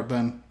to start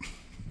then?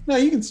 No,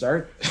 you can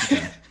start.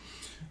 Okay.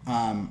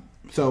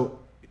 So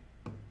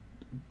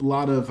a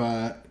lot of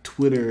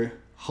Twitter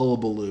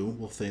hullabaloo,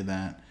 we'll say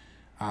that,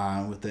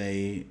 with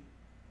a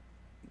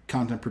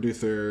content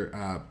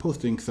producer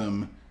posting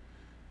some.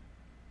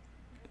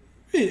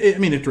 I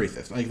mean, it's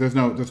racist. Like, there's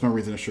no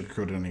reason to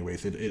sugarcoat it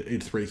anyways.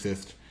 It's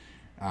racist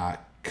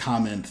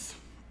comments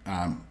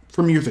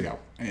from years ago,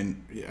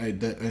 and I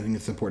think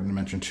it's important to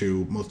mention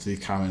too. Most of these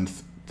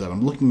comments that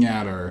I'm looking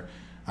at are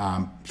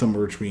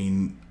somewhere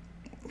between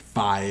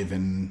 5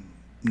 and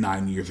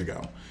 9 years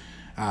ago.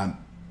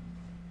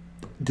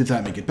 Did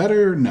that make it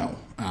better? No.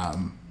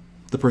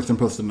 The person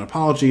posted an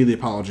apology. The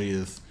apology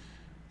is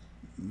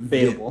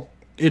Debatable.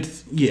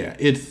 It's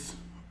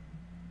an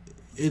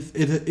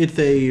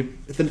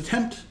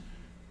attempt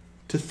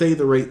to say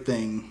the right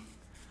thing,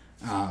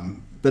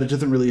 but it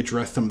doesn't really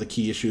address some of the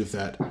key issues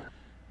that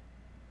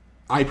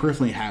I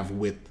personally have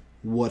with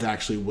what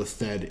actually was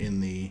said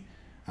in the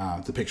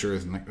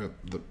pictures and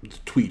the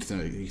tweets.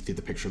 You see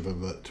the pictures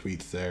of the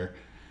tweets there,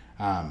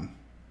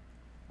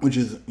 which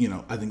is,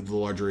 I think the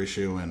larger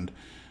issue. And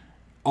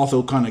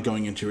also kind of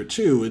going into it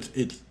too,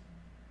 it's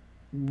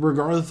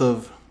regardless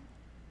of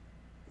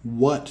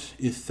what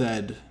is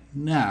said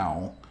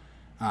now,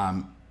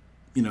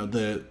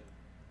 the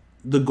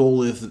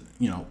goal is,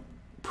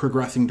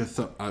 progressing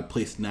to a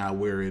place now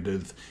where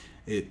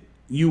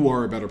you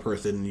are a better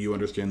person, you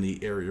understand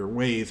the error of your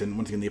ways, and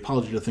once again, the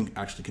apology doesn't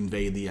actually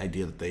convey the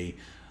idea that they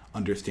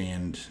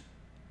understand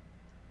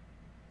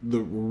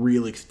the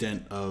real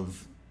extent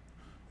of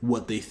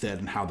what they said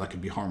and how that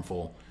could be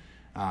harmful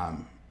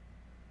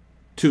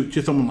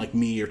to someone like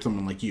me or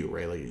someone like you,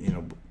 right? Like,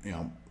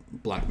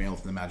 black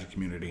males in the Magic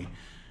community.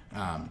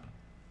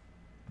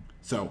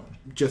 So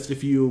just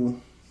if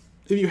you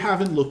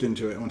haven't looked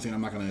into it, once again,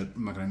 I'm not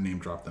gonna name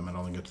drop them. I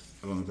don't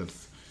think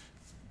that's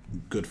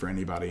good for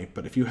anybody.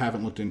 But if you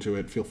haven't looked into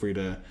it, feel free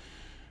to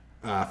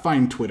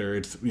find Twitter.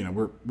 It's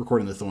we're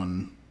recording this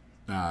on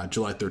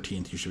July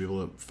 13th. You should be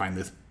able to find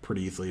this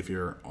pretty easily if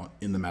you're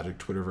in the Magic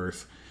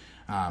Twitterverse.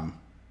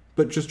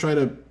 But just try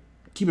to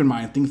keep in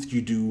mind things that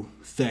you do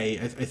say.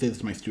 I say this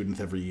to my students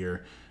every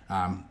year.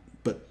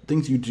 But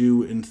things you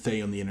do and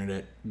say on the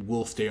internet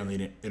will stay on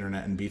the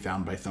internet and be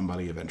found by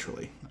somebody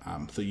eventually.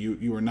 So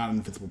you are not an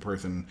invisible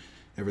person.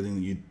 Everything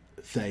that you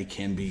say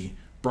can be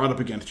brought up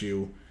against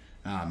you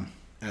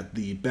at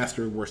the best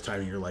or worst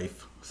time in your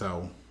life.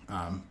 So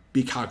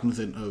be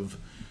cognizant of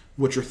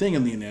what you're saying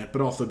on the internet,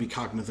 but also be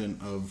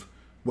cognizant of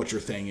what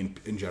you're saying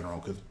in general,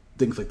 because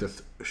things like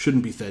this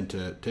shouldn't be said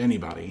to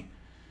anybody.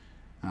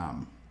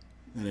 And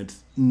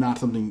it's not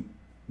something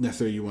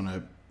necessarily you want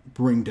to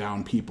bring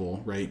down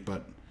people, right?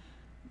 But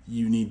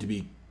you need to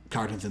be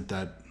cognizant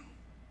that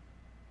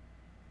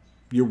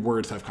your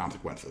words have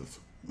consequences.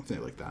 I'll say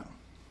it like that.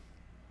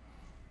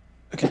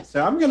 Okay,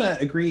 so I'm going to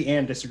agree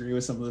and disagree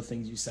with some of the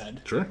things you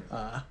said. Sure.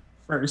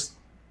 First,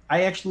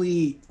 I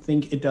actually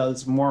think it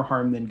does more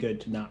harm than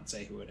good to not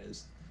say who it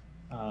is.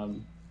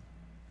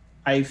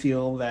 I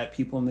feel that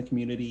people in the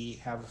community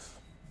have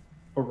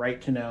a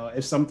right to know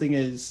if something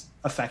is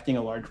affecting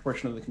a large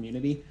portion of the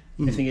community.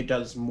 Mm-hmm. I think it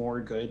does more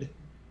good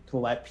to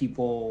let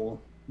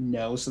people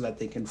know so that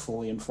they can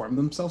fully inform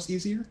themselves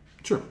easier.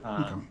 Sure.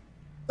 Okay.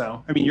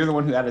 So, I mean, you're the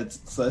one who edits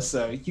this,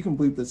 so you can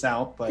bleep this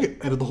out. But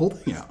edit the whole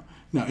thing out.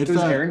 No, it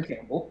was Aaron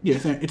Campbell. Yeah,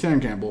 it's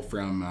Aaron Campbell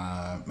from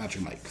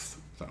Magic Mike's.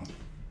 So,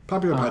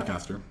 popular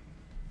podcaster.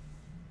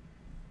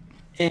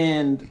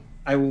 And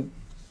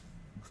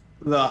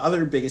the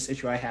other biggest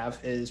issue I have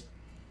is,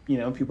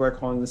 people are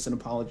calling this an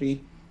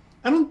apology.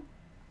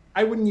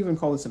 I wouldn't even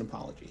call this an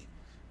apology.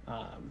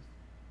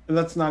 And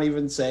that's not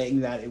even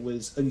saying that it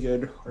was a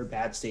good or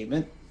bad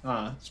statement.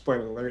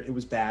 Spoiler alert, it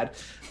was bad.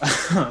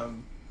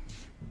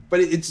 But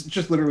it's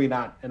just literally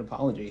not an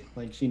apology.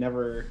 Like, she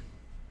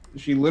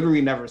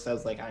literally never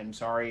says, like, I'm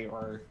sorry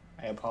or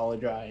I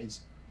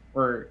apologize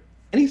or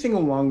anything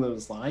along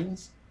those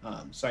lines.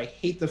 So I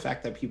hate the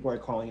fact that people are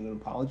calling it an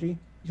apology,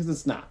 because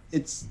it's not.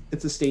 It's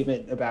a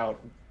statement about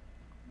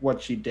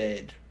what she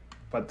did,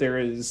 but there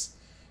is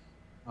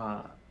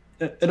an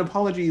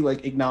apology,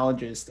 like,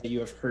 acknowledges that you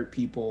have hurt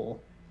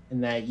people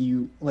and that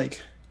you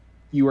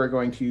are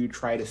going to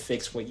try to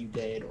fix what you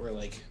did, or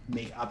like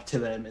make up to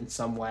them in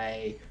some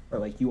way, or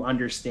like you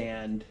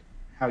understand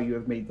how you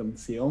have made them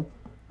feel.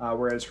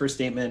 Whereas her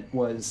statement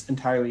was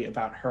entirely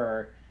about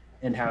her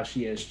and how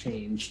she has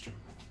changed.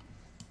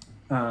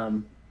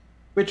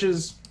 Which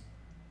is,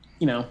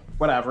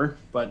 whatever,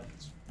 but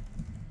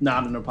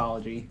not an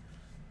apology.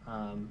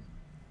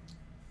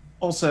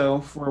 Also,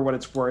 for what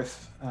it's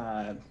worth,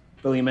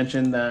 Billy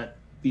mentioned that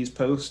these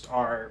posts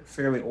are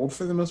fairly old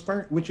for the most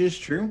part, which is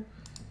true,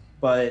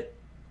 but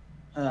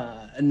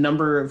a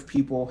number of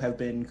people have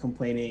been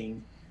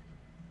complaining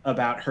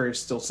about her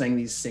still saying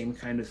these same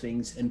kind of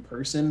things in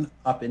person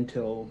up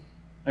until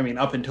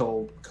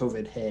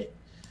COVID hit.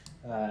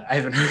 I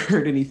haven't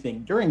heard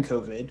anything during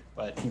COVID,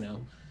 but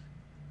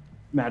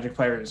Magic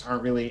players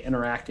aren't really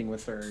interacting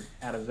with her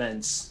at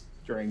events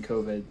during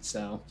COVID,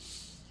 so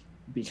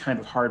it'd be kind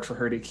of hard for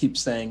her to keep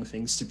saying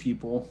things to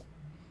people.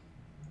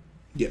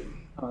 Yeah.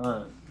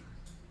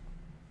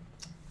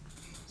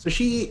 So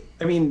she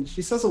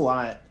says a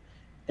lot,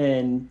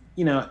 and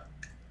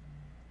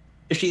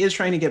if she is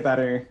trying to get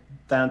better,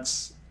 that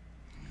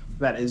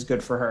is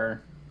good for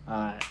her.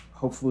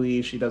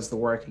 Hopefully, she does the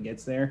work and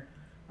gets there.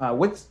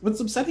 What's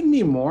upsetting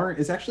me more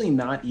is actually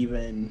not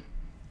even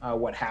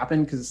what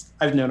happened, because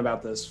I've known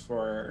about this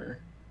for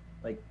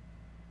like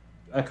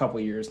a couple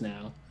years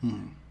now.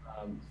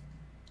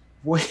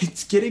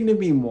 What's getting to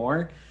me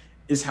more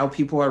is how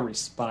people are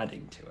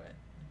responding to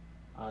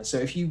it. So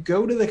if you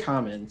go to the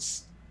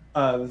comments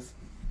of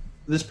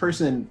this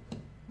person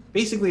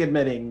basically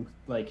admitting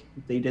like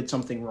they did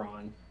something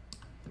wrong,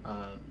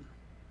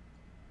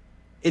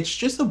 it's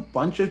just a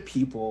bunch of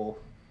people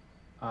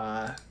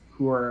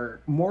who are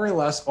more or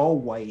less all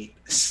white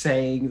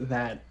saying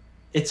that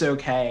it's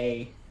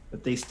okay,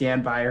 that they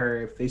stand by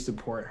her, if they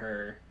support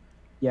her,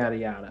 yada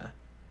yada.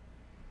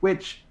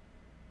 Which,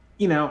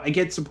 I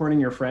get supporting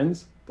your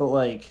friends, but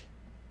like,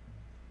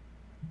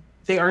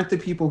 they aren't the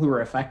people who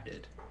are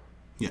affected.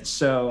 Yeah.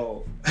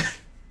 So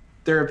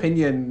their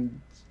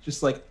opinion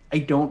just like, I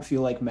don't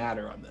feel like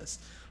matter on this.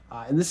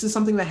 And this is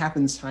something that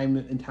happens time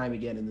and time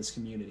again in this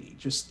community,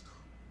 just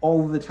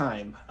all the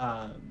time.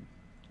 I'm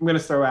going to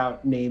throw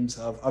out names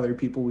of other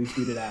people we've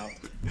tweeted out,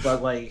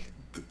 but like,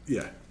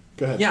 yeah,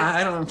 go ahead. Yeah,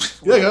 I don't.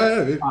 Yeah,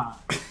 go ahead.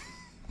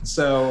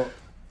 So,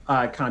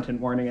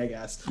 content warning, I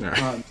guess.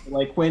 Right.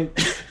 Like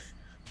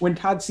when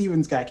Todd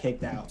Stevens got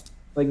kicked out,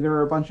 like there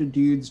were a bunch of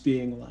dudes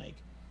being like,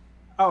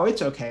 "Oh,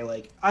 it's okay.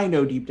 Like I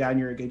know deep down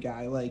you're a good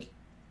guy. Like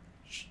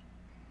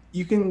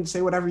you can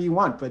say whatever you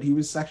want, but he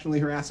was sexually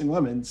harassing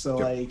women. So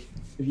Yep. like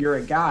if you're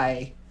a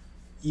guy,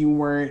 you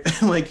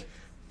weren't like.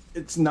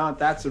 It's not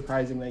that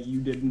surprising that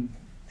you didn't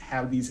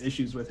have these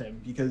issues with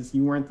him because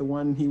you weren't the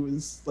one he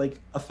was like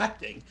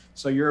affecting.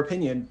 So your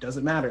opinion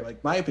doesn't matter.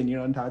 Like my opinion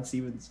on Todd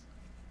Stevens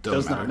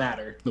does not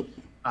matter. Nope.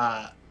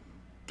 I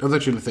was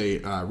actually going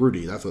to say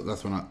Rudy. That's what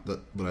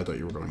I thought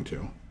you were going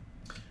to.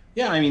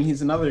 Yeah, I mean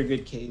he's another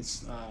good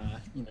case.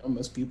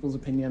 Most people's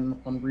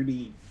opinion on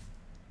Rudy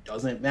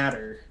doesn't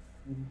matter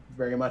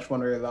very much one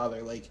way or the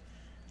other. Like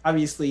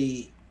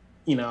obviously,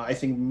 I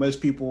think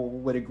most people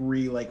would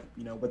agree. Like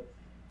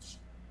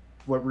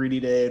what Rudy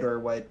did or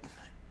what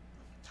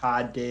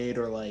Todd did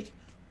or like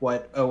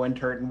what Owen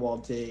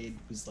Turtenwald did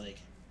was like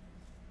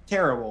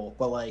terrible,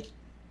 but like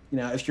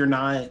if you're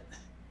not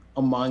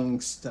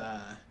amongst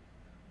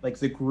like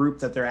the group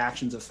that their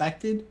actions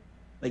affected,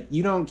 like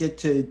you don't get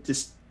to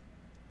just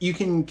you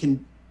can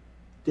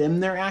condemn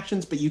their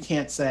actions, but you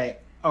can't say,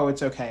 oh,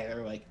 it's okay,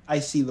 or like I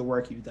see the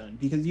work you've done,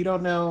 because you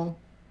don't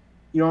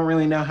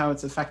really know how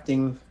it's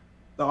affecting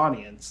the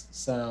audience.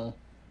 So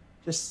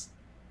just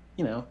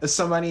if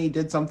somebody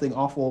did something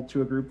awful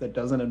to a group that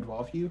doesn't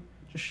involve you,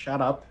 just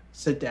shut up,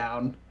 sit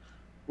down,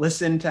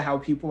 listen to how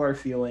people are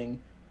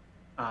feeling,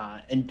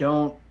 and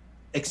don't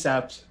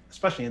accept,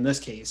 especially in this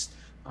case,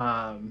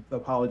 the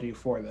apology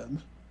for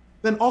them.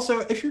 Then also,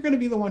 if you're going to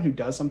be the one who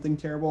does something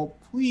terrible,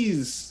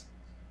 please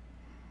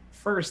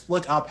first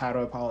look up how to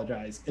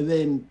apologize. And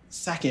then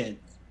second,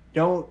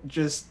 don't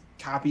just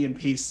copy and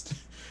paste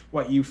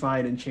what you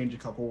find and change a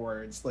couple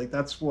words. Like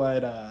that's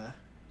what...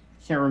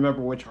 can't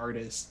remember which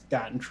artist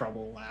got in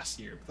trouble last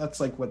year, but that's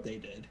like what they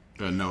did.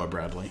 Noah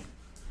Bradley.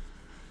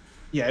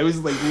 Yeah, it was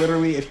like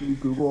literally if you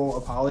Google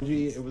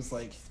apology, it was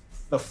like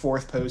the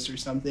fourth post or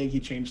something. He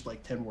changed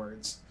like 10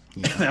 words.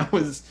 Yeah. that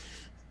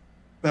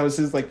was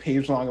his like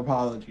page long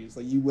apologies.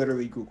 Like you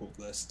literally Googled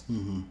this.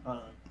 Mm-hmm.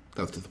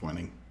 That's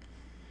disappointing.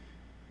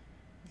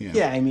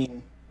 Yeah, I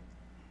mean,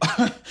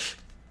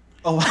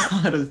 a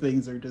lot of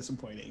things are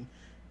disappointing,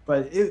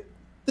 but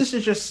this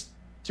is just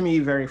to me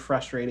very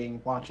frustrating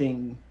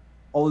watching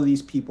all of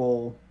these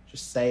people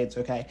just say it's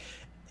okay.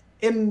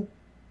 And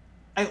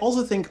I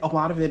also think a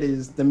lot of it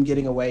is them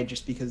getting away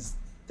just because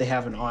they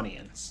have an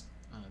audience.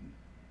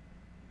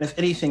 If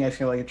anything, I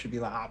feel like it should be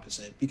the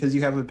opposite. Because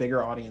you have a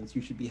bigger audience,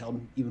 you should be held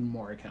even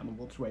more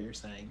accountable to what you're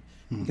saying.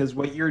 Because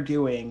what you're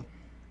doing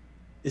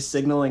is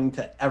signaling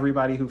to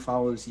everybody who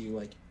follows you,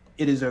 like,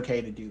 it is okay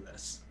to do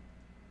this.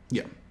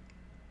 Yeah.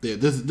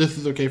 This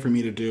is okay for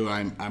me to do.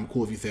 I'm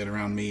cool if you say it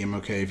around me. I'm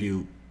okay if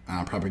you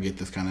propagate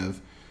this kind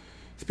of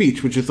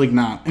speech, which is like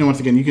not. And once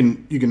again,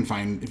 you can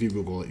find, if you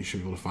Google it, you should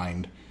be able to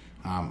find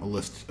a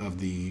list of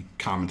the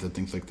comments and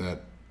things like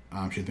that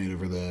she's made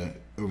over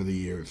the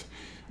years.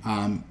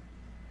 And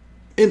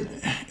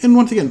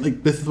once again,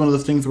 like this is one of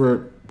those things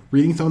where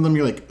reading some of them,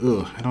 you're like,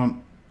 ugh, I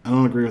don't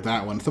agree with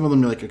that one. Some of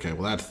them you're like, okay,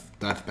 well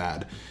that's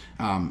bad.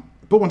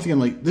 But once again,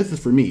 like this is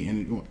for me,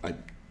 and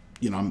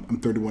I'm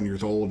 31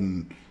 years old,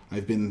 and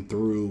I've been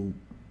through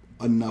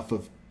enough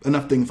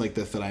things like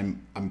this that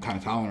I'm kind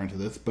of tolerant to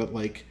this. But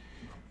like,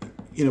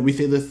 we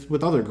say this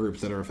with other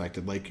groups that are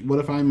affected. Like, what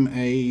if I'm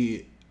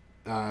a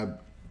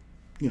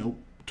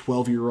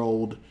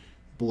 12-year-old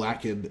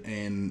black kid,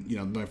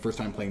 and my first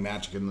time playing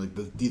Magic, and like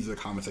these are the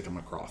comments I come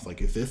across.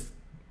 Like,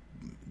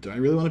 do I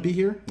really want to be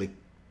here? Like,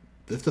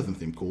 this doesn't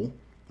seem cool.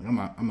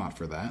 Like, I'm not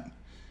for that.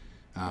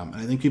 And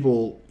I think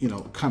people,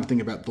 kind of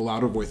think about the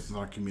louder voices in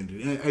our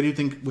community. And I do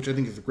think, which I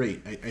think is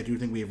great. I do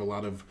think we have a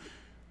lot of,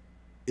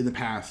 in the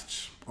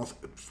past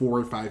 4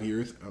 or 5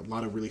 years, a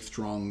lot of really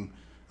strong,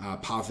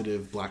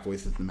 positive black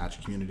voices in the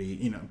Magic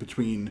community.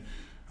 Between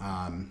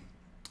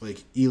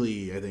like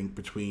Ely, I think,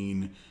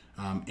 between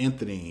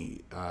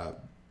Anthony,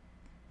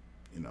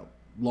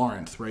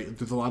 Lawrence, right?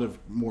 There's a lot of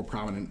more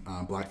prominent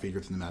black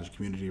figures in the Magic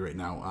community right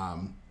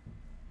now.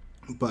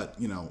 But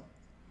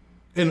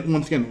and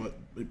once again,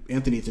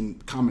 Anthony's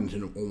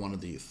commented on one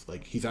of these.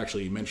 Like, he's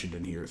actually mentioned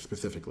in here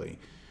specifically.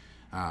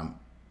 Yeah,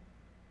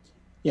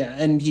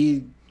 and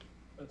he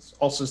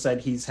also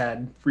said he's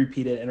had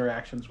repeated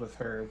interactions with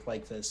her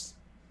like this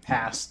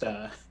past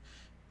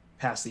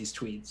these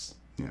tweets.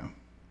 Yeah.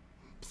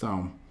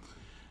 So,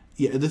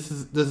 yeah, this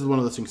is one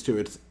of those things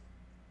too.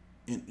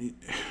 And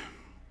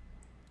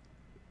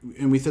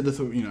we said this,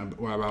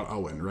 about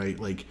Owen, right?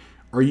 Like,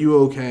 are you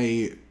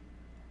okay?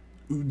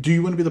 Do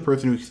you want to be the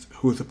person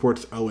who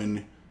supports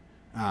Owen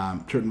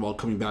Turtenwald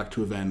coming back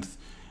to events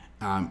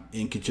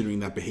and considering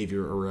that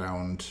behavior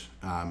around,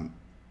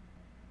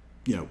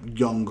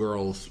 young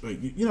girls,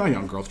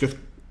 young girls, just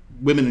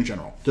women in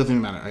general? Doesn't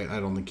even matter.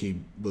 I don't think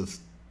he was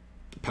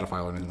a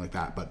pedophile or anything like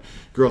that, but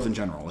girls in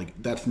general, like,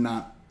 that's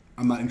not.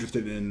 I'm not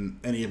interested in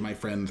any of my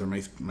friends or my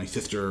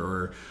sister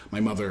or my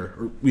mother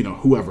or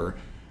whoever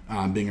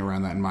being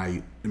around that in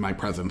my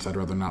presence. I'd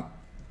rather not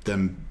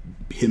him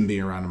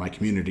being around in my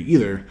community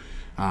either.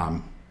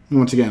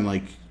 Once again,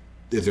 like,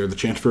 is there the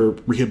chance for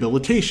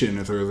rehabilitation?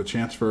 Is there the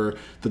chance for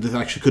that this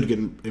actually could get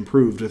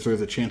improved? Is there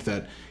the chance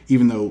that,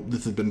 even though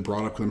this has been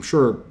brought up, because I'm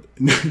sure,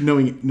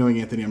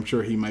 knowing Anthony, I'm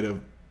sure he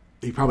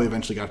probably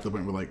eventually got to the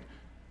point where, like,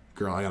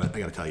 girl, I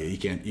gotta tell you, you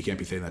can't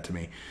be saying that to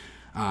me.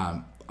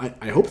 I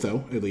hope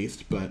so, at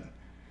least, but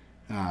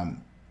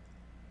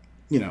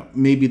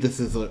maybe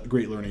this is a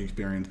great learning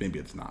experience, maybe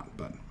it's not,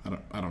 but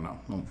I don't know.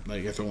 Well,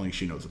 I guess only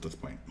she knows at this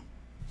point.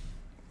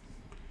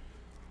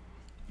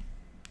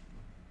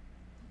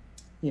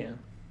 Yeah,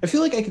 I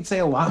feel like I could say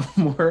a lot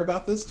more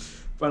about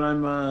this, but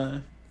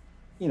I'm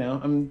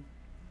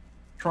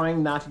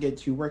trying not to get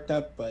too worked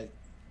up. But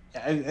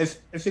I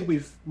think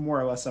we've more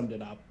or less summed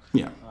it up.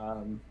 Yeah.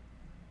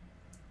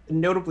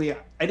 Notably, I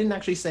didn't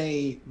actually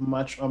say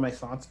much on my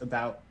thoughts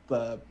about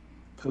the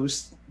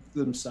posts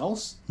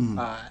themselves.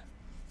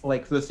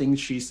 Like the things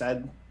she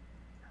said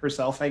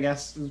herself, I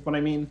guess, is what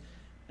I mean.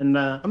 And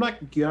I'm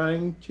not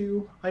going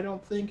to, I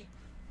don't think.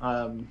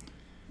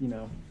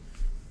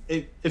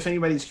 If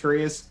anybody's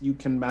curious, you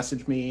can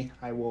message me.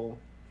 I will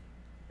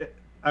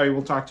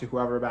talk to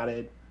whoever about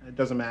it. It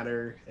doesn't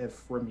matter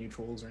if we're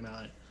mutuals or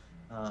not.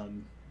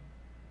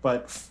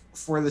 But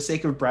for the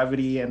sake of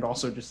brevity and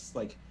also just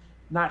like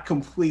not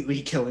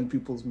completely killing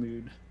people's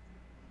mood,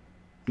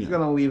 I'm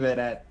gonna leave it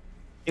at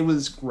it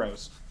was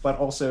gross, but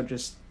also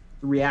just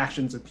the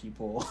reactions of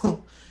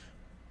people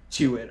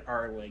to it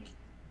are like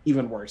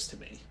even worse to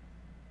me.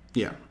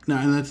 Yeah. No,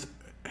 and that's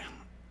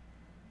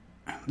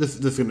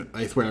this gonna,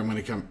 I swear I'm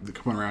gonna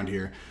come around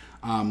here.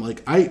 Owen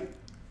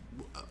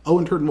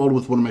Turtenwald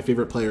was one of my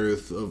favorite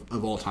players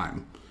of all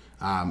time.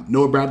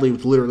 Noah Bradley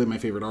was literally my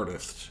favorite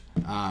artist.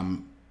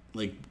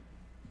 We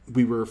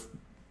were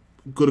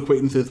good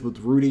acquaintances with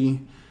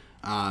Rudy.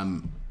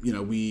 There's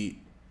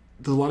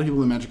a lot of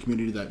people in the Magic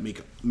community that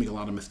make a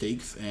lot of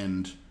mistakes,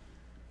 and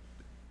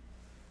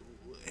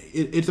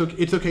it's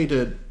okay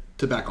to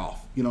back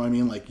off. You know what I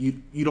mean? Like,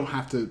 you don't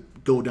have to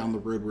go down the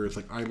road where it's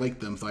like, I like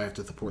them, so I have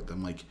to support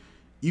them. Like,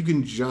 you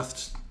can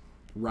just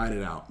ride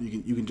it out.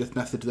 You can just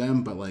message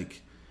them, but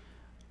like,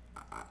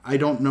 I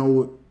don't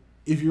know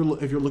if you're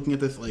looking at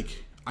this,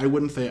 like, I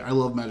wouldn't say I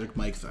love Magic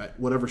Mike's.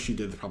 Whatever she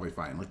did is probably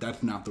fine. Like,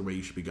 that's not the way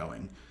you should be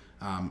going.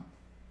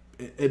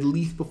 At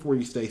least before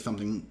you say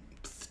something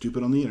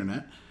stupid on the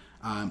internet,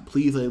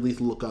 please at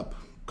least look up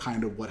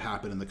kind of what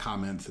happened in the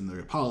comments and the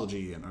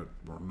apology, or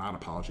not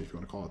apology if you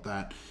want to call it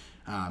that,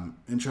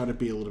 and try to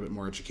be a little bit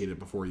more educated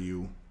before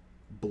you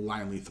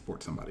blindly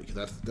support somebody,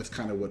 because that's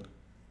kind of what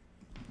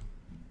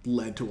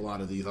led to a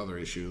lot of these other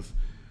issues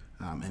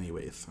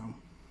anyways. So,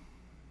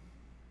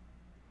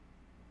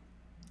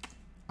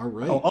 all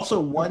right. Oh,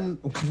 also one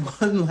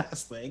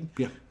last thing,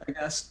 yeah, I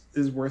guess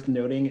is worth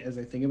noting as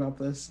I think about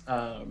this.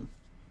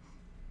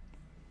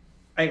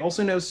 I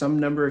also know some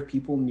number of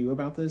people knew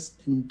about this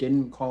and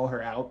didn't call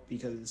her out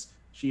because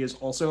she is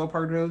also a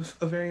part of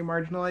a very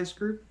marginalized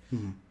group.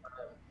 Mm-hmm.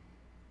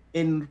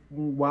 And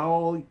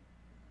while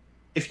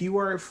if you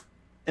are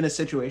in a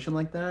situation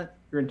like that,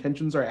 your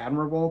intentions are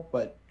admirable,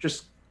 but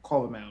just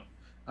call them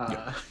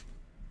out.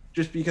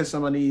 Just because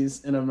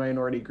somebody's in a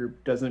minority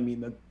group doesn't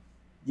mean that,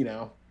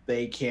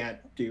 they can't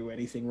do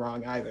anything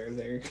wrong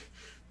either.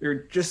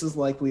 They're just as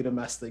likely to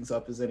mess things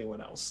up as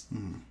anyone else.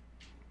 Mm-hmm.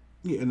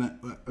 Yeah, and I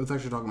was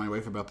actually talking to my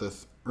wife about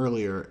this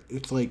earlier.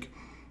 It's like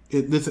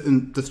this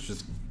is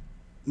just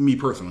me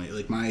personally.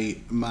 Like, my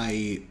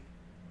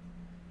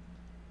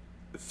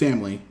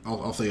family,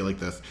 I'll say it like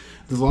this.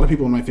 There's a lot of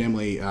people in my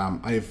family.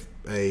 I have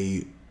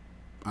an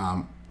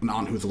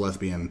aunt who's a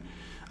lesbian.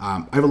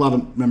 I have a lot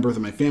of members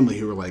of my family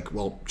who are like,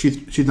 well,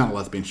 she's not a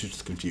lesbian, she's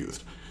just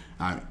confused.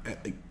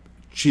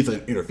 She's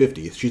in her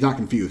 50s. She's not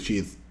confused.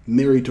 She's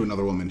married to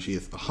another woman. She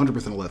is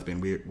 100% a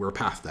lesbian. We're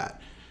past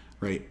that,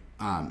 right?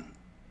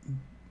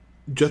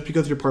 Just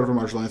because you're part of a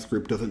marginalized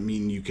group doesn't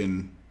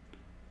mean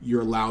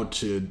you're allowed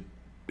to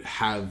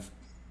have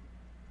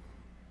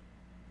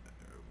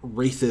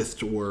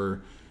racist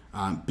or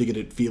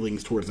bigoted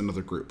feelings towards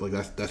another group. Like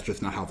that's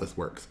just not how this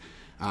works.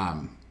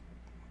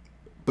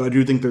 But I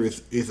do think there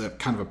is a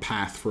kind of a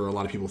path for a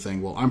lot of people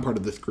saying, well, I'm part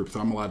of this group, so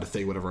I'm allowed to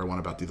say whatever I want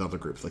about these other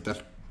groups. Like,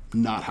 that's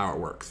not how it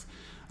works.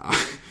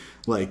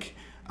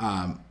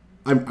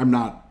 I'm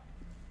not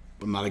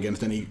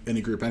against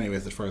any group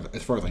anyways, as far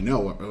as I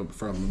know, as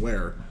far as I'm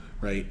aware,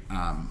 right?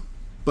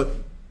 But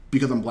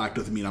because I'm black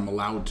doesn't mean I'm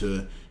allowed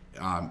to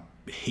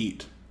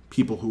hate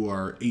people who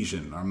are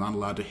Asian. I'm not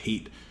allowed to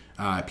hate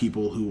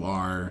people who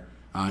are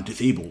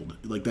disabled.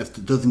 Like,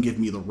 that doesn't give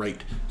me the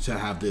right to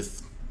have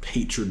this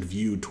hatred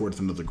viewed towards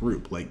another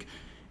group. Like,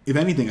 if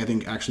anything, I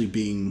think actually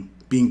being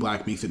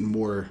black makes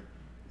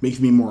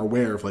me more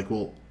aware of, like,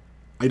 well,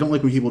 I don't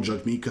like when people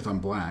judge me because I'm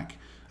black.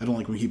 I don't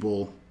like when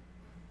people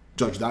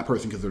judge that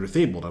person because they're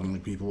disabled. I don't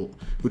like people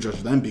who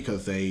judge them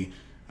because they're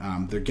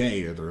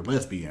gay or they're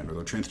lesbian or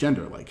they're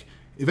transgender. Like,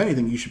 if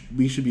anything,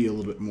 we should be a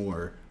little bit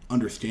more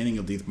understanding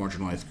of these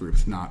marginalized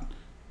groups, not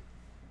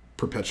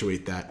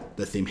perpetuate that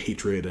same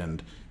hatred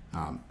and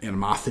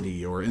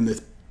animosity, or in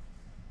this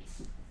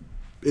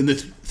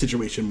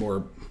situation,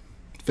 more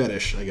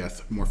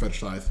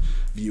fetishized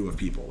view of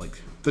people.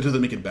 Like, that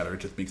doesn't make it better. It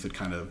just makes it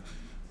kind of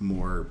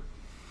more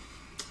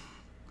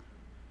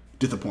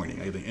disappointing,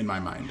 I think, in my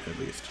mind, at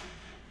least.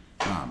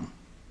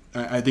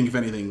 I think, if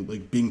anything,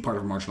 like, being part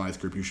of a marginalized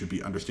group, you should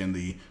understand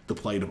the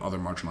plight of other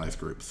marginalized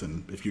groups.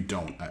 And if you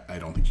don't, I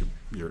don't think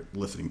you're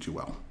listening too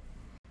well.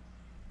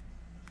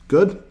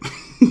 Good?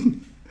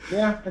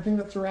 Yeah, I think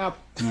that's a wrap.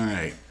 All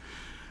right.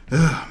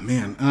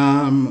 Man.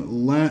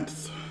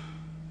 Let's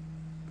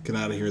get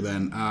out of here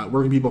then.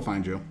 Where can people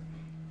find you?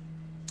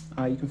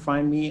 You can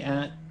find me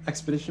at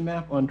Expedition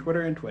Map on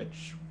Twitter and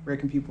Twitch. Where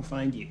can people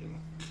find you?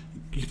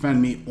 You can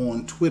find me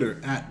on Twitter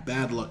at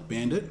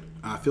BadLuckBandit.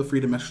 Feel free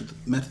to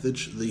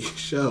message the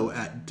show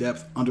at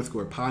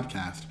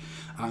depth_podcast.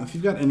 If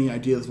you've got any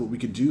ideas what we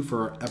could do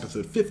for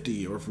episode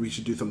 50, or if we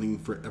should do something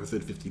for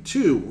episode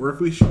 52, or if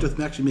we should just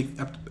actually make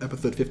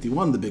episode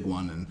 51 the big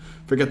one and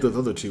forget those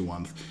other two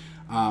ones,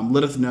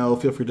 let us know.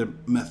 Feel free to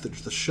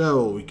message the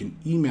show. You can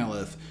email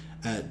us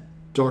at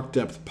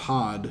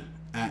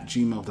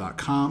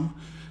darkdepthpod@gmail.com.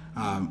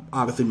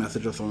 Obviously,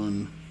 message us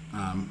on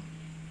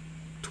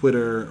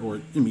Twitter, or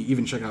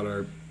even check out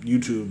our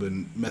YouTube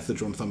and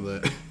message on some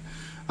of the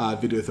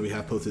videos that we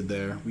have posted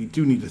there. We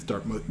do need to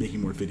start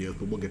making more videos,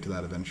 but we'll get to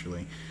that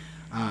eventually.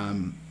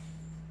 And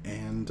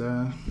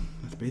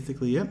that's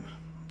basically it.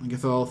 I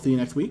guess I'll see you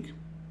next week.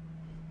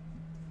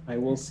 I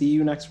will see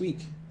you next week.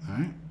 All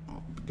right.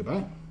 Well,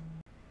 goodbye.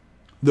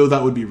 Though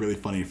that would be really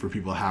funny for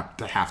people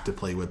to have to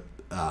play with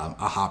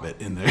a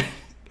hobbit in their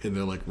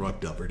like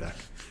rugged upper deck.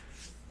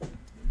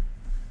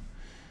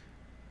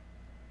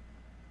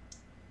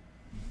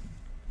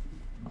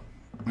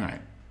 All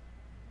right.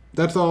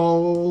 That's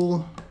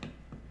all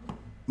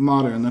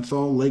modern. That's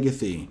all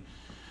legacy.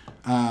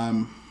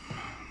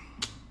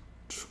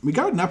 We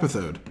got an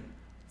episode.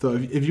 So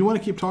if you want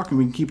to keep talking,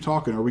 we can keep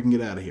talking, or we can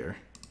get out of here.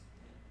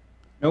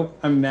 Nope,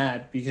 I'm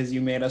mad because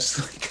you made us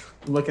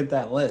look at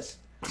that list.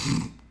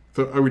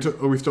 So are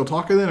we still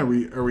talking then? Are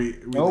we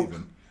Nope.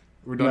 leaving?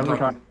 We're done Never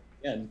talking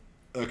again.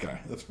 Okay,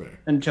 that's fair.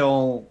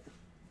 Until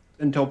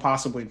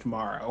possibly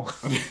tomorrow.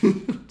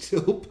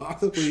 Until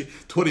possibly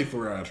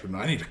 24 hours from now.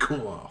 I need to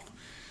cool off.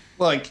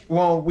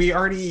 We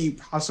already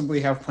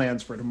possibly have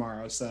plans for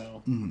tomorrow,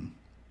 so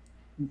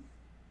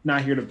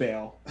not here to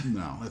bail.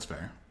 No, that's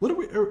fair. What are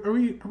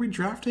we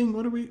drafting?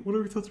 What are we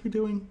supposed to be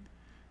doing?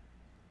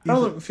 I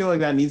don't feel like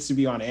that needs to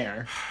be on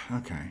air.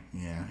 Okay,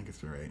 yeah, I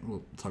guess you're right.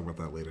 We'll talk about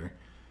that later.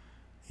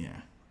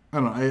 Yeah,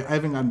 I don't know. I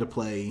haven't gotten to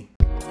play.